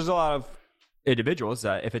 Because there's a lot of individuals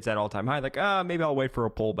that if it's at all-time high, like, maybe I'll wait for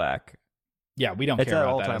a pullback. Yeah, we don't it's care at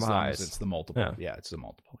about all-time that as highs. long as it's the multiple. Yeah, it's the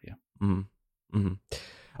multiple, yeah. Mm-hmm.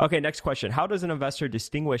 Mm-hmm. Okay, next question. How does an investor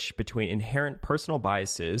distinguish between inherent personal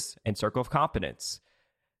biases and circle of competence?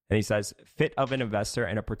 And he says, fit of an investor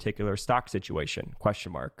in a particular stock situation, ?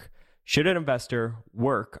 Should an investor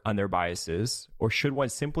work on their biases, or should one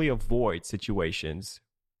simply avoid situations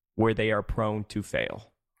where they are prone to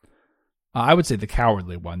fail? I would say the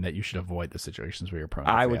cowardly one, that you should avoid the situations where you're prone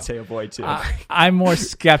to fail. I would say avoid too. I'm more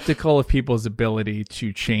skeptical of people's ability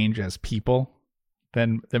to change as people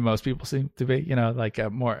than most people seem to be.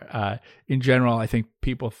 More in general, I think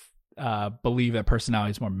people believe that personality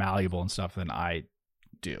is more malleable and stuff than I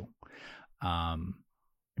do.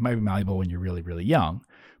 It might be malleable when you're really, really young,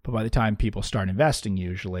 but by the time people start investing,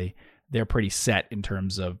 usually they're pretty set in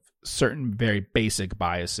terms of certain very basic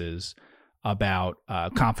biases about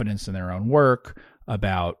confidence in their own work,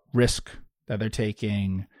 about risk that they're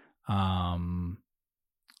taking, optimism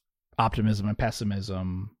and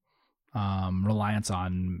pessimism, reliance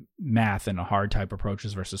on math and hard type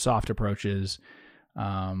approaches versus soft approaches,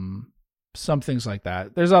 some things like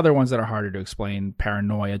that. There's other ones that are harder to explain,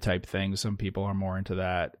 paranoia type things. Some people are more into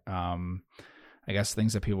that. I guess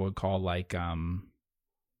things that people would call like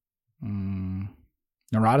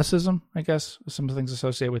neuroticism, I guess, some things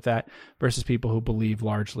associated with that, versus people who believe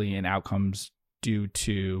largely in outcomes due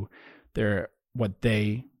to what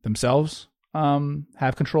they themselves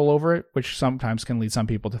have control over it, which sometimes can lead some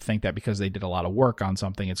people to think that because they did a lot of work on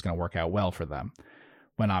something, it's going to work out well for them.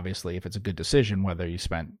 When obviously, if it's a good decision, whether you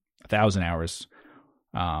spent 1,000 hours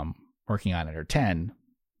working on it or 10,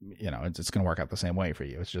 it's going to work out the same way for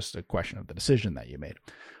you. It's just a question of the decision that you made.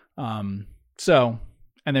 And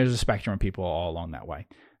there's a spectrum of people all along that way.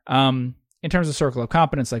 In terms of circle of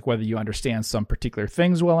competence, like whether you understand some particular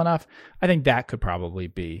things well enough, I think that could probably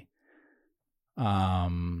be,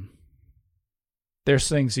 there's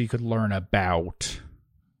things you could learn about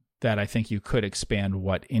that I think you could expand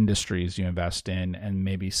what industries you invest in and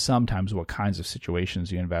maybe sometimes what kinds of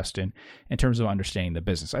situations you invest in terms of understanding the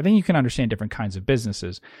business. I think you can understand different kinds of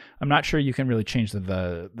businesses. I'm not sure you can really change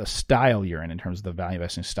the style you're in terms of the value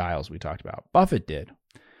investing styles we talked about. Buffett did,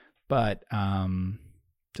 but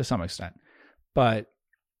to some extent. But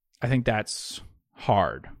I think that's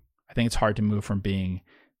hard. I think it's hard to move from being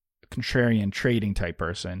a contrarian trading type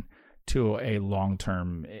person to a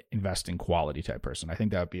long-term investing quality type person. I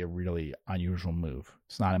think that would be a really unusual move.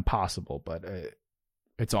 It's not impossible, but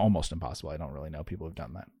it's almost impossible. I don't really know people who've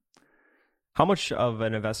done that. How much of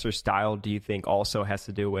an investor style do you think also has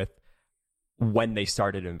to do with when they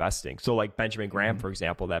started investing? So like Benjamin Graham, for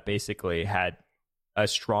example, that basically had a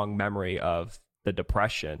strong memory of the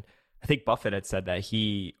Depression. I think Buffett had said that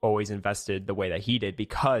he always invested the way that he did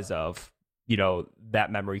because of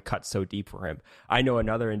that memory cut so deep for him. I know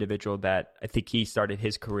another individual that I think he started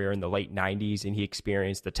his career in the late 90s and he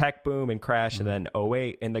experienced the tech boom and crash and then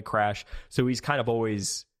 '08 and the crash. So he's kind of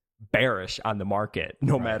always bearish on the market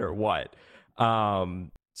no matter what.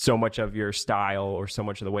 So much of your style or so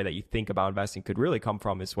much of the way that you think about investing could really come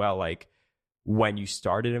from as well, like when you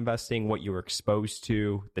started investing, what you were exposed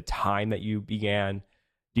to, the time that you began.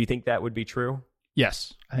 Do you think that would be true?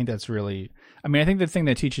 Yes, I think that's really, I think the thing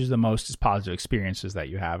that teaches the most is positive experiences that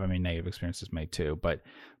you have. Negative experiences may too, but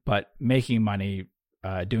making money,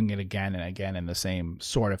 doing it again and again in the same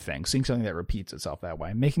sort of thing, seeing something that repeats itself that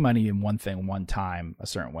way, making money in one thing, one time, a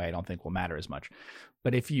certain way, I don't think will matter as much.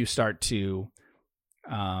 But if you start to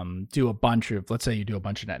do a bunch of, let's say you do a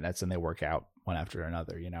bunch of nets and they work out one after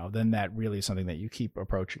another, then that really is something that you keep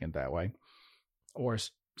approaching it that way. Or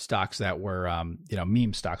stocks that were,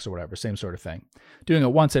 meme stocks or whatever, same sort of thing. Doing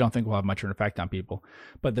it once, I don't think will have much of an effect on people.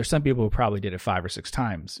 But there's some people who probably did it 5 or 6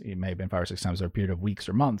 times. It may have been 5 or 6 times over a period of weeks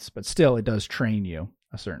or months, but still, it does train you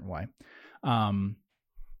a certain way.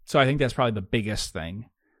 So I think that's probably the biggest thing.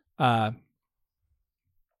 I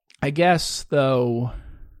guess, though,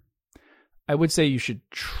 I would say you should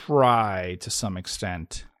try to some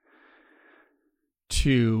extent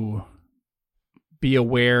to be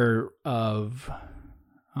aware of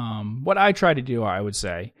what I try to do, I would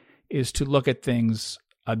say, is to look at things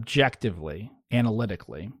objectively,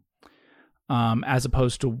 analytically, as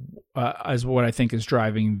opposed to as what I think is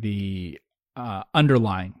driving the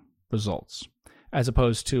underlying results, as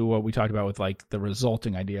opposed to what we talked about with like the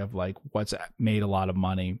resulting idea of like what's made a lot of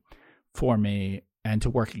money for me and to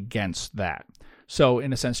work against that. So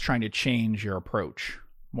in a sense, trying to change your approach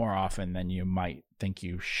more often than you might think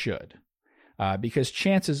you should, because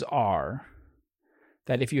chances are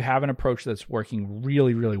that if you have an approach that's working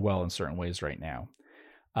really, really well in certain ways right now,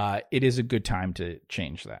 it is a good time to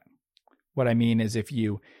change that. What I mean is if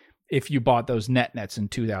you bought those nets in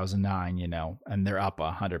 2009, and they're up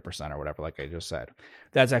 100% or whatever, like I just said,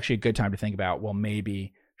 that's actually a good time to think about, well,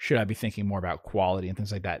 maybe should I be thinking more about quality and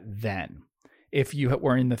things like that then? If you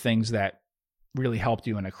were in the things that really helped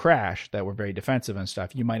you in a crash that were very defensive and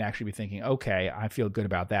stuff, you might actually be thinking, okay, I feel good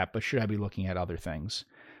about that, but should I be looking at other things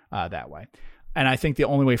that way? And I think the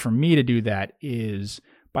only way for me to do that is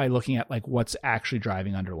by looking at like what's actually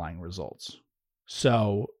driving underlying results.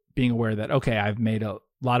 So being aware that, okay, I've made a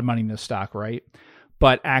lot of money in this stock, right?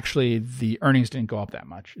 But actually the earnings didn't go up that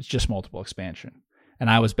much. It's just multiple expansion. And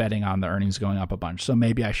I was betting on the earnings going up a bunch. So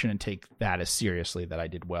maybe I shouldn't take that as seriously that I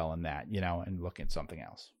did well in that, and look at something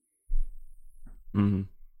else. Mm-hmm.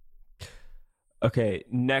 Okay,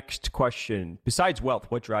 next question. Besides wealth,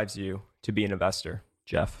 what drives you to be an investor,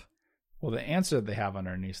 Jeff? Well, the answer they have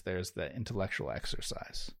underneath there is the intellectual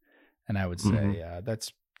exercise. And I would say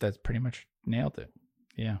that's pretty much nailed it.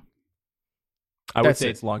 Yeah. I would say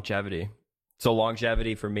it's longevity. So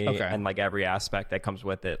longevity for me and like every aspect that comes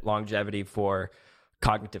with it. Longevity for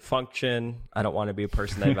cognitive function. I don't want to be a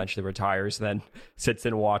person that eventually retires, then sits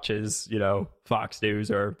and watches, Fox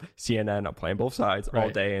News or CNN. I'm playing both sides all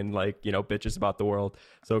day and bitches about the world.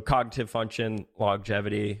 So cognitive function,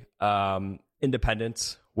 longevity,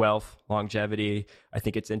 independence, wealth, longevity. I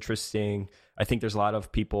think it's interesting. I think there's a lot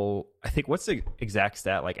of people, what's the exact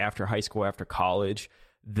stat? Like after high school, after college,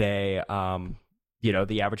 they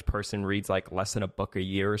the average person reads like less than a book a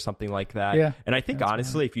year or something like that. Yeah, And I think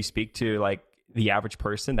honestly, if you speak to like the average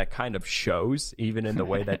person, that kind of shows even in the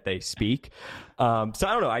way that they speak. So I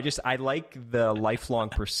don't know. I like the lifelong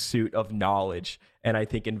pursuit of knowledge. And I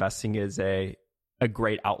think investing is a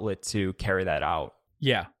great outlet to carry that out.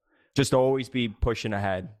 Yeah. Just always be pushing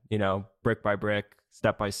ahead, brick by brick,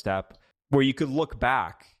 step by step, where you could look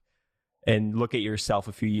back and look at yourself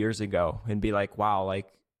a few years ago and be like, wow, like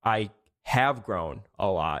I have grown a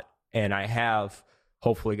lot and I have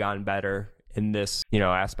hopefully gotten better in this,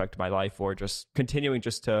 aspect of my life, or just continuing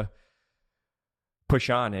just to push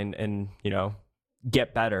on and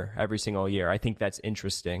get better every single year. I think that's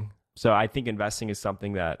interesting. So I think investing is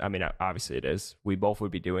something that, I mean, obviously it is. We both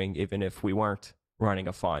would be doing even if we weren't running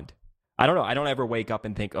a fund. I don't know. I don't ever wake up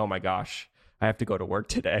and think, oh my gosh, I have to go to work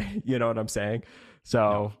today. You know what I'm saying?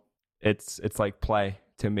 So it's like play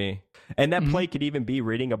to me. And that play could even be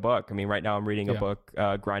reading a book. I mean, right now I'm reading a book,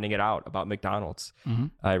 Grinding It Out, about McDonald's.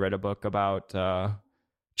 I read a book about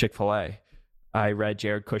Chick-fil-A. I read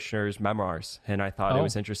Jared Kushner's memoirs, and I thought it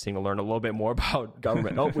was interesting to learn a little bit more about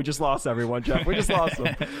government. Oh, we just lost everyone, Jeff. We just lost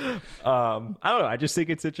them. I don't know. I just think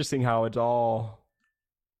it's interesting how it's all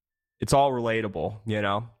relatable,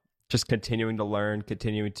 just continuing to learn,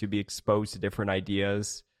 continuing to be exposed to different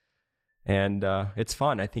ideas. And it's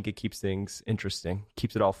fun. I think it keeps things interesting,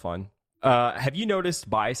 keeps it all fun. Have you noticed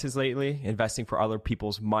biases lately, investing for other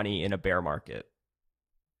people's money in a bear market?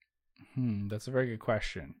 That's a very good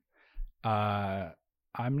question. I'm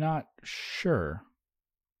not sure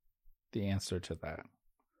the answer to that.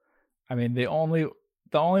 I mean, the only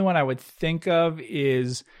one I would think of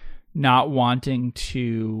is not wanting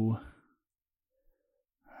to.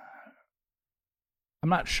 I'm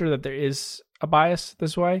not sure that there is a bias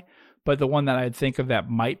this way, but the one that I'd think of that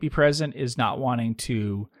might be present is not wanting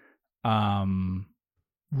to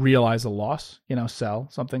realize a loss, sell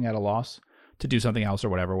something at a loss to do something else or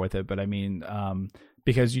whatever with it. But I mean,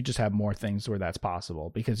 because you just have more things where that's possible.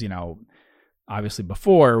 Because, obviously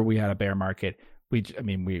before we had a bear market, we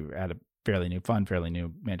had a fairly new fund, fairly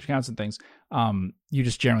new managed accounts and things. You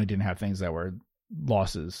just generally didn't have things that were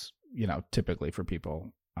losses, typically for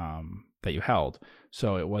people that you held.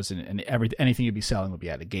 So it wasn't, and anything you'd be selling would be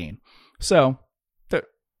at a gain. So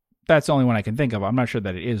that's the only one I can think of. I'm not sure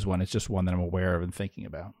that it is one. It's just one that I'm aware of and thinking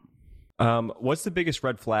about. What's the biggest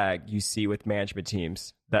red flag you see with management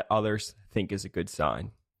teams that others think is a good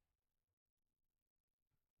sign?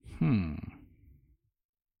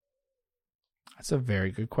 That's a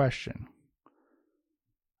very good question.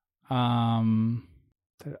 That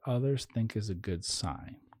others think is a good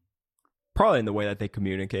sign. Probably in the way that they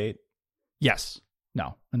communicate. Yes.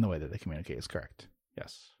 No, in the way that they communicate is correct.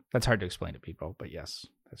 Yes. That's hard to explain to people, but yes,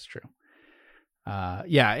 that's true.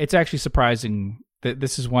 Yeah, it's actually surprising.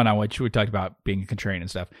 This is one on which we talked about being a contrarian and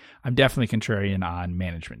stuff. I'm definitely contrarian on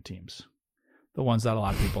management teams. The ones that a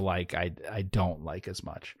lot of people like, I don't like as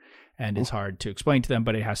much. And it's hard to explain to them,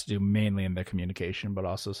 but it has to do mainly in the communication, but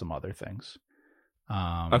also some other things.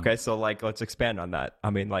 Okay, so let's expand on that. I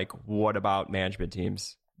mean, what about management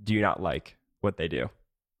teams do you not like what they do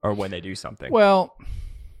or when they do something? Well,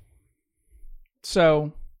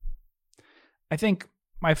 so I think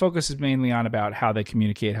my focus is mainly on about how they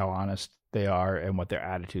communicate, how honest they are, and what their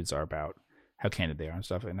attitudes are about, how candid they are and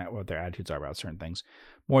stuff, and what their attitudes are about certain things,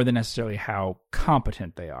 more than necessarily how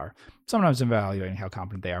competent they are. Sometimes evaluating how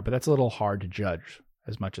competent they are, but that's a little hard to judge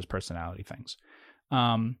as much as personality things.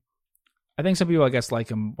 I think some people, I guess, like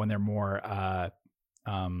them when they're more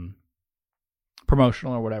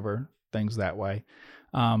promotional or whatever, things that way.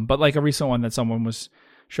 But like a recent one that someone was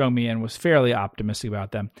showing me and was fairly optimistic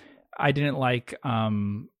about them, I didn't like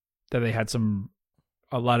that they had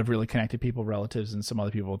a lot of really connected people, relatives, and some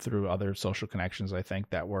other people through other social connections, I think,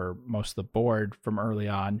 that were most of the board from early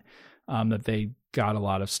on, that they got a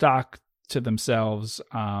lot of stock to themselves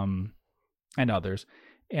and others,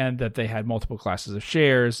 and that they had multiple classes of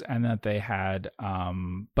shares, and that they had,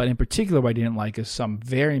 but in particular, what I didn't like is some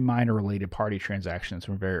very minor related party transactions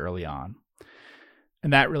from very early on.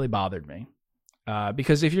 And that really bothered me.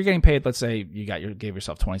 Because if you're getting paid, let's say you gave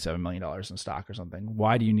yourself $27 million in stock or something,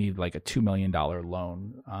 why do you need like a $2 million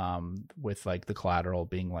loan with like the collateral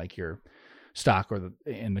being like your stock or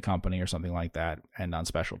in the company or something like that, and on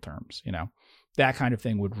special terms? That kind of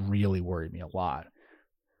thing would really worry me a lot.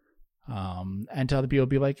 And to other people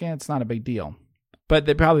be like, it's not a big deal, but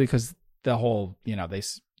they probably, because the whole, they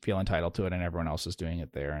feel entitled to it and everyone else is doing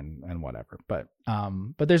it there and whatever. But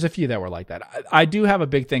there's a few that were like that. I do have a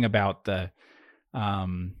big thing about the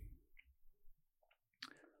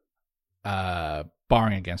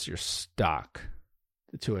borrowing against your stock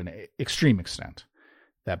to an extreme extent.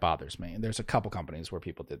 that bothers me. And there's a couple companies where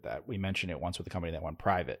people did that. We mentioned it once with a company that went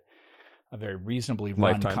private, a very reasonably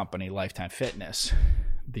run Lifetime. company, Lifetime Fitness.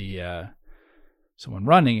 The someone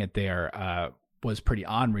running it there was pretty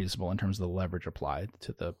unreasonable in terms of the leverage applied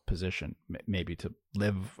to the position, maybe to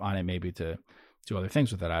live on it, maybe to do other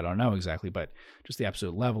things with it. I don't know exactly, but just the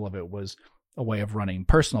absolute level of it was a way of running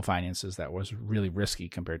personal finances that was really risky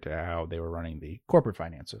compared to how they were running the corporate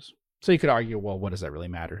finances. So you could argue, well, what does that really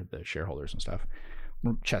matter? The shareholders and stuff.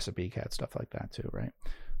 Chesapeake had stuff like that too, right?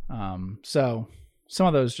 So some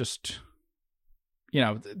of those just,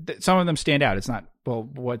 some of them stand out. It's not, well,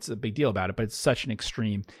 what's the big deal about it? But it's such an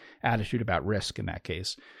extreme attitude about risk in that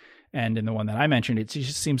case. And in the one that I mentioned, it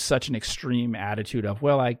just seems such an extreme attitude of,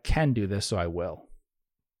 well, I can do this, so I will.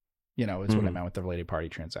 It's what I meant with the related party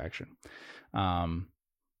transaction.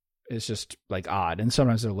 It's just like odd. And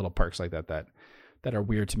sometimes there are little perks like that are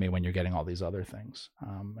weird to me when you're getting all these other things.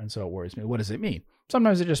 And so it worries me. What does it mean?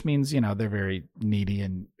 Sometimes it just means, they're very needy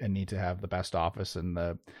and need to have the best office and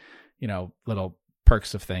the, little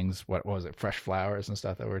perks of things. What was it? Fresh flowers and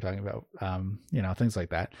stuff that we were talking about. Things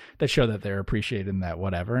like that show that they're appreciated in that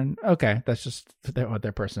whatever. And okay, that's just what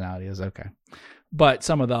their personality is. Okay. But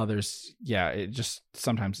some of the others, it just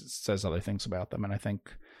sometimes it says other things about them. And I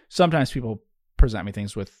think sometimes people present me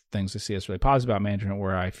things with things they see as really positive about management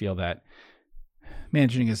where I feel that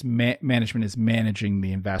management is managing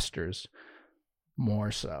the investors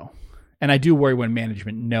more so. And I do worry when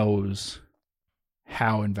management knows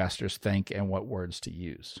how investors think and what words to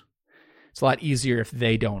use. It's a lot easier if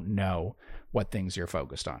they don't know what things you're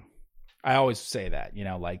focused on. I always say that,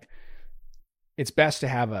 it's best to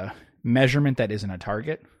have a measurement that isn't a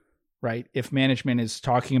target, right? If management is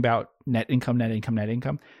talking about net income,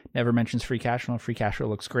 never mentions free cash flow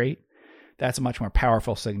looks great. That's a much more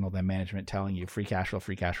powerful signal than management telling you free cash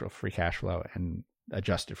flow, and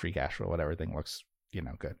adjusted free cash flow, whatever thing looks,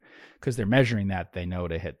 good. Because they're measuring that, they know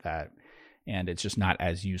to hit that, and it's just not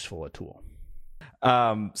as useful a tool.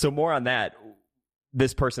 So more on that.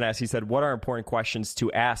 This person asked, he said, what are important questions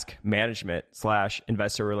to ask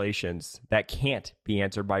management/investor relations that can't be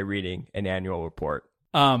answered by reading an annual report?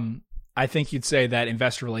 I think you'd say that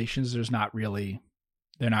investor relations, they're not really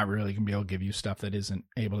going to be able to give you stuff that isn't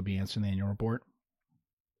able to be answered in the annual report.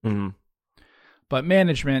 Mm-hmm. But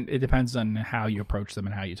management, it depends on how you approach them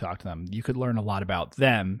and how you talk to them. You could learn a lot about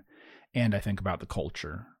them, and I think about the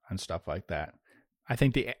culture and stuff like that. I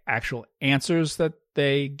think the actual answers that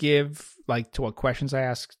they give, like to what questions I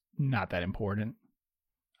ask, not that important.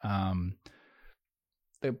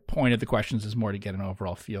 The point of the questions is more to get an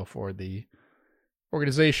overall feel for the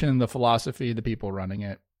organization, the philosophy, the people running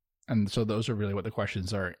it. And so those are really what the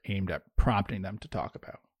questions are aimed at, prompting them to talk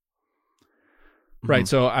about. Mm-hmm. Right.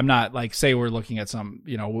 So I'm not like, say we're looking at some,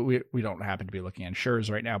 we don't happen to be looking at insurers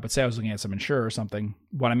right now, but say I was looking at some insurer or something.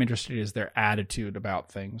 What I'm interested in is their attitude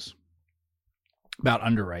about things, about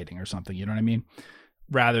underwriting or something. You know what I mean?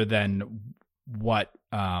 Rather than what,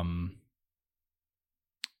 then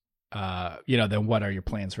what are your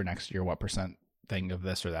plans for next year? What percent thing of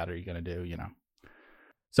this or that are you going to do?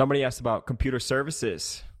 Somebody asked about computer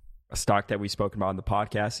services, a stock that we've spoken about on the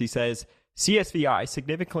podcast. He says, CSVI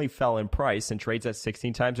significantly fell in price and trades at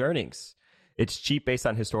 16 times earnings. It's cheap based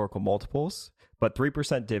on historical multiples, but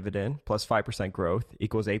 3% dividend plus 5% growth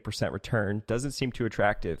equals 8% return doesn't seem too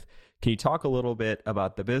attractive. Can you talk a little bit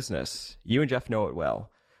about the business? You and Jeff know it well.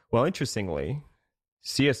 Well, interestingly,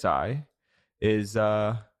 CSI is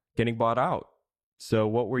getting bought out. So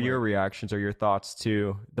what were your reactions or your thoughts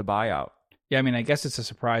to the buyout? Yeah, I mean, I guess it's a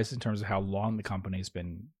surprise in terms of how long the company's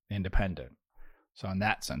been independent. So in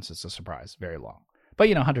that sense, it's a surprise, very long.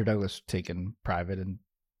 But, Hunter Douglas taken private and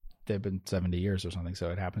they've been 70 years or something.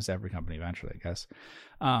 So it happens to every company eventually, I guess.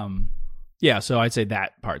 So I'd say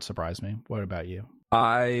that part surprised me. What about you?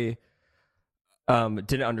 I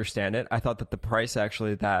didn't understand it. I thought that the price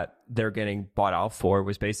actually that they're getting bought out for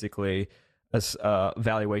was basically a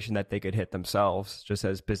valuation that they could hit themselves, just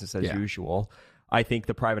as business as usual. I think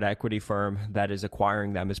the private equity firm that is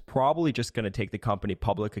acquiring them is probably just going to take the company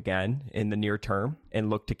public again in the near term and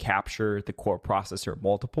look to capture the core processor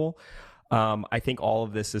multiple. I think all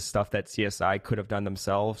of this is stuff that CSI could have done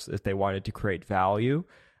themselves if they wanted to create value.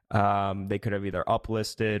 They could have either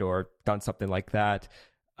uplisted or done something like that.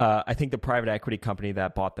 I think the private equity company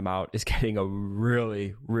that bought them out is getting a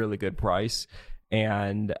really, really good price.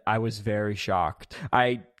 And I was very shocked.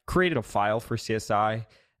 I created a file for CSI.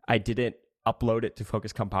 I didn't upload it to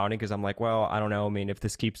Focus Compounding because I'm like, well, I don't know. I mean, if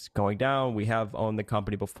this keeps going down, we have owned the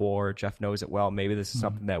company before. Jeff knows it well. Maybe this is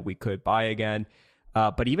something that we could buy again.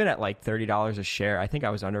 But even at like $30 a share, I think I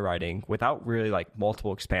was underwriting without really like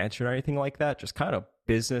multiple expansion or anything like that, just kind of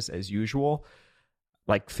business as usual.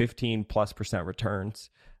 like 15+% returns.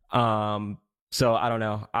 So I don't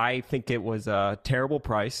know. I think it was a terrible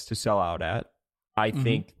price to sell out at. I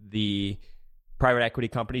think the private equity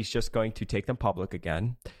company is just going to take them public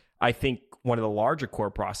again. I think one of the larger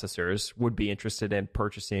core processors would be interested in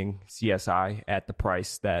purchasing CSI at the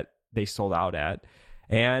price that they sold out at.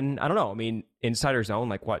 And I don't know. I mean, insiders own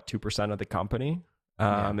like what, 2% of the company?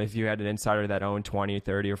 If you had an insider that owned 20,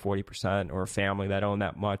 30, or 40%, or a family that owned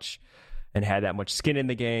that much and had that much skin in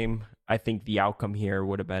the game, I think the outcome here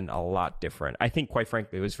would have been a lot different. I think, quite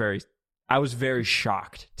frankly, I was very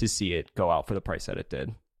shocked to see it go out for the price that it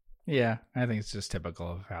did. Yeah, I think it's just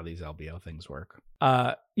typical of how these LBO things work.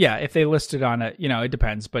 Yeah, if they listed on a, it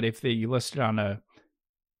depends, but if you listed on a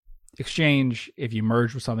exchange, if you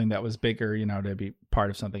merge with something that was bigger, to be part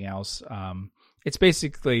of something else, it's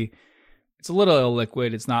basically, it's a little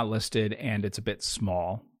illiquid, it's not listed, and it's a bit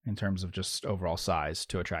small in terms of just overall size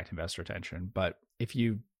to attract investor attention. But if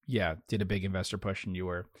you, did a big investor push and you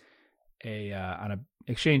were on a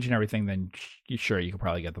exchange and everything, then you could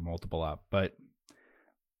probably get the multiple up, but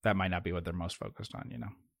that might not be what they're most focused on,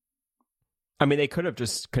 I mean, they could have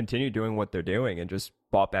just continued doing what they're doing and just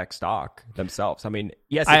bought back stock themselves. I mean,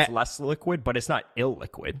 yes, it's less liquid, but it's not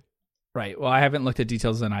illiquid. Right. Well, I haven't looked at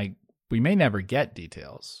details, and we may never get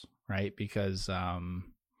details, right? Because the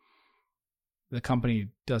company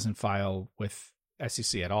doesn't file with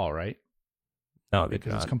SEC at all, right? No,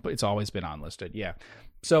 because it's always been unlisted. Yeah.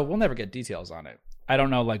 So we'll never get details on it. I don't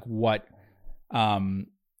know what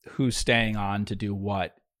who's staying on to do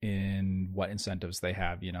what in what incentives they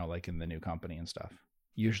have, like in the new company and stuff.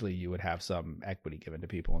 Usually you would have some equity given to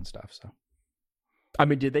people and stuff. So, I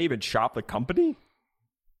mean, did they even shop the company?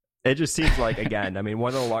 It just seems like, again, I mean,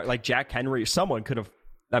 one of the like Jack Henry, someone could have,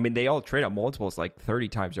 I mean, they all trade on multiples like 30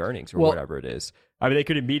 times earnings or whatever it is. I mean, they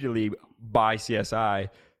could immediately buy CSI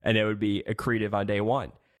and it would be accretive on day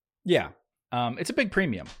one. Yeah. It's a big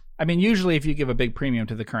premium. I mean, usually if you give a big premium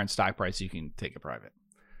to the current stock price, you can take it private.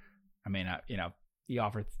 I mean, you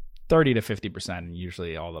offer 30 to 50%, and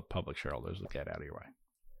usually all the public shareholders will get out of your way.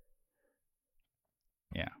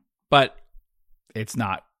 Yeah. But it's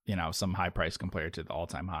not, some high price compared to the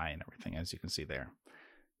all-time high and everything, as you can see there.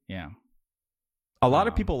 Yeah. A lot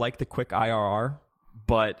of people like the quick IRR,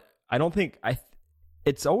 but I don't think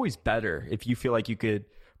it's always better if you feel like you could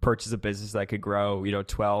purchase a business that could grow,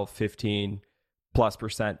 12,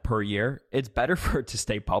 15+% per year. It's better for it to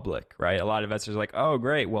stay public, right? A lot of investors are like, oh,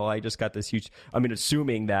 great. Well, I just got this huge,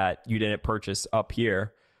 assuming that you didn't purchase up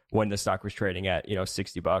here when the stock was trading at,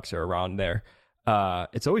 $60 or around there.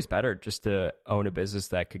 It's always better just to own a business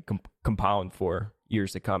that could compound for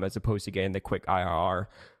years to come, as opposed to getting the quick IRR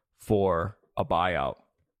for a buyout.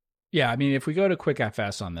 Yeah. I mean, if we go to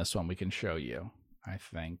QuickFS on this one, we can show you, I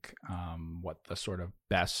think, what the sort of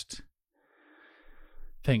best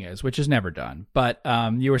thing is, which is never done. But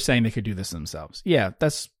you were saying they could do this themselves. Yeah,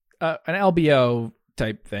 that's an LBO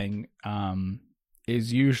type thing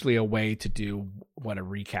is usually a way to do what a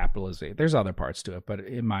recapitalization. There's other parts to it, but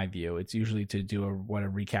in my view, it's usually to do what a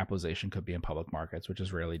recapitalization could be in public markets, which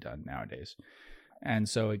is rarely done nowadays. And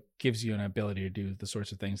so it gives you an ability to do the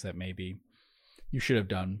sorts of things that maybe you should have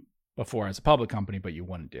done before as a public company, but you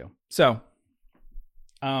wouldn't do. So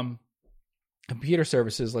computer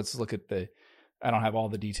services, let's look at I don't have all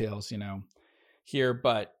the details, here,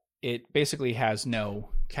 but it basically has no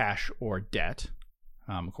cash or debt,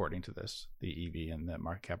 according to this. The EV and the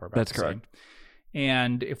market cap are about That's the correct. Same.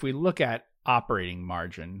 And if we look at operating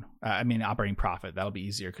margin, operating profit, that'll be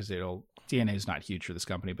easier because DNA is not huge for this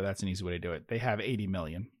company, but that's an easy way to do it. They have 80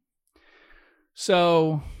 million.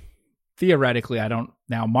 So theoretically,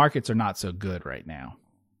 now markets are not so good right now,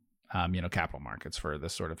 capital markets for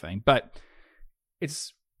this sort of thing, but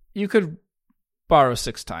you could borrow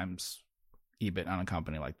 6 times EBIT on a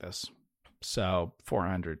company like this. So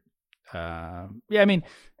 400. And the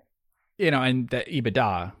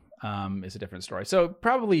EBITDA is a different story. So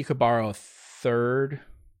probably you could borrow a third.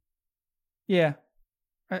 Yeah,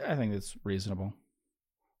 I think that's reasonable.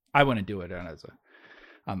 I wouldn't do it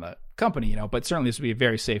on the company, but certainly this would be a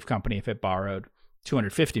very safe company. If it borrowed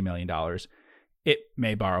 $250 million, it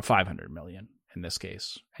may borrow $500 million in this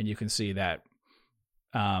case. And you can see that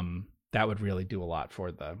that would really do a lot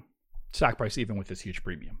for the stock price, even with this huge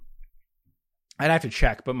premium. I'd have to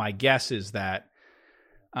check, but my guess is that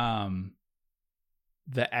the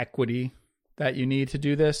equity that you need to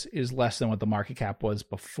do this is less than what the market cap was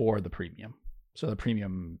before the premium. So the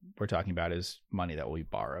premium we're talking about is money that will be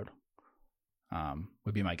borrowed,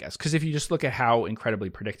 would be my guess. Because if you just look at how incredibly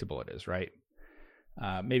predictable it is, right?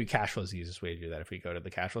 Maybe cash flow is the easiest way to do that if we go to the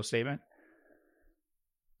cash flow statement.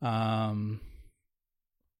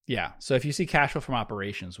 Yeah. So if you see cash flow from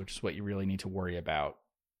operations, which is what you really need to worry about,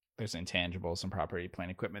 there's intangibles and property,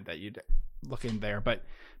 plant, equipment that you'd look in there. But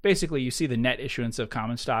basically, you see the net issuance of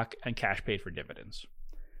common stock and cash paid for dividends.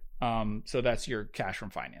 So that's your cash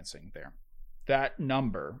from financing there. That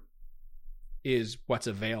number is what's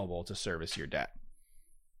available to service your debt.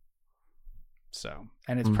 So,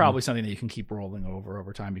 and it's probably something that you can keep rolling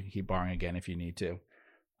over time. You can keep borrowing again if you need to.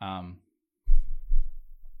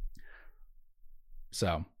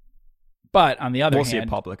 But on the other hand, we'll see it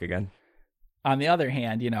public again. On the other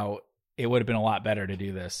hand, it would have been a lot better to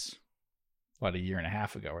do this, a year and a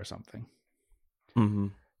half ago or something. Mm-hmm.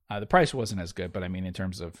 The price wasn't as good, but I mean, in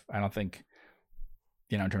terms of, I don't think,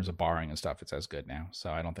 in terms of borrowing and stuff, it's as good now.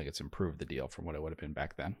 So I don't think it's improved the deal from what it would have been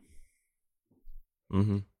back then.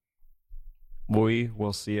 Mm-hmm. We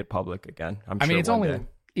will see it public again. I mean, it's only,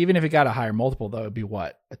 even if it got a higher multiple, though, it'd be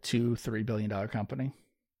what, a $2-3 billion company?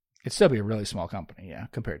 It'd still be a really small company, yeah,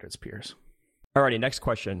 compared to its peers. Alrighty, next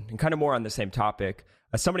question, and kind of more on the same topic.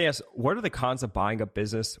 Somebody asked, what are the cons of buying a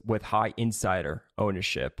business with high insider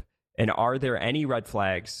ownership? And are there any red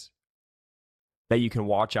flags that you can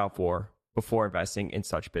watch out for before investing in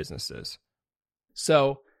such businesses?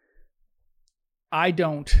 So I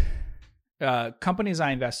don't, companies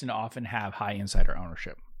I invest in often have high insider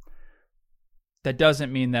ownership. That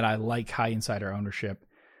doesn't mean that I like high insider ownership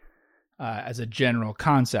as a general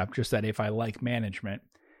concept, just that if I like management,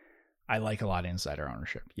 I like a lot of insider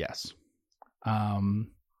ownership. Yes.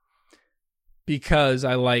 Because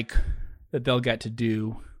I like that they'll get to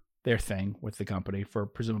do their thing with the company for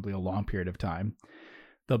presumably a long period of time.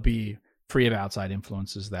 They'll be free of outside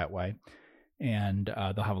influences that way, and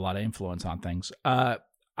they'll have a lot of influence on things.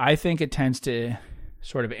 I think it tends to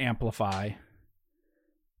sort of amplify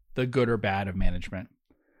the good or bad of management,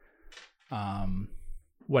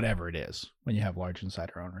 whatever it is, when you have large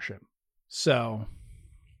insider ownership. So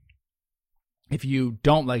if you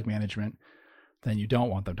don't like management, then you don't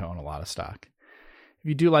want them to own a lot of stock. If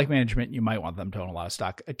you do like management, you might want them to own a lot of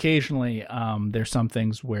stock. Occasionally, there's some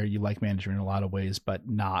things where you like management in a lot of ways, but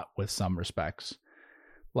not with some respects.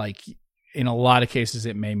 Like in a lot of cases,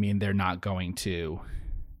 it may mean they're not going to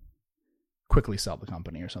quickly sell the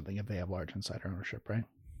company or something if they have large insider ownership, right?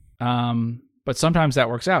 But sometimes that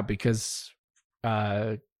works out because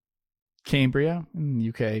Cambria,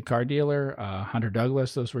 UK car dealer, Hunter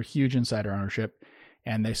Douglas, those were huge insider ownership,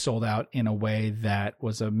 and they sold out in a way that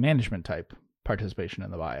was a management type participation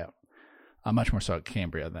in the buyout. Much more so at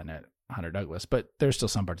Cambria than at Hunter Douglas, but there's still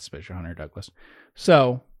some participation at Hunter Douglas.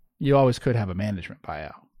 So you always could have a management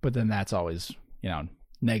buyout, but then that's always,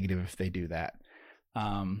 negative if they do that.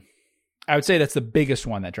 I would say that's the biggest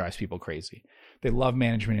one that drives people crazy. They love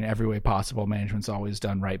management in every way possible. Management's always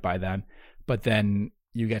done right by them, but then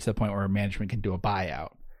you get to the point where management can do a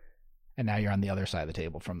buyout, and now you're on the other side of the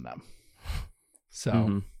table from them.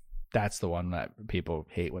 So that's the one that people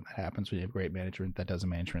hate when that happens, when you have great management that does a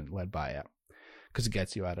management-led buyout, because it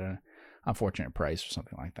gets you at an unfortunate price or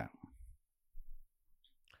something like that.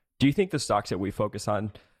 Do you think the stocks that we focus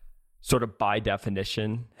on sort of by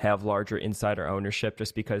definition have larger insider ownership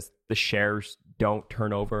just because the shares don't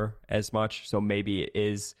turn over as much? So maybe it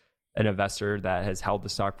is an investor that has held the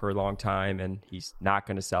stock for a long time and he's not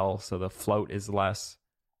going to sell, so the float is less.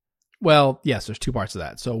 Well, yes, there's two parts of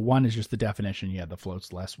that. So one is just the definition. Yeah, the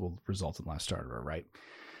float's less will result in less turnover, right?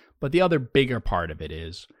 But the other bigger part of it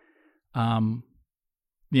is,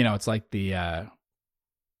 it's like the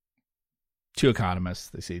two economists,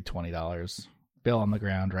 they see $20 bill on the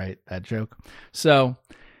ground, right? That joke. So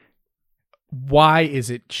why is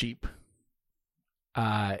it cheap?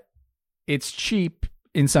 It's cheap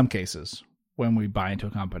in some cases when we buy into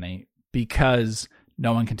a company because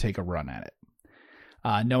no one can take a run at it.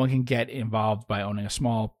 No one can get involved by owning a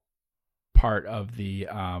small part of the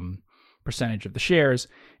percentage of the shares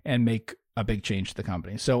and make a big change to the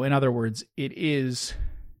company. So in other words, it is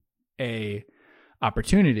a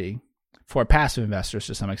opportunity for passive investors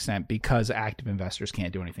to some extent because active investors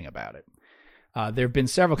can't do anything about it. There have been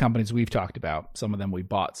several companies we've talked about. Some of them we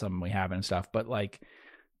bought, some we haven't and stuff. But like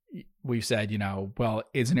we've said, well,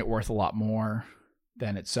 isn't it worth a lot more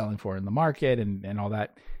than it's selling for in the market and all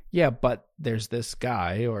that? Yeah, but there's this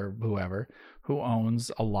guy or whoever who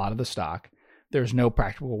owns a lot of the stock. There's no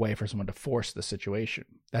practical way for someone to force the situation.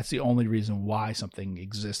 That's the only reason why something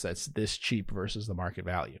exists that's this cheap versus the market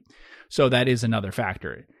value. So that is another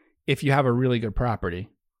factor. If you have a really good property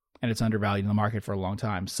and it's undervalued in the market for a long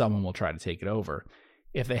time, someone will try to take it over.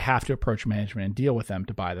 If they have to approach management and deal with them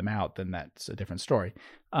to buy them out, then that's a different story.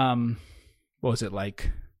 What was it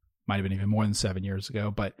like? Might have been even more than 7 years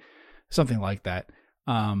ago, but something like that.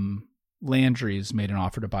 Landry's made an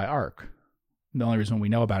offer to buy ARK, The only reason we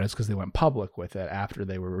know about it is because they went public with it after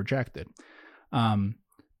they were rejected.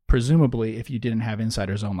 Presumably, if you didn't have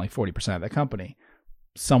insiders own like 40% of the company,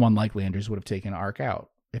 someone like Landry's would have taken ARK out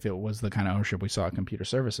if it was the kind of ownership we saw at Computer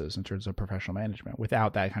Services in terms of professional management.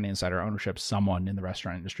 Without that kind of insider ownership, someone in the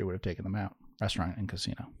restaurant industry would have taken them out, restaurant and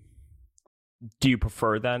casino. Do you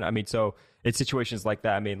prefer then? I mean, so in situations like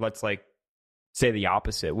that, I mean, let's like say the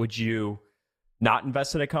opposite. Would you not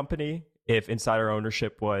invest in a company if insider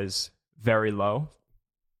ownership was very low?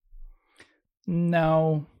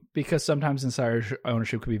 No, because sometimes insider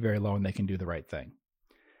ownership could be very low and they can do the right thing.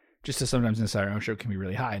 Just as sometimes insider ownership can be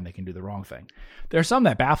really high and they can do the wrong thing. There are some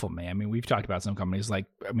that baffle me. I mean, we've talked about some companies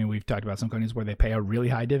where they pay a really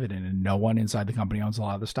high dividend and no one inside the company owns a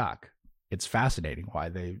lot of the stock. It's fascinating why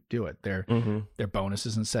they do it. Their bonus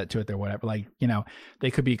isn't set to it. They're whatever. Like, you know,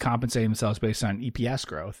 they could be compensating themselves based on EPS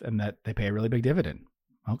growth and that they pay a really big dividend.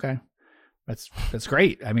 Okay. That's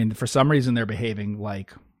great. I mean, for some reason they're behaving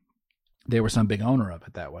like they were some big owner of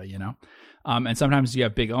it that way, you know? And sometimes you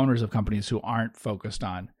have big owners of companies who aren't focused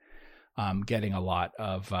on getting a lot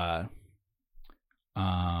of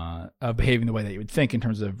behaving the way that you would think in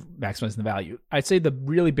terms of maximizing the value. I'd say the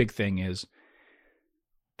really big thing is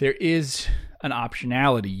there is an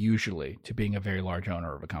optionality usually to being a very large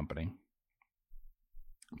owner of a company.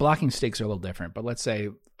 Blocking stakes are a little different, but let's say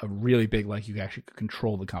a really big, like you actually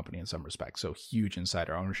control the company in some respects. So huge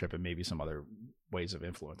insider ownership and maybe some other ways of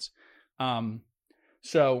influence.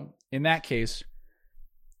 So in that case,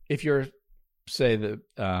 if you're, say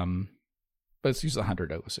let's use the Hunter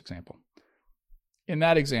Douglas example. In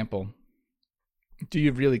that example, do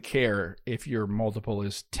you really care if your multiple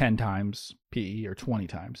is 10 times PE or 20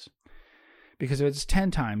 times? Because if it's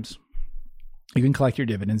 10 times, you can collect your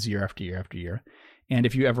dividends year after year after year. And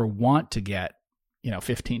if you ever want to get,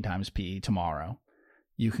 15 times PE tomorrow,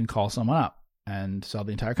 you can call someone up and sell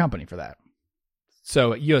the entire company for that.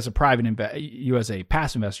 So you as a you as a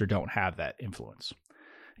passive investor don't have that influence.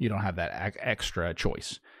 You don't have that extra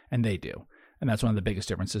choice, and they do. And that's one of the biggest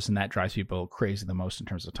differences, and that drives people crazy the most in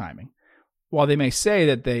terms of timing. While they may say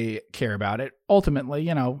that they care about it, ultimately,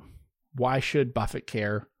 why should Buffett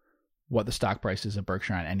care what the stock price is of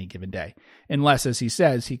Berkshire on any given day? Unless, as he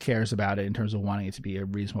says, he cares about it in terms of wanting it to be a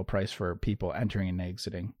reasonable price for people entering and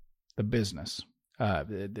exiting the business,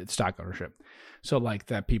 the stock ownership. So like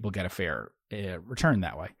that people get a fair return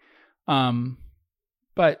that way.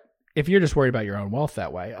 But if you're just worried about your own wealth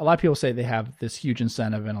that way, a lot of people say they have this huge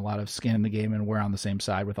incentive and a lot of skin in the game and we're on the same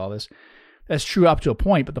side with all this. That's true up to a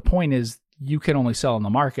point, but the point is you can only sell in the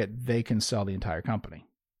market. They can sell the entire company.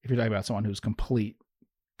 If you're talking about someone who's complete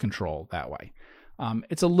control that way.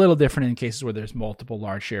 It's a little different in cases where there's multiple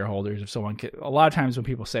large shareholders. If a lot of times when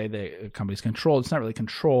people say the company's controlled, it's not really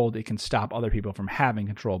controlled. It can stop other people from having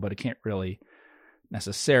control, but it can't really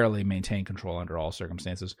necessarily maintain control under all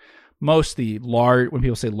circumstances. When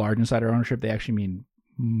people say large insider ownership, they actually mean,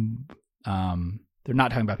 they're not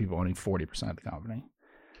talking about people owning 40% of the company.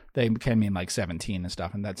 They can mean like 17 and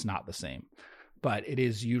stuff, and that's not the same. But it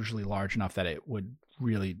is usually large enough that it would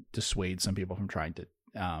really dissuade some people from trying to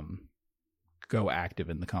go active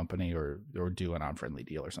in the company or do an unfriendly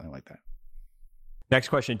deal or something like that. Next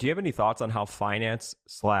question. Do you have any thoughts on how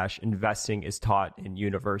finance/investing is taught in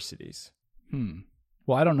universities?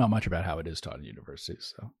 Well, I don't know much about how it is taught in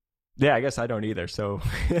universities. So yeah, I guess I don't either. So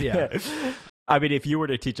yeah. I mean, if you were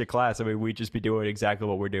to teach a class, we'd just be doing exactly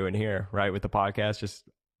what we're doing here, right? With the podcast, just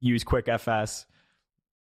use Quick FS,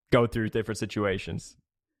 go through different situations.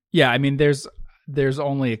 Yeah. I mean, there's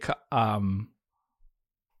only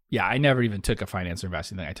I never even took a finance or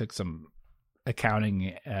investing thing. I took some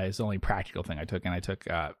accounting is the only practical thing I took. And I took,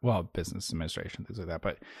 business administration, things like that,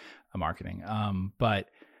 but marketing. But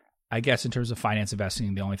I guess in terms of finance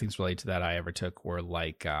investing, the only things related to that I ever took were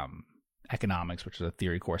like economics, which is a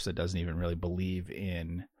theory course that doesn't even really believe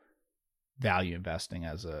in value investing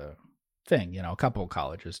as a thing. A couple of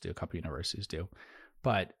colleges do, a couple of universities do,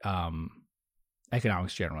 but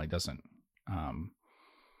economics generally doesn't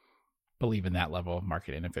believe in that level of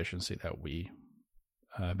market inefficiency that we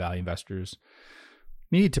value investors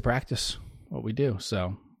need to practice what we do.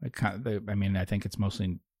 So I think it's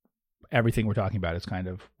mostly everything we're talking about is kind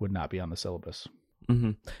of would not be on the syllabus.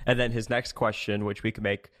 Mm-hmm. And then his next question, which we can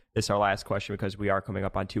make this our last question because we are coming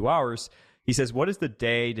up on 2 hours. He says, what is the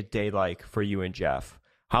day-to-day like for you and Jeff?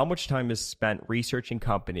 How much time is spent researching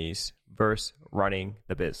companies versus running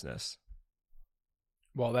the business?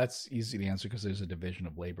 Well, that's easy to answer because there's a division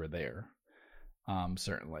of labor there.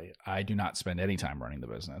 Certainly. I do not spend any time running the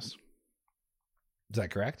business. Is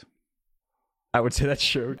that correct? I would say that's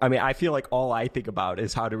true. I mean, I feel like all I think about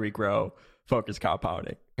is how do we grow focused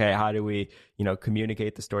compounding? Okay, how do we,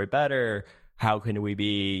 communicate the story better? how can we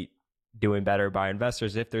be doing better by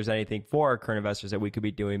investors? If there's anything for our current investors that we could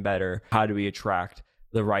be doing better, how do we attract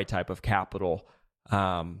the right type of capital?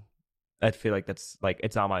 I feel like that's like,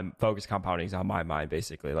 it's on my focus. Compounding is on my mind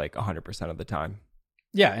basically like 100% of the time.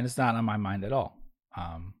 Yeah, and it's not on my mind at all.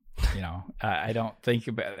 I don't think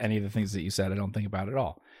about any of the things that you said. I don't think about it at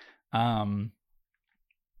all. I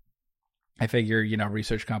figure,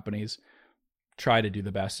 research companies try to do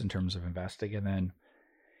the best in terms of investing. And then,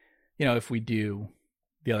 if we do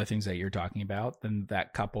the other things that you're talking about, then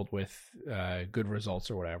that coupled with good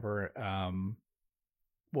results or whatever,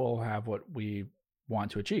 we'll have what we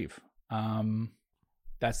want to achieve.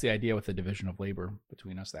 That's the idea with the division of labor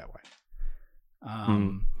between us that way.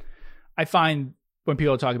 I find when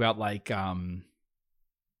people talk about like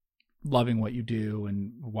loving what you do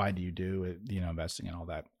and why do you do it, investing and all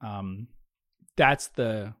that, that's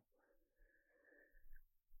the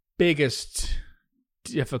biggest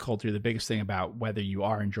difficulty, or the biggest thing about whether you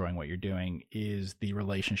are enjoying what you're doing is the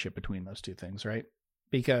relationship between those two things, right?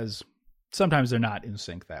 Because sometimes they're not in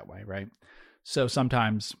sync that way, right? So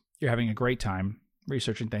sometimes you're having a great time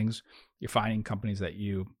researching things, you're finding companies that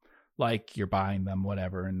you like, you're buying them,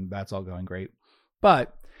 whatever, and that's all going great.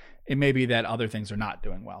 But it may be that other things are not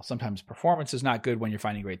doing well. Sometimes performance is not good when you're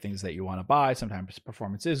finding great things that you want to buy. Sometimes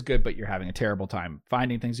performance is good, but you're having a terrible time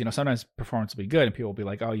finding things. Sometimes performance will be good and people will be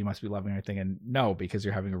like, oh, you must be loving everything. And no, because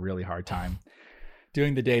you're having a really hard time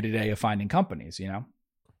doing the day-to-day of finding companies,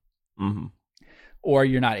 Mm-hmm. Or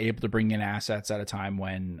you're not able to bring in assets at a time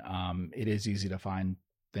when it is easy to find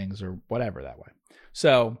things or whatever that way.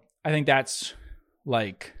 So I think that's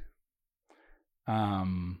like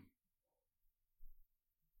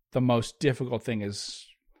the most difficult thing is,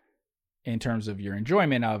 in terms of your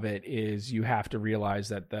enjoyment of it, is you have to realize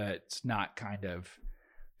that that's not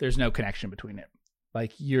there's no connection between it.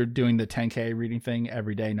 Like you're doing the 10K reading thing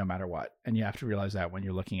every day, no matter what. And you have to realize that when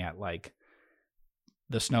you're looking at like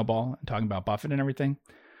the snowball and talking about Buffett and everything,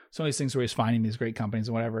 some of these things where he's finding these great companies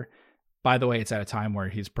and whatever, by the way, it's at a time where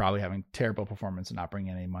he's probably having terrible performance and not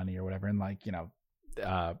bringing any money or whatever. And like,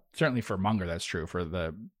 certainly for Munger, that's true for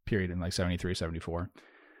the period in like 73, 74.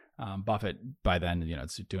 Buffett by then,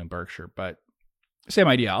 it's doing Berkshire, but same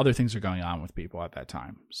idea. Other things are going on with people at that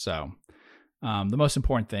time. So the most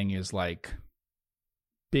important thing is like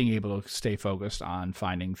being able to stay focused on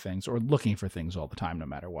finding things or looking for things all the time, no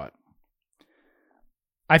matter what.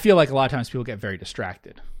 I feel like a lot of times people get very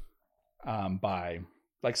distracted by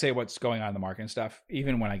like, say, what's going on in the market and stuff.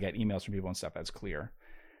 Even when I get emails from people and stuff, that's clear.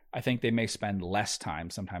 I think they may spend less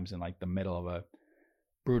time sometimes in like the middle of a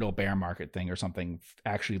brutal bear market thing or something,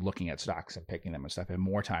 actually looking at stocks and picking them and stuff, and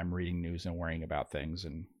more time reading news and worrying about things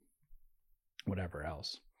and whatever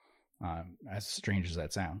else, as strange as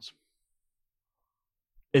that sounds.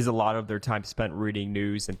 Is a lot of their time spent reading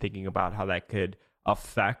news and thinking about how that could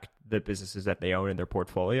affect the businesses that they own in their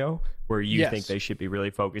portfolio, where you think they should be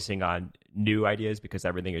really focusing on new ideas because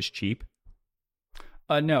everything is cheap?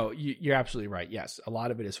 No, you're absolutely right. Yes, a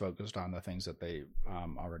lot of it is focused on the things that they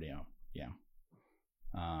already own. Yeah.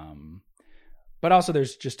 But also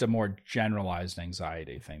there's just a more generalized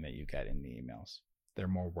anxiety thing that you get in the emails. They're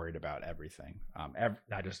more worried about everything,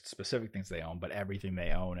 not just specific things they own, but everything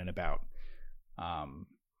they own, and about,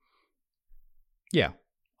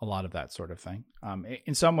 a lot of that sort of thing.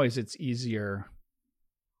 In some ways it's easier.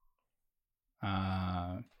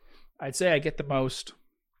 I'd say I get the most,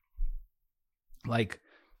 like,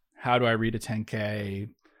 how do I read a 10K,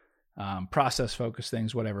 process focused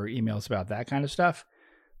things, whatever, emails about that kind of stuff,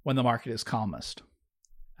 when the market is calmest.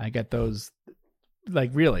 I get those, like,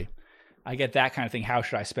 really, I get that kind of thing. How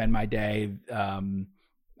should I spend my day?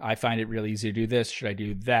 I find it really easy to do this. Should I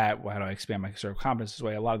do that? How do I expand my sort of competence this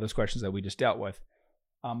way? A lot of those questions that we just dealt with,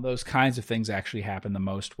 those kinds of things actually happen the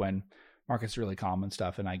most when markets are really calm and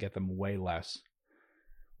stuff, and I get them way less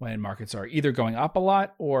when markets are either going up a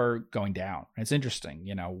lot or going down. It's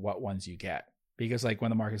interesting, what ones you get, because like when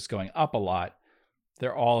the market's going up a lot,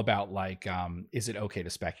 they're all about like, is it okay to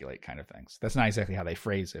speculate kind of things. That's not exactly how they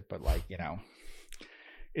phrase it, but like,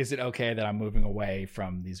 is it okay that I'm moving away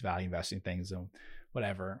from these value investing things and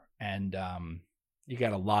whatever? And you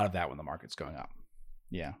get a lot of that when the market's going up.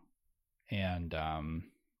 Yeah. And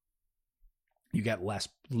you get less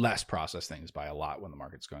processed things by a lot when the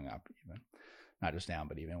market's going up, even not just down,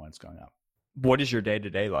 but even when it's going up. What is your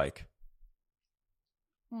day-to-day like?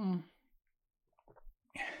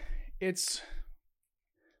 It's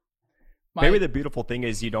maybe the beautiful thing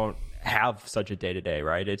is you don't have such a day-to-day,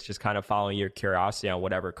 right? It's just kind of following your curiosity on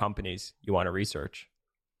whatever companies you want to research.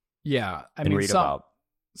 Yeah. Read about.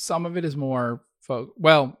 Some of it is more,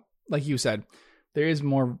 well, like you said, there is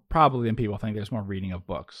more probably than people think. There's more reading of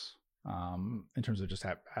books in terms of just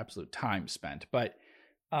absolute time spent. But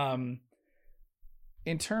in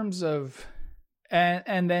terms of,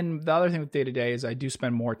 and then the other thing with day to day is I do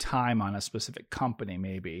spend more time on a specific company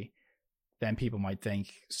maybe than people might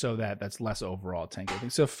think, so that's less overall 10K thing.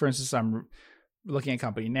 So for instance, I'm looking at a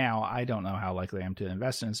company now, I don't know how likely I am to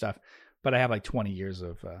invest in and stuff, but I have like 20 years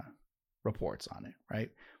of reports on it, right?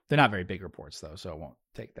 They're not very big reports though, so it won't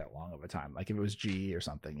take that long of a time. Like if it was GE or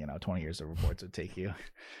something, 20 years of reports would take you,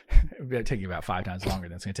 it would take you about 5 times longer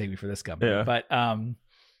than it's going to take me for this company. Yeah.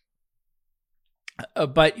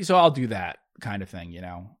 But so I'll do that kind of thing,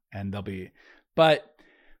 and but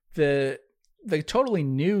the totally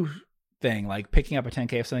new thing, like picking up a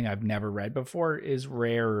 10K of something I've never read before, is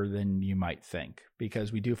rarer than you might think,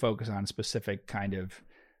 because we do focus on specific kind of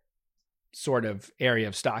sort of area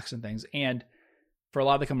of stocks and things. And for a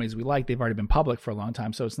lot of the companies we like, they've already been public for a long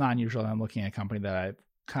time. So it's not unusual that I'm looking at a company that I've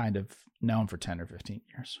kind of known for 10 or 15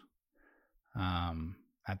 years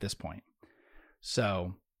at this point.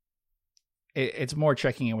 So it's more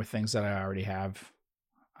checking in with things that I already have.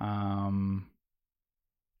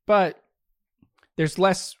 But there's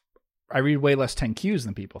less, I read way less 10Qs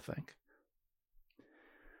than people think.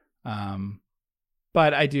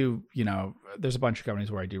 But I do, there's a bunch of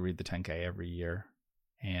companies where I do read the 10K every year,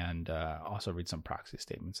 and also read some proxy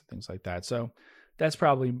statements and things like that. So that's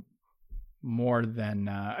probably more than,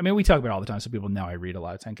 we talk about it all the time, so people know I read a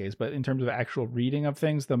lot of 10Ks, but in terms of actual reading of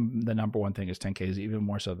things, the number one thing is 10Ks, even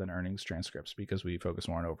more so than earnings transcripts, because we focus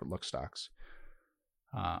more on overlooked stocks.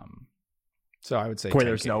 So I would say when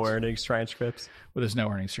there's no earnings transcripts. Well, there's no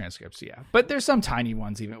earnings transcripts, yeah. But there's some tiny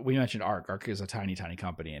ones. Even we mentioned ARK. ARK is a tiny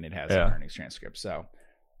company, and it has some earnings transcripts. So,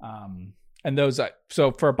 and those.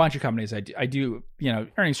 So for a bunch of companies, I do.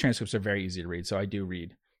 Earnings transcripts are very easy to read. So I do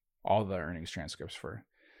read all the earnings transcripts for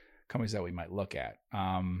companies that we might look at.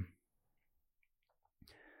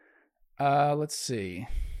 Let's see.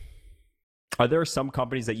 Are there some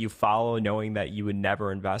companies that you follow knowing that you would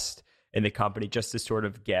never invest in the company, just to sort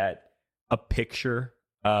of get a picture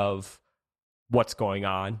of what's going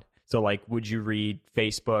on? So like, would you read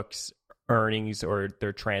Facebook's earnings or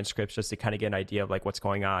their transcripts just to kind of get an idea of like what's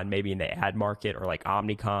going on maybe in the ad market, or like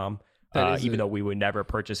Omnicom, even though we would never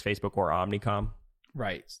purchase Facebook or Omnicom?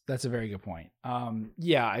 Right. That's a very good point.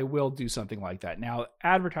 Yeah, I will do something like that. Now,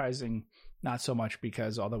 advertising, not so much,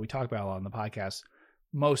 because although we talk about it a lot on the podcast,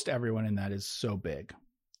 most everyone in that is so big.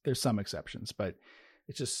 There's some exceptions, but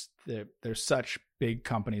it's just there's such big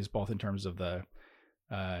companies, both in terms of the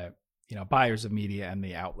buyers of media and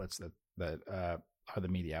the outlets that are the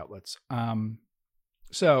media outlets.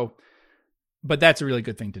 So, but that's a really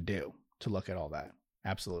good thing to do, to look at all that.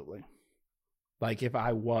 Absolutely. Like if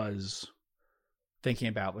I was thinking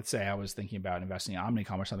about, let's say I was thinking about investing in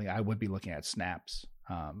Omnicom or something, I would be looking at Snap's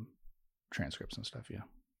transcripts and stuff. Yeah.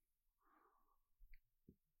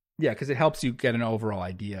 Yeah, because it helps you get an overall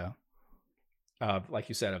idea of, like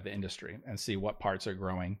you said, of the industry, and see what parts are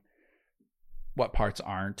growing, what parts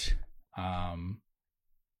aren't.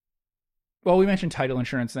 Well, we mentioned title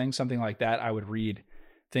insurance things, something like that. I would read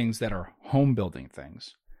things that are home building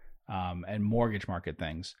things and mortgage market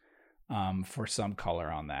things for some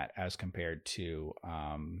color on that, as compared to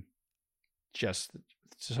just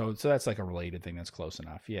so that's like a related thing that's close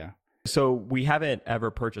enough. Yeah. So we haven't ever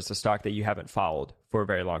purchased a stock that you haven't followed for a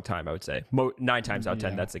very long time, I would say. 9 times out of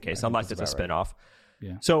 10, that's the case, unless it's a spinoff. Right.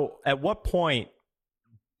 Yeah. So at what point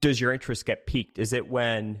does your interest get piqued? Is it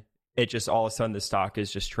when it just all of a sudden the stock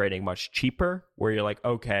is just trading much cheaper, where you're like,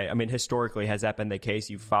 okay, historically, has that been the case?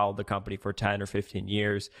 You've followed the company for 10 or 15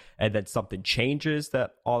 years, and then something changes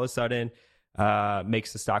that all of a sudden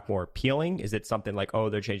makes the stock more appealing? Is it something like, oh,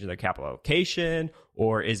 they're changing their capital allocation?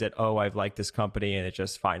 Or is it, oh, I've liked this company and it's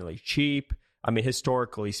just finally cheap?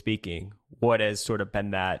 Historically speaking, what has sort of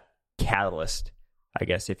been that catalyst, I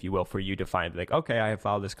guess, if you will, for you to find like, okay, I have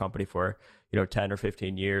followed this company for, 10 or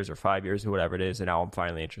 15 years or 5 years or whatever it is, and now I'm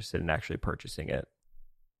finally interested in actually purchasing it?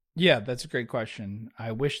 Yeah, that's a great question.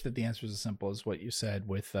 I wish that the answer was as simple as what you said,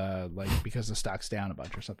 with because the stock's down a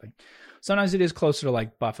bunch or something. Sometimes it is closer to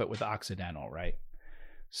like Buffett with Occidental, right?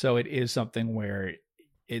 So it is something where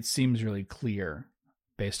it seems really clear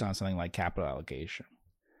based on something like capital allocation.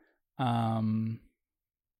 I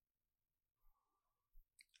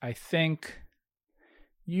think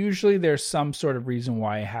usually there's some sort of reason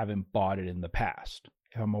why I haven't bought it in the past.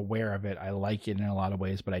 If I'm aware of it, I like it in a lot of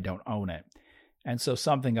ways, but I don't own it. And so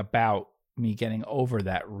something about me getting over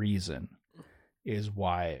that reason is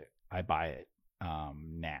why I buy it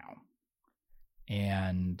now.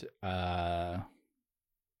 And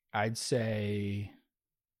I'd say,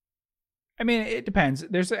 it depends.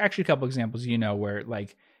 There's actually a couple examples, where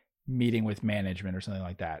like meeting with management or something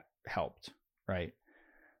like that helped, right?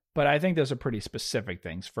 But I think those are pretty specific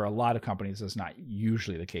things. For a lot of companies, that's not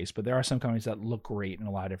usually the case, but there are some companies that look great in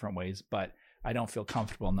a lot of different ways, but I don't feel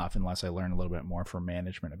comfortable enough unless I learn a little bit more from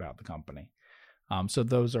management about the company. So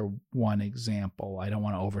those are one example. I don't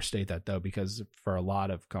want to overstate that though, because for a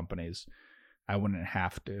lot of companies, I wouldn't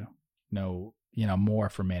have to know, more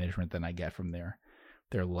from management than I get from their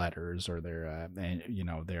letters or their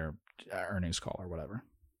earnings call or whatever.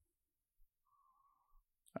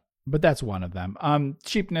 But that's one of them.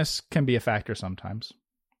 Cheapness can be a factor sometimes,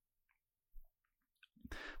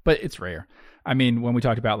 but it's rare. I mean, when we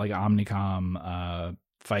talked about like Omnicom,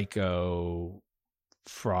 FICO,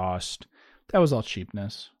 Frost, that was all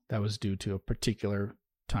cheapness. That was due to a particular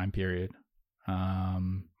time period,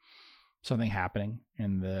 something happening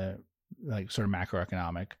in the like sort of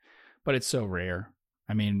macroeconomic, but it's so rare.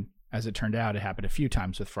 I mean, as it turned out, it happened a few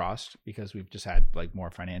times with Frost because we've just had like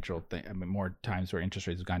more more times where interest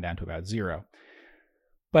rates have gone down to about zero.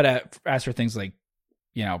 But as for things like,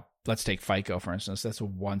 let's take FICO, for instance, that's a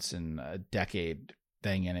once in a decade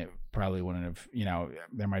thing. And it probably wouldn't have,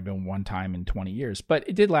 there might have been one time in 20 years, but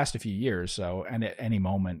it did last a few years. So, and at any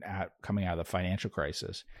moment coming out of the financial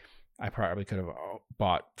crisis, I probably could have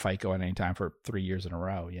bought FICO at any time for 3 years in a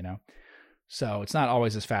row, So it's not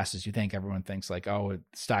always as fast as you think. Everyone thinks like, oh,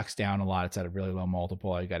 stock's down a lot. It's at a really low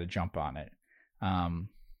multiple. I got to jump on it.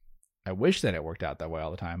 I wish that it worked out that way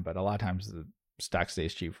all the time, but a lot of times the stock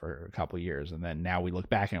stays cheap for a couple of years. And then now we look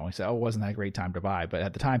back and we say, oh, wasn't that a great time to buy? But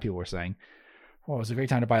at the time people were saying, well, it was a great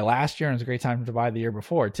time to buy last year and it was a great time to buy the year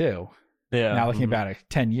before too. Yeah. Now looking back at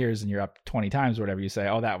 10 years and you're up 20 times or whatever, you say,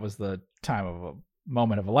 oh, that was the time of a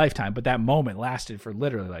moment of a lifetime. But that moment lasted for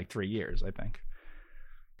literally like 3 years, I think.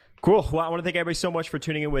 Cool. Well, I want to thank everybody so much for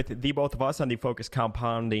tuning in with the both of us on the Focus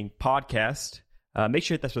Compounding podcast. Make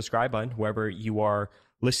sure to hit that subscribe button wherever you are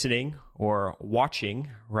listening or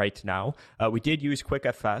watching right now. We did use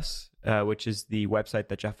QuickFS, which is the website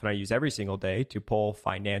that Jeff and I use every single day to pull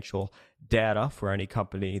financial data for any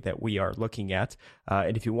company that we are looking at.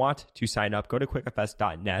 And if you want to sign up, go to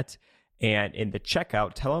quickfs.net. And in the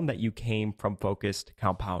checkout, tell them that you came from Focused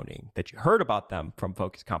Compounding, that you heard about them from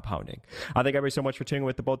Focused Compounding. I thank everybody so much for tuning in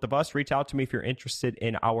with the both of us. Reach out to me if you're interested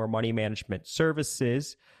in our money management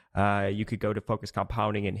services. You could go to Focused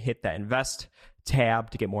Compounding and hit that invest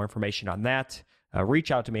tab to get more information on that.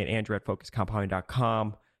 Reach out to me at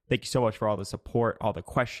andrew@focusedcompounding.com. Thank you so much for all the support, all the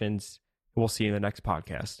questions. We'll see you in the next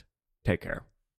podcast. Take care.